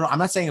Ways. No, I'm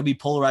not saying it'll be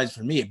polarized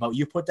for me, but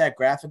you put that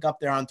graphic up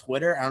there on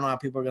Twitter, I don't know how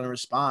people are going to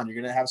respond. You're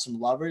going to have some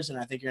lovers, and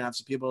I think you're going to have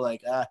some people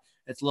like,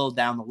 it's a little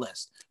down the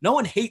list. No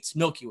one hates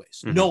Milky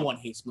Ways. Mm-hmm. No one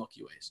hates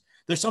Milky Ways.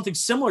 There's something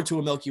similar to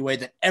a Milky Way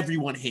that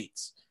everyone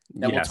hates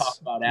that we'll talk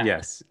about after.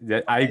 Yes,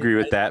 I agree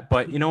with that.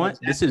 But you know what?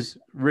 This is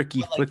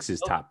Ricky Flix's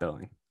top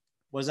billing.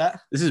 Was that?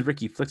 This is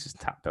Ricky Flix's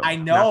top billing. I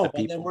know,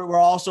 but then we're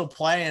also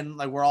playing,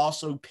 like we're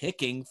also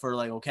picking for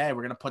like, okay,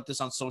 we're gonna put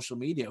this on social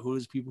media. Who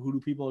do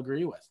people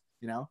agree with?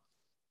 You know,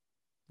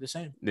 the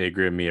same. They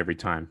agree with me every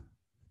time.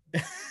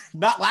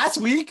 Not last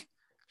week.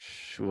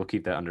 We'll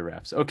keep that under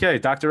wraps. Okay,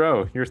 Dr.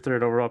 O, your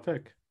 3rd overall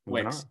pick.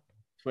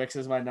 Twix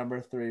is my number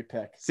 3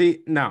 pick. See,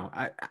 no,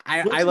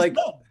 I like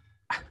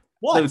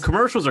what? The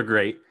commercials are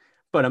great,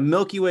 but a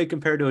Milky Way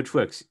compared to a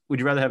Twix, would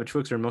you rather have a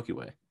Twix or a Milky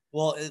Way?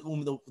 Well,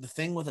 the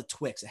thing with a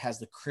Twix, it has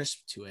the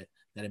crisp to it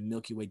that a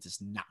Milky Way does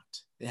not.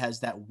 It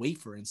has that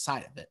wafer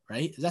inside of it,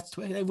 right? Is that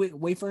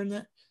wafer in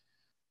that?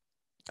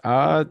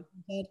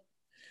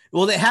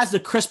 Well, it has the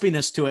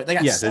crispiness to it. They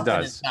got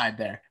something inside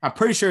there. I'm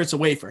pretty sure it's a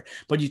wafer,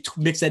 but you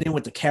mix that in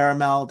with the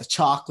caramel, the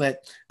chocolate.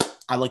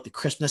 I like the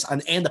crispness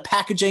and the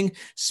packaging.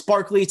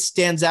 Sparkly, it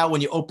stands out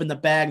when you open the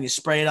bag and you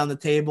spray it on the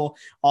table.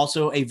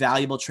 Also a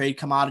valuable trade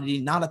commodity.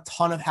 Not a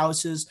ton of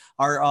houses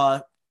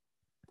are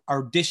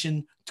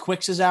dishing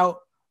Twixes out,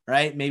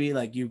 right? Maybe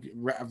like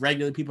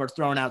regular people are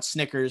throwing out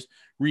Snickers,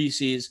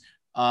 Reese's.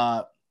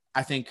 I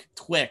think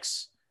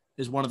Twix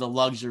is one of the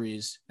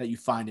luxuries that you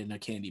find in a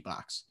candy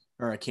box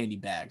or a candy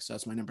bag. So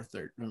that's my number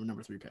 3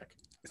 pick.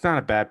 It's not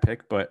a bad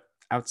pick, but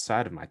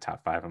outside of my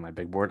top 5 on my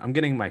big board, I'm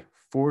getting my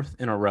 4th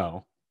in a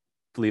row.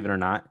 Believe it or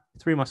not,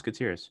 3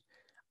 Musketeers.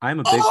 I'm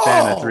a big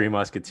fan of 3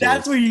 Musketeers.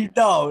 That's where you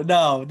no.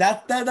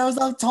 That was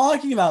what I'm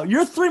talking about.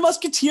 You're a 3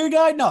 Musketeer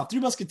guy? No, 3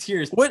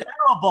 Musketeers. What?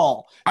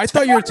 Terrible. I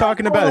thought you were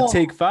talking about a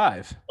Take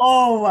 5.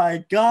 Oh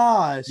my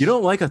gosh. You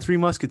don't like a 3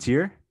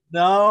 Musketeer?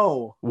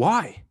 No.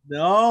 Why?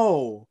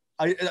 No.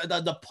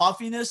 The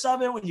puffiness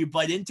of it when you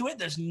bite into it,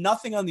 there's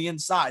nothing on the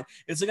inside.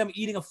 It's like I'm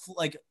eating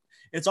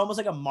it's almost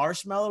like a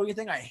marshmallow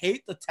thing. I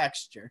hate the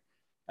texture.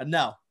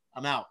 No,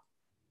 I'm out.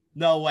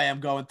 No way I'm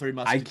going 3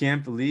 Musketeers. I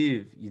can't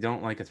believe you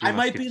don't like a 3 Musketeer. I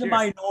might be the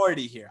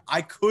minority here.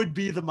 I could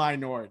be the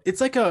minority.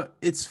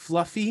 It's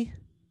fluffy.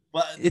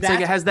 But it's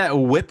like it has that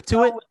whip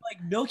to it.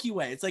 Like Milky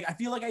Way. It's like I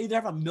feel like I either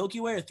have a Milky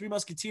Way or 3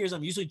 Musketeers.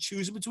 I'm usually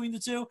choosing between the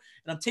two,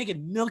 and I'm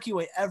taking Milky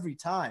Way every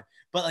time.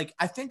 But like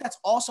I think that's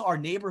also our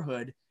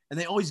neighborhood, and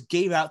they always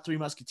gave out 3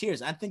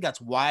 Musketeers. I think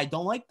that's why I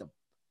don't like them.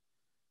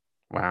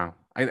 Wow.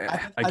 I'm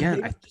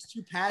just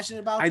too passionate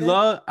about it.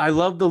 I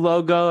love the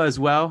logo as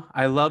well.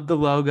 I love the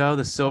logo,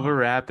 the silver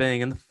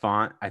wrapping and the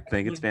font. I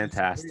think it's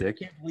fantastic.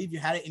 I can't believe you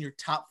had it in your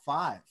top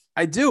 5.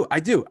 I do. I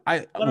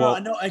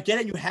get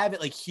it. You have it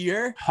like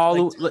here.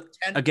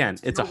 Again,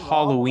 it's a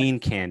Halloween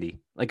candy.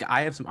 Like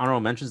I have some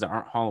honorable mentions that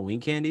aren't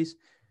Halloween candies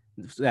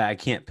that I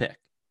can't pick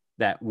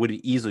that would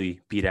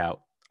easily beat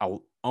out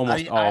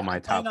almost all my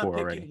top 4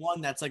 already. One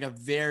that's like a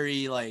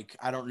very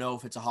I don't know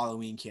if it's a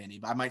Halloween candy,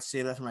 but I might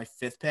save that for my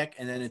 5th pick,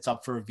 and then it's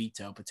up for a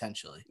veto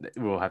potentially.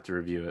 We'll have to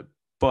review it.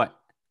 But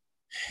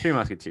 3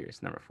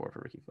 Musketeers, number 4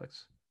 for Ricky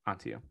Flicks. On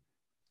to you.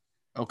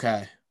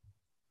 Okay.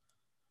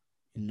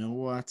 You know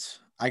what?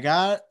 I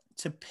got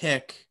to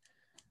pick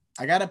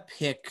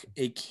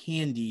a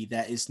candy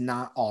that is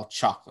not all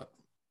chocolate.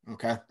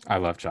 Okay. I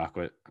love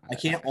chocolate. I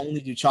can't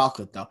only do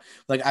chocolate though.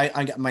 Like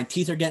I got my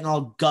teeth are getting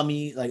all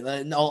gummy,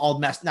 all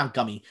messed, not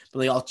gummy, but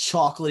like all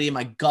chocolatey.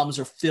 My gums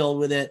are filled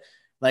with it.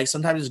 Like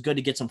sometimes it's good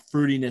to get some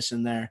fruitiness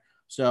in there.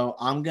 So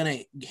I'm gonna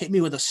hit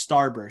me with a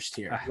Starburst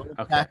here.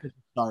 Okay. Pack of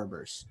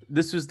Starburst.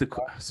 This was Again,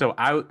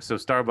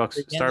 those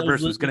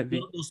Starbucks was going to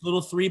be those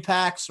little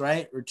 3-packs,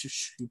 right? Or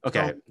just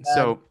okay.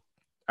 So,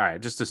 all right,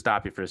 just to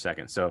stop you for a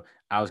second. So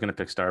I was going to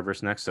pick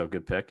Starburst next. So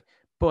good pick.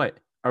 But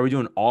are we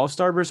doing all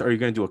Starburst or are you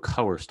going to do a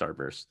color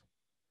Starburst?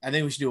 I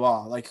think we should do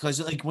all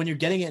because like when you're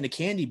getting it in a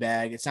candy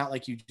bag, it's not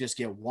like you just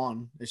get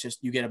one. It's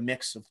just you get a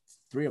mix of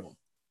 3 of them.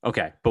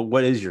 Okay, but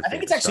what is your? I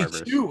think it's actually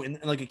Starburst? 2 in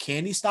like a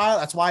candy style.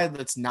 That's why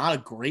it's not a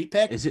great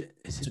pick. Is it?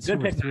 It's a good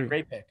pick, not a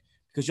great pick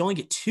because you only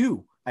get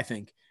 2, I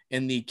think,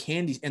 in the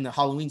candies in the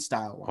Halloween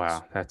style ones.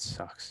 Wow, that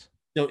sucks.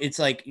 So it's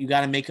like you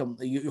got to make them.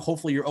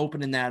 Hopefully, you're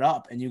opening that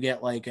up and you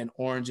get like an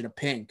orange and a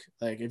pink.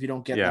 Like if you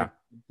don't get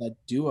that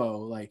duo,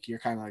 like you're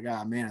kind of like,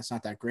 oh man, it's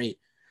not that great.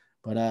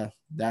 But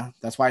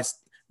that's why it's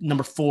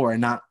number 4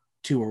 and not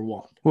 2 or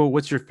 1. Well,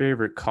 what's your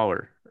favorite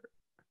color?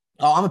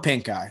 Oh, I'm a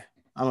pink guy.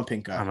 I'm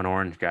an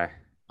orange guy.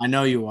 I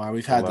know you are.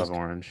 We've had I love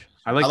orange.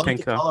 I like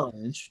pink though. Color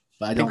orange,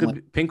 but I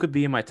don't pink would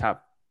be in my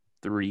top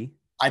 3.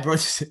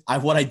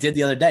 What I did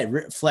the other day.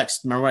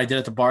 Flex. Remember what I did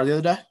at the bar the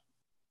other day?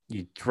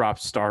 You drop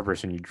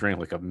Starburst and you drink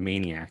like a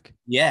maniac.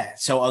 Yeah.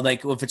 So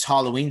like if it's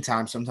Halloween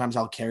time, sometimes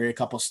I'll carry a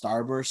couple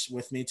Starbursts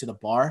with me to the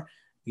bar.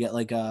 Get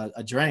like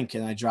a drink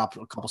and I drop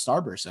a couple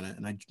Starbursts in it,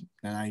 and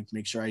I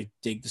make sure I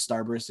dig the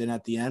Starburst in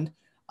at the end.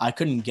 I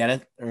couldn't get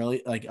it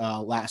early, like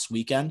last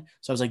weekend,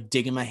 so I was like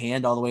digging my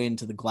hand all the way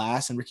into the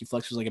glass, and Ricky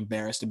Flex was like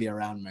embarrassed to be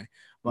around me.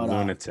 But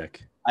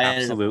lunatic,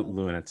 absolute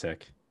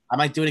lunatic. I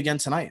might do it again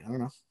tonight. I don't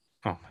know.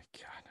 Oh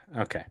my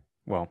god. Okay.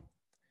 Well,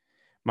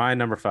 my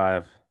number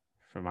 5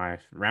 for my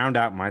round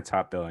out my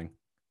top billing.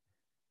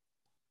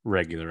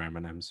 Regular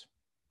M&Ms.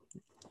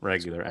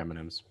 Regular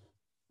M&Ms.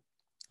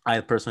 I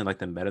personally like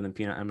them better than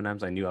peanut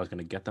M&Ms. I knew I was going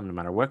to get them no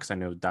matter what because I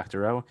knew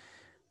Dr. O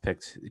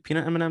picked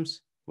peanut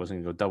M&Ms. Wasn't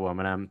going to go double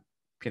M&M.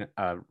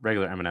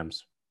 Regular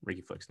M&Ms.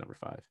 Ricky Flicks number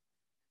 5.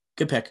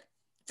 Good pick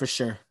for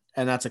sure,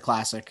 and that's a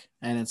classic.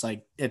 And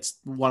it's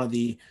one of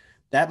the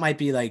that might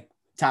be like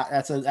top,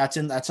 that's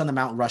on the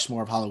Mount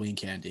Rushmore of Halloween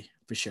candy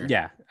for sure.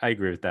 Yeah, I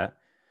agree with that.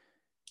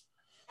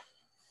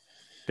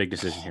 Big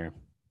decision here.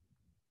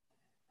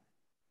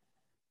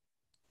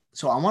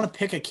 So I want to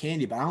pick a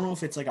candy, but I don't know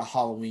if it's like a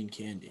Halloween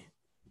candy.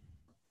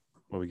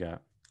 What we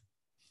got?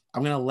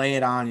 I'm gonna lay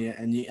it on you,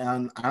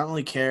 and I don't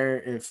really care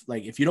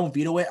if you don't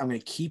veto it, I'm gonna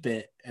keep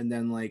it, and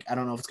then like I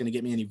don't know if it's gonna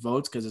get me any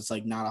votes because it's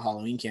like not a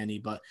Halloween candy,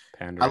 but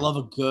Pandering. I love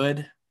a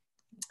good.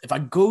 If I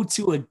go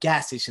to a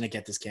gas station to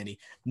get this candy,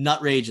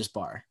 Nutrageous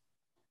bar.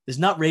 Is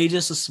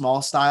Nutrageous a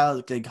small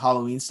style, like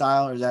Halloween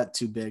style, or is that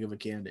too big of a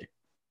candy?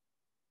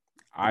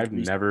 I've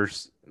never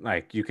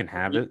you can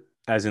have it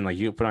as in like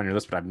you put it on your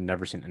list, but I've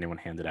never seen anyone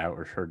hand it out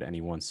or heard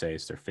anyone say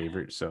it's their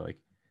favorite. So like.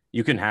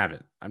 You can have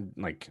it. I'm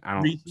like, I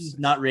don't. Reese's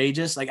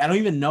Nutrageous. Like, I don't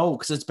even know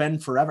because it's been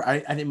forever.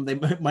 I think they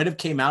might have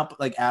came out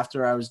like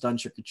after I was done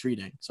trick or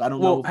treating. So I don't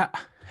know.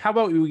 How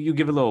about you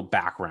give a little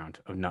background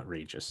of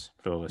Nutrageous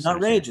for the listeners?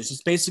 Nutrageous.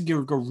 It's basically a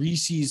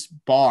Reese's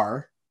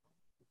bar,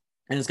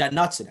 and it's got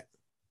nuts in it.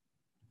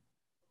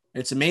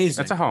 It's amazing.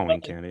 That's a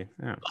Halloween candy.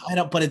 Yeah.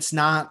 But it's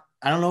not.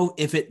 I don't know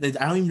if it.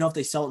 I don't even know if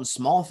they sell it in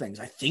small things.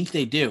 I think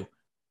they do.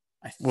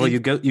 Well, you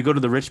go to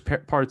the rich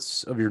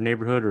parts of your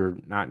neighborhood, or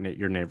not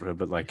your neighborhood,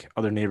 but like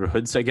other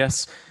neighborhoods, I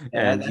guess.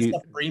 Yeah, and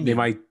they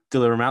might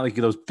deliver them out like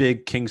those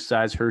big king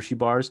size Hershey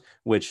bars,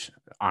 which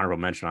honorable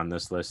mention on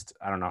this list.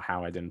 I don't know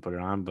how I didn't put it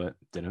on, but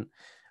didn't.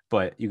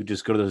 But you could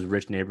just go to those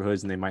rich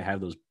neighborhoods, and they might have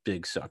those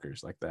big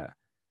suckers like that.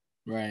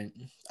 Right.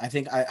 I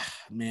think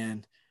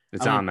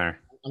it's on there.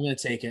 I'm gonna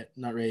take it.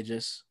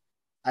 Nutrageous.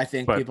 I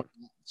think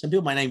some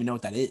people might not even know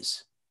what that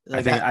is.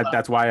 Like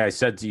that's why I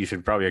said you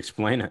should probably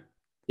explain it.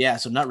 Yeah,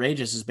 so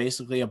Nutrageous is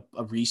basically a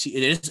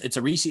Reese's. It's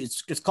a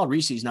Reese's. It's called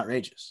Reese's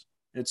Nutrageous.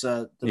 It's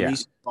the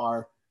Reese's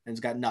bar, and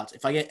it's got nuts.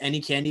 If I get any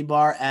candy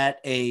bar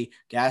at a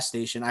gas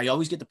station, I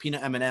always get the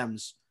peanut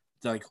M&Ms,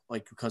 like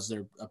because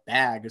they're a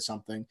bag or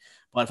something.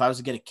 But if I was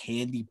to get a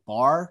candy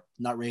bar,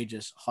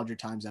 Nutrageous, 100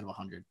 times out of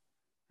 100.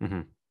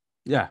 Mm-hmm.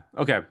 Yeah.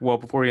 Okay. Well,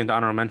 before we get into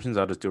honorable mentions,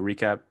 I'll just do a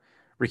recap.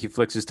 Ricky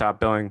Flicks' top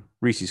billing: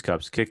 Reese's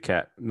Cups, Kit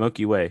Kat,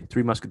 Milky Way,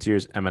 Three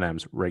Musketeers,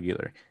 M&Ms,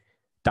 regular.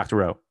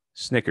 Dr. O,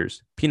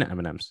 Snickers, peanut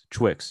M&Ms,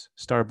 Twix,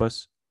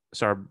 Starburst,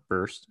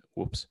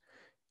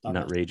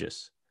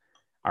 Nutrageous.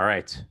 All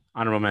right.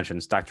 Honorable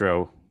mentions. Dr.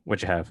 O,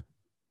 what you have?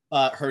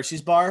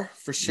 Hershey's bar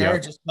for sure,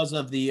 just because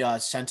of the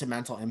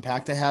sentimental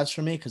impact it has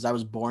for me. Because I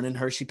was born in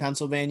Hershey,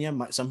 Pennsylvania.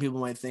 Some people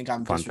might think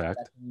I'm disrespecting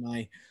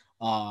my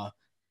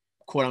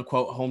quote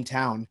unquote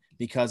hometown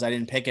because I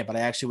didn't pick it, but I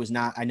actually was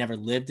not. I never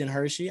lived in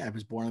Hershey. I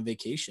was born on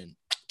vacation.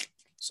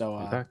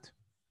 So,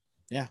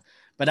 yeah.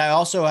 But I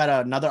also had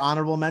another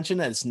honorable mention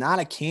that it's not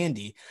a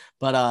candy,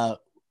 but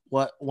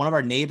what one of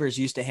our neighbors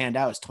used to hand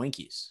out is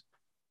Twinkies.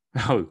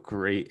 Oh,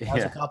 great. That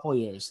was a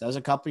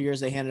couple years.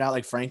 They handed out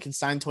like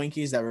Frankenstein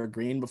Twinkies that were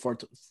green before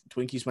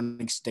Twinkies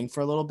went extinct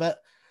for a little bit.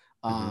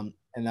 And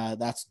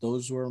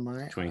those were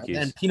my Twinkies.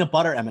 And peanut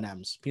butter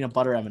M&Ms.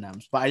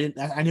 But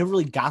I never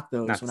really got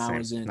those I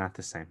was in. Not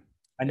the same.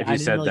 If you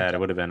said that, it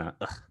would have been a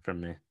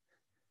from me.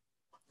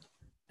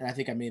 and I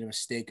think I made a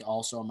mistake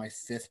also on my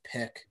 5th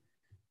pick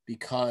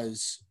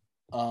because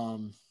I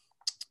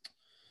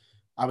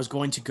was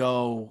going to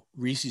go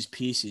Reese's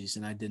Pieces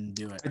and I didn't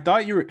do it. I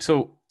thought you were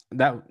so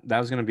that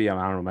was going to be an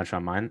honorable mention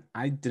on mine.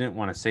 I didn't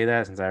want to say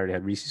that since I already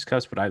had Reese's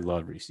Cups, but I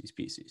love Reese's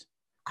Pieces.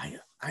 I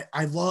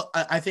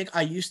think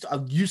I used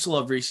to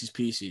love Reese's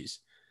Pieces,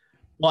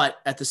 but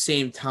at the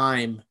same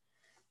time,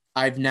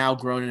 I've now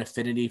grown an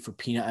affinity for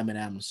peanut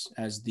M&Ms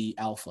as the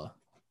alpha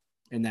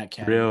in that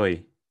category.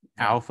 Really?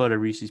 Yeah. Alpha to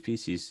Reese's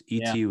Pieces.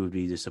 ET Yeah. would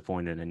be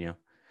disappointed in you.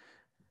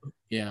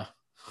 Yeah.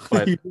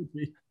 But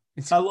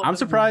I'm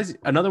surprised.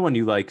 Another one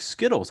you like,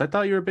 Skittles. I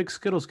thought you were a big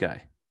Skittles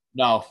guy.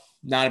 No,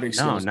 not a big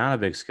Skittles. No, not a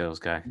big Skittles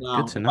guy. No.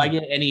 Good to know. If I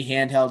get any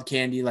handheld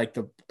candy like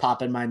the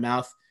pop in my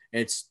mouth,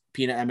 it's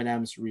peanut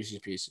M&Ms, Reese's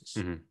Pieces.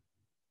 Mm-hmm.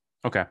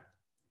 Okay.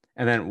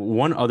 And then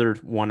one other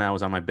one that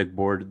was on my big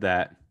board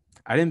that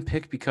I didn't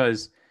pick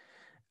because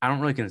I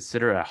don't really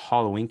consider it a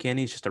Halloween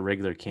candy. It's just a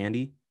regular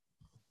candy.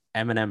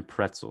 M&M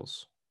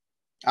pretzels.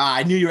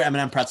 I knew you were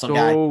M&M pretzel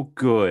guy. So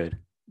good.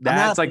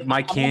 That's like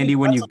my candy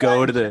when you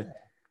go to the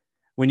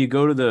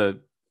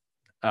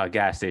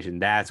gas station.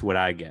 That's what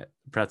I get.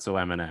 Pretzel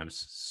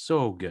M&Ms.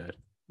 So good.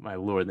 My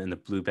Lord. In the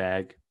blue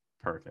bag.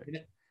 Perfect.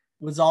 It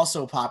was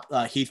also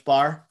Heath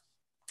Bar.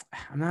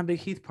 I'm not a big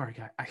Heath Bar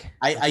guy.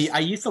 I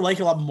used to like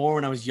it a lot more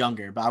when I was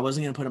younger, but I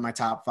wasn't going to put it in my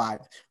top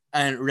 5.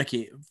 And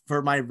Ricky,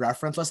 for my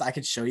reference list, I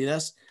could show you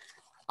this.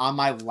 On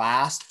my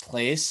last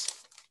place,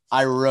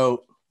 I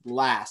wrote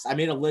last. I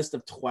made a list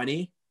of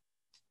 20.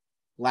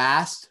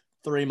 Last,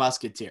 Three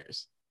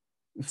Musketeers.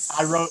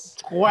 I wrote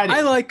 20.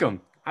 I like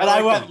them.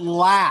 I went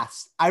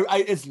last.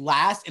 It's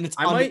last, and it's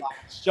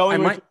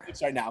showing my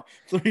picks right now.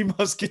 Three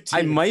Musketeers.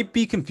 I might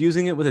be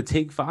confusing it with a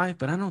Take 5,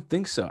 but I don't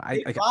think so.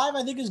 Take 5,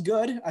 I think, is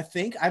good. I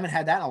haven't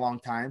had that in a long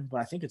time,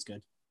 but I think it's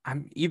good.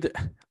 I'm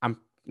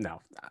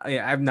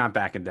not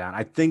backing down.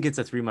 I think it's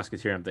a Three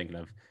Musketeer I'm thinking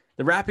of.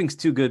 The wrapping's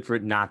too good for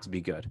it not to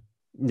be good.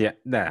 Yeah,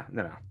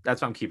 no.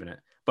 That's why I'm keeping it.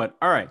 But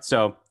all right,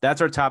 so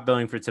that's our top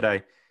billing for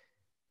today.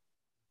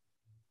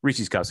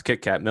 Reese's Cups,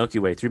 Kit Kat, Milky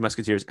Way, Three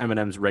Musketeers,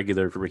 M&M's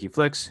regular for Ricky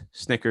Flicks,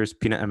 Snickers,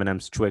 Peanut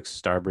M&M's, Twix,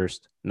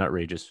 Starburst,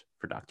 Nutrageous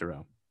for Dr.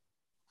 O.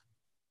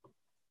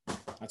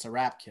 That's a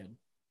wrap, kid.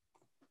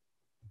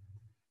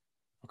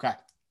 Okay.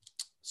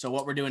 So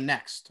what we're doing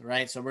next,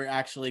 right? So we're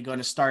actually going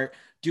to start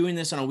doing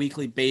this on a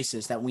weekly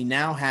basis that we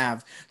now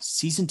have.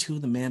 Season 2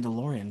 of The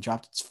Mandalorian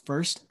dropped its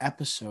first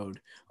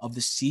episode of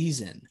the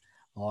season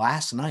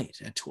last night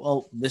at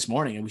 12 this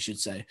morning, we should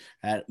say,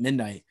 at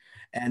midnight.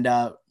 And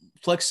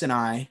Flix and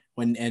I,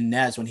 and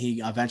Nez, when he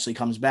eventually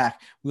comes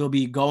back, we'll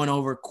be going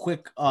over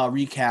quick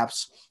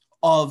recaps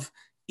of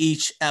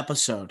each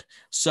episode.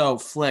 So,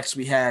 Flix,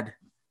 we had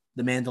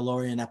The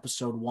Mandalorian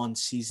episode 1,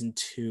 season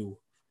 2.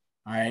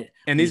 All right.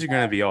 And these are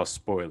going to be all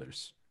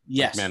spoilers.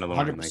 Yes. Like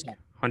Mandalorian, 100%.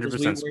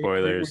 100%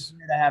 spoilers. We're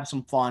here to have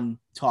some fun,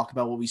 talk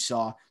about what we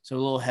saw. So, a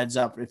little heads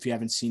up if you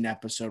haven't seen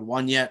episode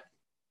 1 yet.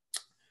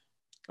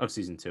 Of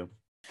season 2.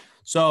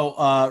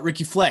 So,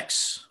 Ricky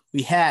Flicks,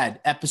 we had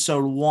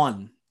episode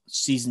 1,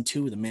 season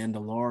 2 of The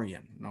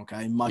Mandalorian.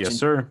 Okay, yes,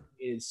 sir.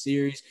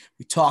 Series.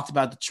 We talked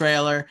about the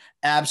trailer,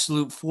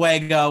 absolute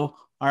fuego.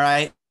 All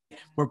right,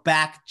 we're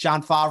back.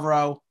 Jon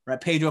Favreau,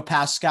 right? Pedro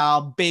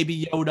Pascal,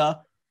 Baby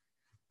Yoda.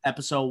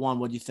 Episode 1.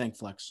 What do you think,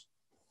 Flex?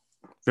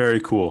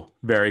 Very cool.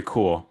 Very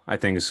cool. I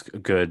think it's a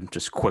good,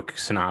 just quick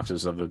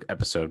synopsis of the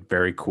episode.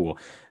 Very cool.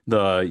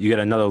 You get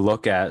another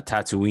look at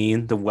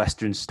Tatooine, the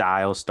Western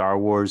style Star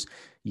Wars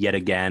yet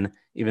again,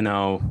 even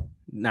though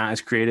not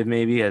as creative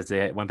maybe as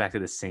they went back to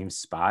the same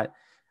spot. It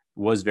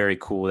was very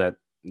cool that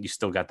you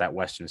still got that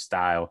Western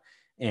style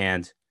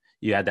and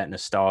you had that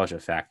nostalgia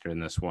factor in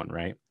this one,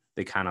 right?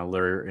 They kind of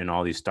lure in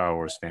all these Star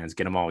Wars fans,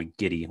 get them all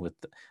giddy with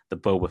the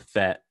Boba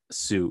Fett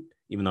suit,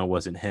 even though it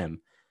wasn't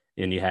him.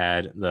 And you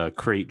had the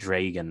crate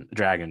dragon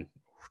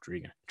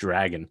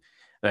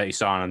that you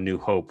saw on A New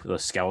Hope, the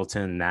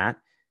skeleton, that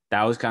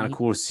was kind of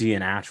cool to see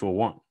an actual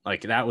one.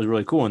 Like that was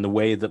really cool. And the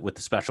way that with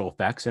the special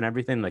effects and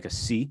everything, like a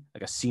sea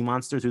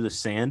monster through the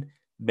sand,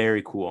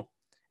 very cool.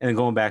 And then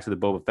going back to the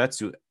Boba Fett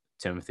suit,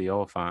 Timothy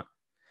Oliphant,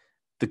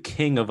 the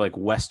king of like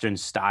Western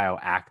style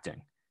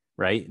acting,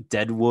 right?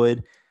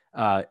 Deadwood,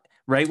 right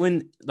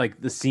when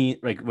like the scene,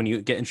 like when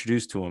you get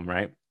introduced to him,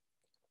 right?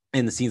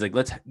 And the scene's like,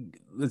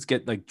 let's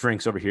get like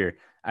drinks over here.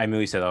 I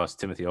immediately said, oh, it's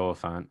Timothy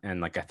Oliphant.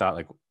 And like, I thought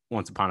like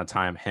once upon a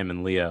time, him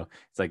and Leo,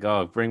 it's like,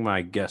 oh, bring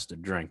my guest a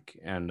drink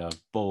and a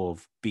bowl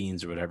of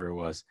beans or whatever it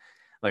was.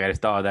 Like I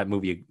just thought of that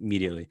movie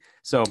immediately.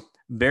 So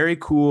very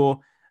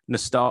cool.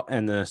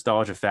 And the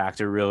nostalgia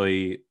factor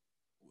really,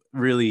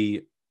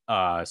 really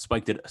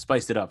spiced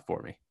it up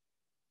for me.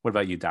 What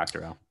about you,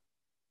 Dr. L?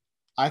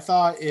 I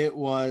thought it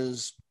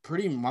was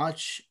pretty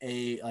much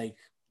a like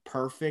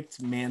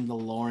perfect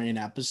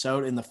Mandalorian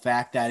episode in the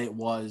fact that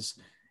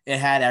it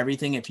had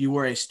everything. If you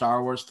were a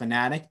Star Wars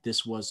fanatic,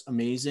 this was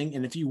amazing.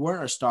 And if you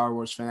weren't a Star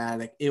Wars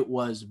fanatic, it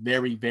was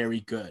very,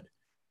 very good.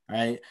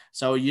 Right.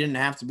 So you didn't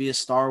have to be a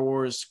Star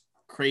Wars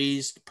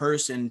crazed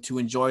person to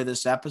enjoy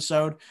this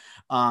episode.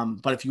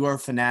 But if you are a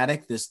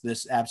fanatic,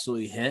 this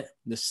absolutely hit.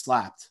 This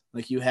slapped.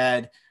 Like you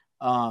had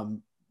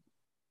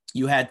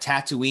You had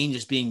Tatooine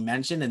just being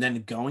mentioned and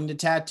then going to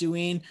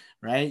Tatooine,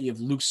 right? You have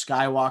Luke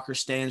Skywalker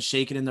staying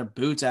shaking in their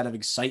boots out of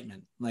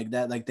excitement like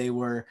that, like they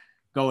were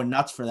going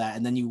nuts for that.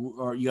 And then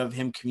you have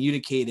him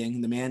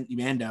communicating,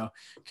 Mando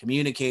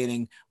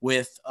communicating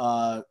with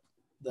the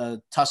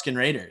Tusken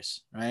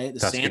Raiders, right?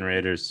 Tusken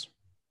Raiders.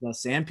 The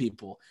Sand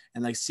People,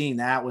 and like seeing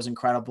that was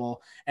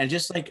incredible. And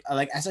just like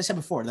as I said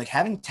before, like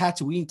having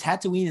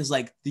Tatooine is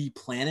like the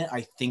planet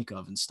I think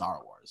of in Star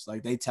Wars.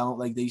 Like they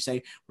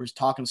say we're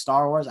talking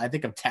Star Wars, I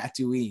think of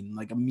Tatooine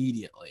like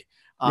immediately.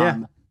 Yeah.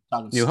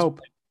 New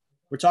Hope.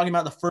 We're talking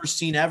about the first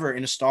scene ever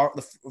in Star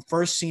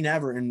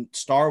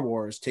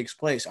Wars takes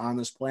place on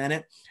this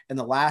planet, and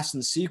the last in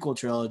the sequel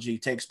trilogy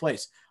takes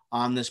place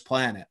on this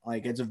planet.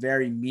 Like it's a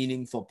very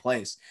meaningful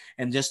place,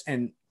 and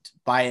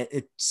by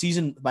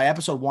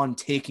episode 1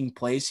 taking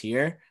place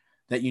here,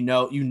 that you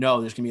know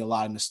there's gonna be a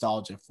lot of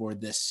nostalgia for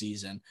this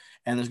season,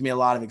 and there's gonna be a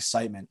lot of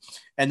excitement.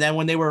 And then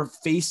when they were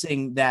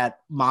facing that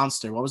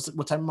monster,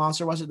 what type of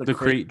monster was it? The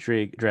crate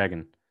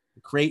dragon.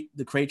 The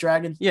crate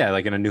dragon. Yeah,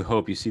 like in A New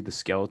Hope, you see the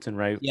skeleton,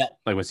 right? Yeah,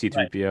 like when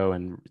C-3PO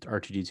and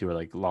R2-D2 are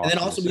like lost. And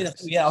then also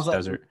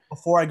desert.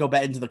 Before I go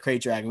back into the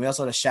crate dragon, we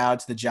also had a shout out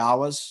to the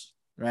Jawas,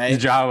 right?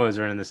 The Jawas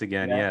are in this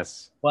again, yeah.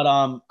 Yes. But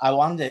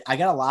I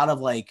got a lot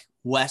of like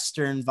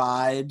Western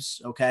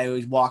vibes. Okay, he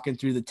was walking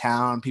through the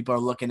town. People are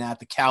looking at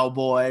the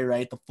cowboy,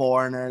 right? The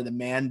foreigner, the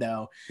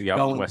Mando.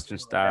 Yep, Western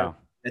style.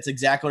 That's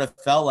exactly what it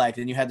felt like.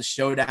 Then you had the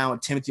showdown with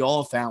Timothy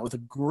Olyphant with a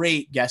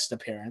great guest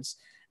appearance,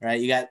 right?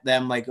 You got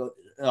them like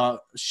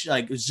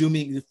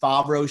zooming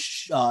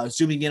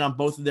in on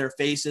both of their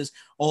faces.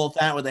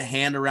 Olyphant with a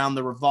hand around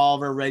the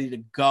revolver, ready to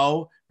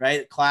go,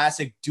 right?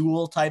 Classic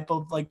duel type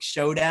of like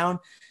showdown.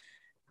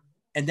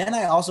 And then we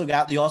also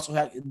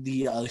had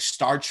the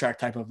Star Trek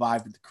type of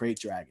vibe with the crate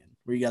dragon,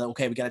 where we got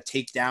to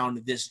take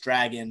down this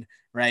dragon,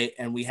 right?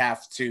 And we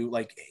have to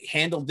like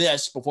handle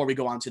this before we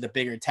go on to the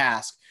bigger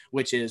task,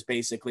 which is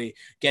basically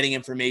getting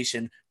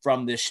information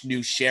from this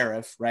new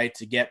sheriff, right?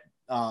 To get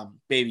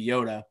Baby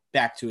Yoda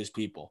back to his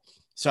people.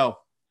 So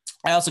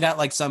I also got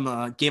like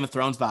some Game of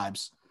Thrones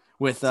vibes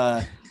with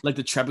like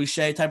the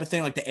trebuchet type of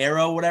thing, like the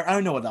arrow, whatever. I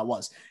don't know what that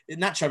was.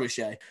 Not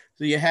trebuchet.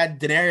 So you had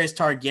Daenerys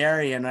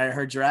Targaryen,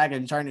 her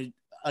dragon, trying to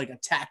like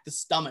attack the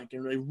stomach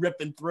and really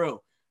ripping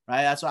through,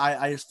 right? That's why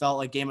I just felt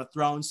like Game of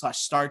Thrones /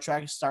 Star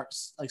Trek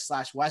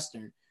 /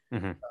 Western.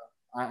 Mm-hmm.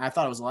 I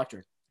thought it was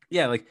electric.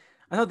 Yeah, like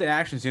I thought the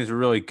action scenes were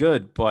really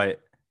good,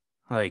 but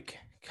like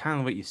kind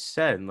of what you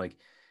said, like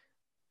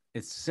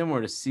it's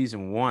similar to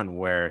season 1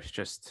 where it's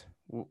just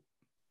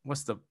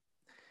what's the.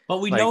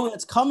 But we know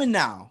that's coming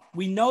now.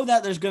 We know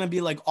that there's going to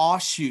be like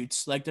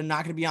offshoots, like they're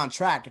not going to be on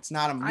track. It's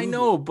not a movie. I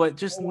know, but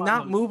just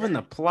not moving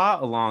the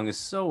plot along is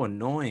so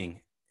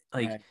annoying.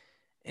 Like. Right.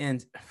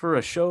 And for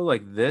a show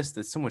like this,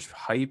 that's so much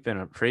hype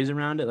and praise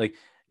around it,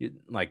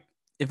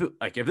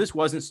 if this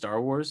wasn't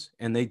Star Wars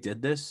and they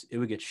did this, it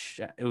would get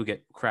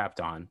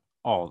crapped on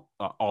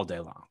all day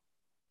long.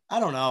 I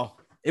don't know.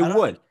 It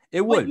would.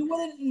 You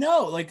wouldn't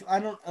know. Like I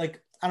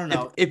don't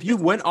know. If you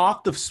went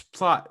off the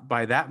plot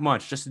by that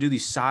much just to do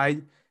these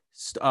side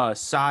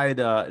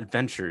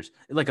adventures,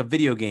 like a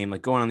video game,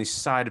 like going on these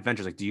side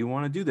adventures, like do you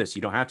want to do this?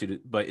 You don't have to,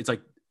 but it's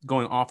like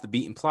going off the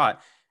beaten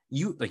plot.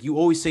 You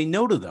always say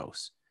no to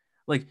those.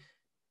 Like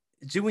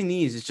doing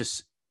these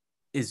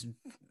is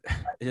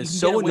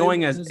so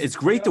annoying. It's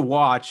great to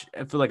watch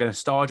for like a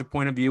nostalgia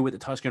point of view with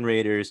the Tusken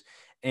Raiders,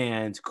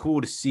 and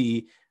cool to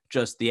see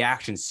just the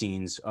action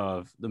scenes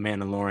of the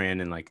Mandalorian,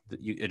 and like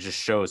it just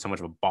shows how much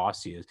of a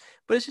boss he is.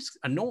 But it's just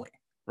annoying,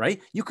 right?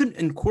 You can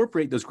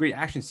incorporate those great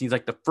action scenes,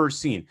 like the first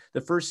scene.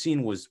 The first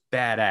scene was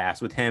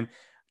badass with him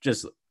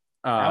just.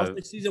 That was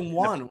like season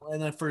 1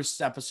 in the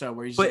first episode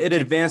where but it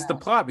advanced the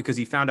plot because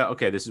he found out,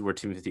 okay, this is where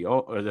this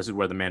is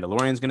where the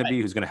Mandalorian is going to be,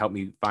 who's going to help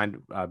me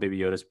find Baby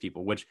Yoda's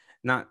people, which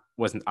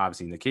wasn't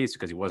obviously the case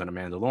because he wasn't a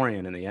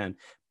Mandalorian in the end,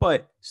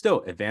 but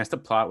still advanced the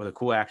plot with a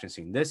cool action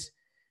scene. This,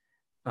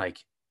 like,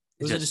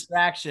 it was a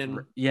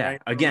distraction. Yeah,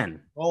 right?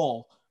 Again,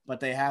 goal, but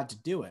they had to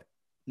do it.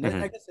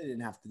 Mm-hmm. I guess they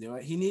didn't have to do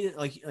it. He needed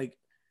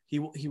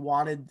he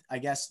wanted. I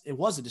guess it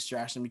was a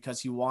distraction because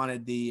he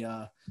wanted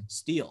the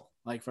steel.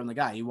 Like from the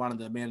guy, he wanted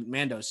the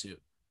Mando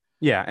suit.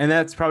 Yeah, and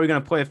that's probably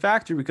going to play a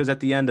factor because at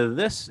the end of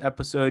this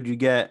episode, you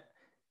get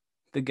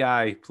the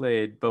guy who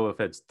played Boba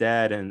Fett's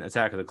dad in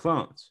Attack of the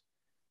Clones,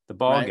 the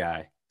bald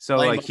guy. So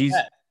playing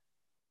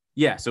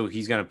like so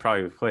he's going to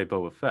probably play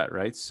Boba Fett,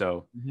 right?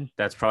 So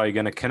that's probably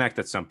going to connect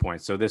at some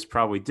point. So this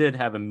probably did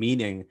have a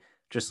meaning,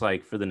 just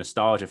like for the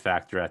nostalgia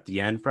factor at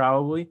the end,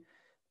 probably.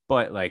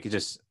 But like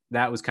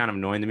that was kind of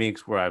annoying to me,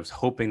 where I was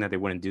hoping that they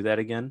wouldn't do that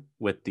again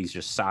with these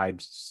just side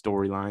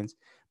storylines.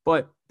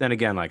 But then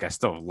again, like I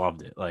still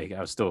loved it. Like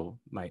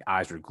my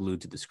eyes were glued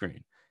to the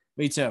screen.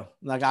 Me too.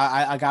 Like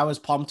I was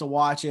pumped to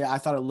watch it. I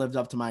thought it lived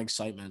up to my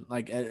excitement.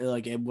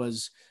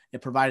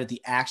 It provided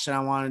the action I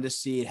wanted to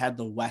see. It had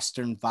the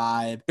Western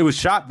vibe. It was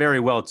shot very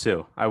well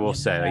too, I will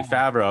say. Like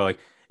Favreau,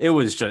 it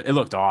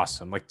looked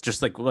awesome.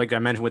 Like I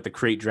mentioned with the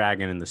crate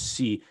dragon and the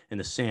sea and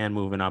the sand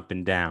moving up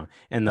and down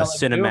and the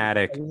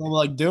cinematic.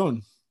 Like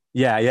Dune.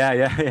 Yeah.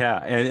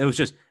 And it was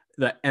just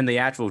the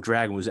actual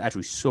dragon was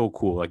actually so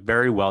cool, like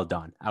very well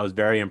done. I was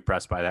very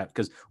impressed by that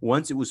because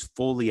once it was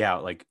fully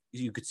out, like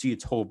you could see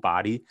its whole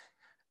body.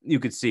 You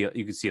could see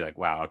like,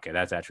 wow, okay,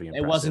 that's actually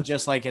impressive. It wasn't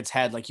just like its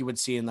head, like you would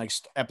see in like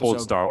Old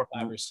episode Star 4,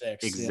 5, or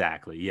 6.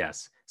 Exactly. Yeah.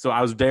 Yes. So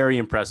I was very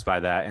impressed by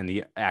that and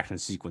the action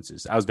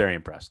sequences. I was very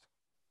impressed.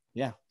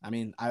 Yeah. I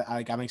mean,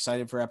 I'm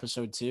excited for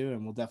episode 2,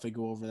 and we'll definitely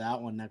go over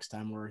that one next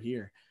time we're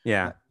here.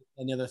 Yeah.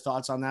 Any other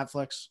thoughts on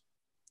Netflix?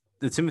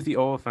 The Timothy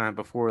Oliphant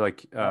before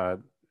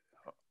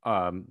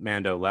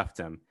Mando left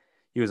him,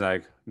 he was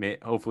like,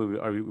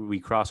 hopefully we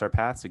cross our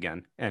paths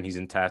again. And he's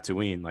in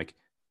Tatooine. Like,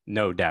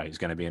 no doubt he's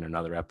going to be in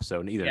another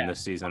episode, either in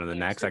this season or the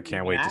next. I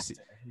can't wait to see.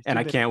 And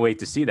I can't wait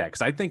to see that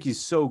because I think he's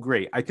so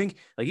great. I think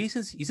like he's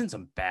in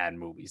some bad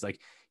movies.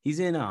 Like he's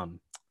in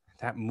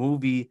that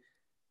movie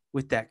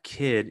with that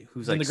kid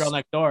who's like The Girl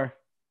Next Door.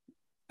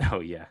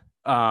 Oh yeah.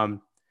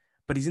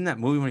 But he's in that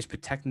movie when he's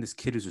protecting this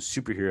kid who's a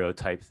superhero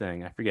type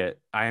thing. I forget.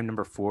 I Am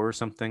Number 4 or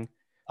something.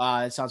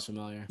 It sounds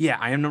familiar. Yeah,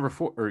 I Am Number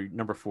 4 or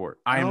Number 4.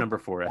 I Am Number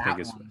 4. I think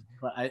is.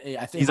 But I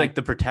think he's like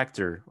the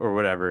protector or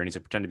whatever, and he's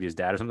like pretending to be his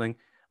dad or something.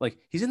 Like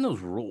he's in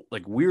those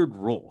weird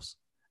roles,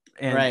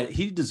 and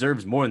he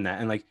deserves more than that.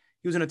 And like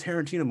he was in a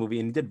Tarantino movie,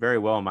 and he did very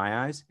well in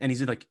my eyes. And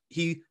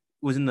he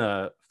was in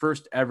the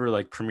first ever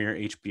like premiere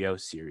HBO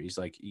series.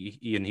 Like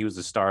he was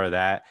the star of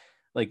that.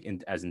 Like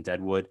as in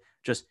Deadwood.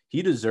 Just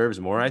he deserves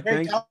more. I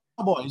think.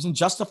 Cowboy. He's in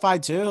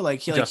Justified too.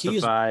 Like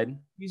Justified.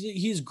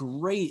 He's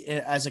great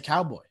as a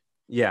cowboy.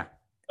 Yeah,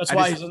 that's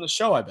why he's in the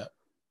show. I bet.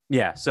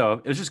 Yeah,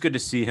 so it was just good to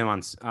see him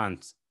on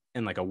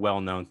in like a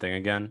well-known thing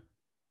again,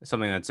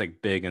 something that's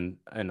like big and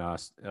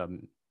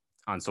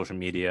on social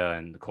media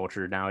and the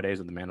culture nowadays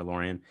with the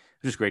Mandalorian.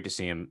 It's just great to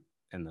see him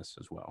in this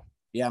as well.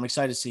 Yeah, I'm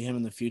excited to see him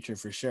in the future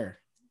for sure.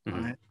 Mm-hmm.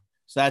 All right.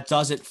 So that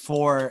does it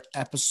for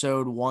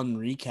episode 1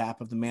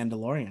 recap of The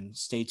Mandalorian.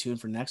 Stay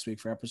tuned for next week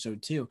for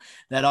episode 2.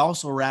 That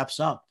also wraps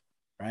up,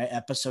 right?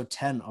 Episode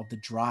 10 of the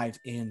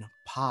Drive-In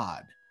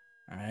Pod.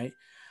 All right.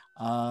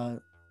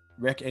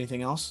 Rick,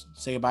 anything else?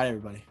 Say goodbye to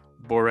everybody.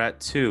 Borat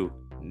 2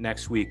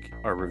 next week,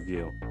 our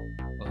review.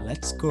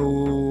 Let's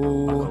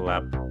go. Buckle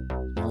up.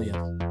 Oh,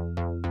 yeah.